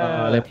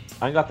é...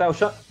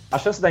 A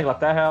chance da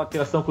Inglaterra é que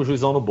eles estão com o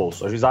juizão no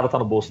bolso. A juizada tá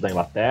no bolso da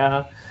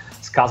Inglaterra.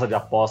 as casas de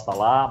aposta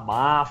lá,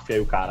 máfia e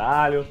o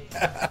caralho.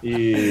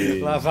 E.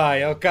 Lá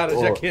vai, é o cara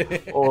já que.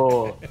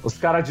 Os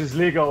caras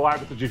desligam o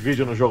árbitro de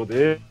vídeo no jogo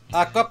dele.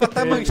 A Copa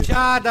tá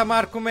manchada,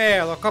 Marco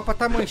Melo. A Copa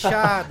tá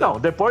manchada. Não,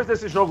 depois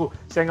desse jogo,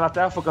 se a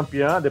Inglaterra for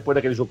campeã, depois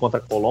daquele jogo contra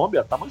a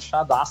Colômbia, tá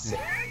manchadaça.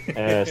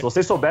 Se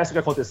vocês soubessem o que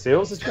aconteceu,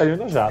 vocês ficariam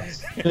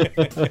enojados.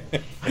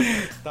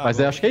 Mas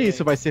eu acho que é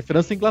isso, vai ser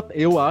França e Inglaterra.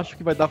 Eu acho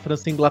que vai dar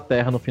França e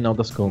Inglaterra no final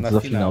das contas.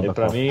 Na final.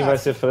 Pra mim vai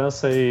ser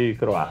França e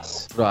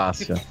Croácia.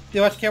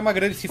 Eu acho que é uma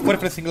grande. Se for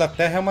França e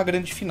Inglaterra, é uma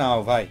grande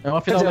final, vai. É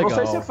uma final legal. Não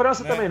sei se é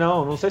França também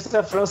não. Não sei se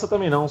é França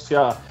também não. Se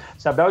a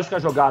Bélgica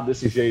jogar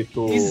desse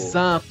jeito.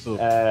 Exato.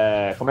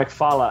 Como é que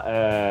fala?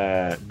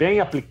 Bem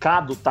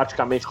aplicado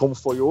taticamente, como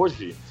foi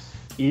hoje,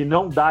 e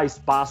não dá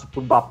espaço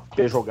pro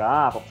Mbappé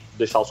jogar, pra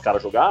deixar os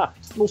caras jogar,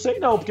 não sei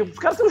não, porque os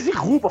caras têm o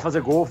Giroud pra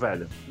fazer gol,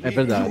 velho. É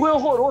verdade. O Giroud é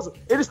horroroso.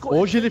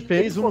 Hoje ele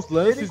fez uns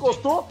lances...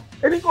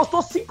 Ele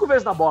encostou 5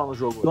 vezes na bola no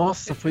jogo.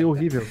 Nossa, foi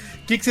horrível.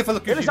 O que você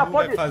falou que o Giroud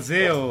vai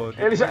fazer?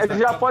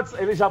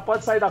 Ele já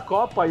pode sair da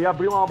Copa e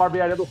abrir uma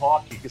barbearia do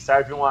rock, que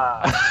serve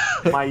uma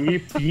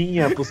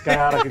ipinha pros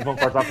caras que vão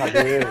cortar o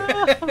cabelo.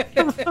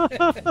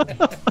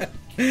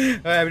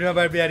 Vai abrir uma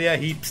barbearia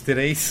hipster,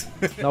 é isso?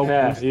 Não,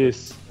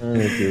 isso. Ai,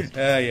 meu Deus.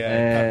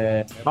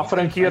 Uma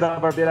franquia da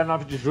barbearia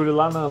 9 de julho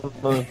lá no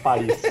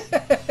Paris.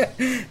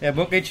 É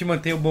bom que a gente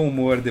mantenha o bom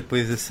humor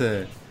depois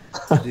desse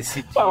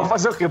dia. Vou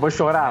fazer o quê? Vou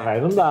chorar,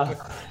 velho? Não dá.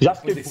 Já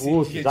fiquei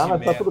puto,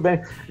 mas tá tudo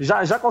bem.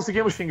 Já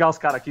conseguimos xingar os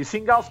caras aqui.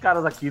 Xingar os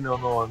caras aqui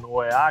no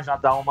OEA já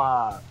dá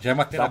uma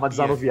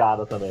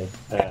desanuviada também.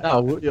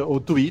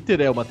 O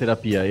Twitter é uma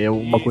terapia. É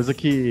uma coisa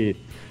que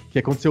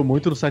aconteceu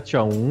muito no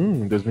 7x1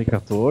 em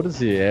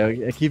 2014,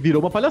 é que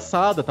virou uma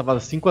palhaçada, tava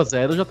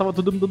 5x0, já tava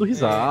todo mundo dando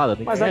risada.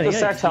 Mas é que o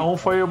 7x1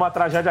 foi uma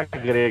tragédia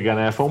grega,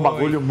 né? Foi um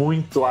bagulho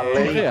muito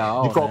além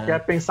de qualquer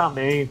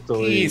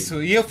pensamento.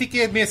 Isso, e eu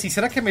fiquei meio assim,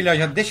 será que é melhor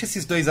já deixa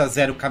esses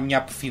 2x0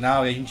 caminhar pro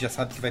final e a gente já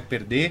sabe que vai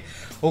perder?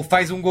 Ou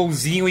faz um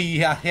golzinho e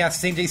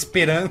reacende a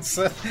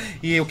esperança?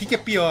 E o que é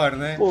pior,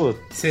 né?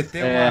 Você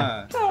tem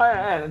uma...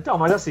 Então,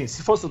 mas assim,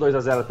 se fosse o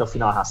 2x0 até o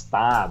final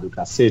arrastado,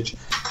 cacete,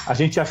 a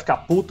gente ia ficar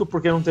puto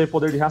porque não tem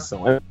poder de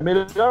reação. É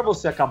melhor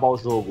você acabar o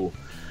jogo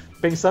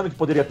pensando que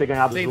poderia ter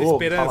ganhado o jogo,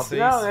 falar assim,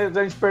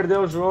 a gente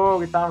perdeu o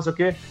jogo e tal, não sei o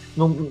quê.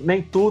 Nem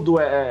tudo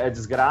é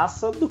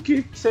desgraça, do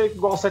que ser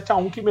igual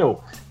 7x1, que,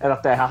 era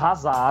terra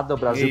arrasada, o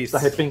Brasil precisa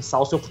repensar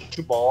o seu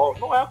futebol.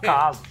 Não é o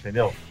caso,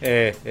 entendeu?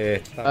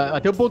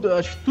 Até o ponto,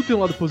 acho que tudo tem um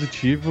lado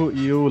positivo,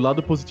 e o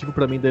lado positivo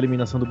pra mim da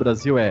eliminação do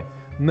Brasil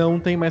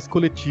não tem mais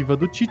coletiva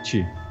do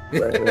Tite.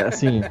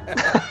 Assim,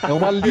 é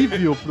um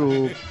alívio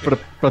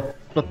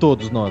pra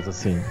todos nós,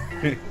 assim.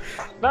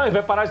 Não, e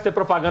vai parar de ter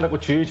propaganda com o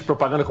Tite,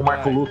 propaganda com o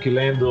Marco Luque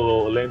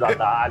lendo a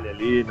Dália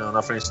ali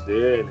na frente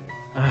dele.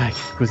 Ai,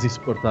 que coisa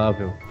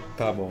insuportável.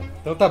 Tá bom.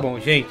 Então tá bom,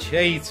 gente.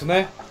 É isso,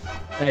 né?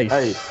 É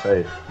isso.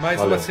 Mais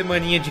uma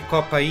semaninha de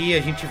Copa aí.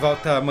 A gente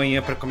volta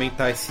amanhã pra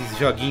comentar esses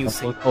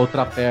joguinhos.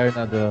 Outra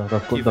perna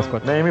das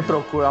quatro. Nem me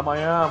procura.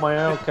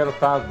 Amanhã eu quero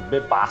estar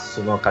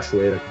bebaço numa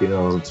cachoeira aqui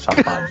no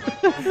Chapado.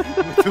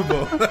 Muito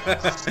bom.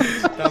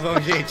 Tá bom,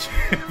 gente.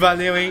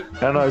 Valeu, hein?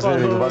 É nóis,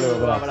 amigo.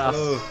 Valeu,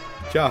 abraço.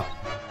 Tchau.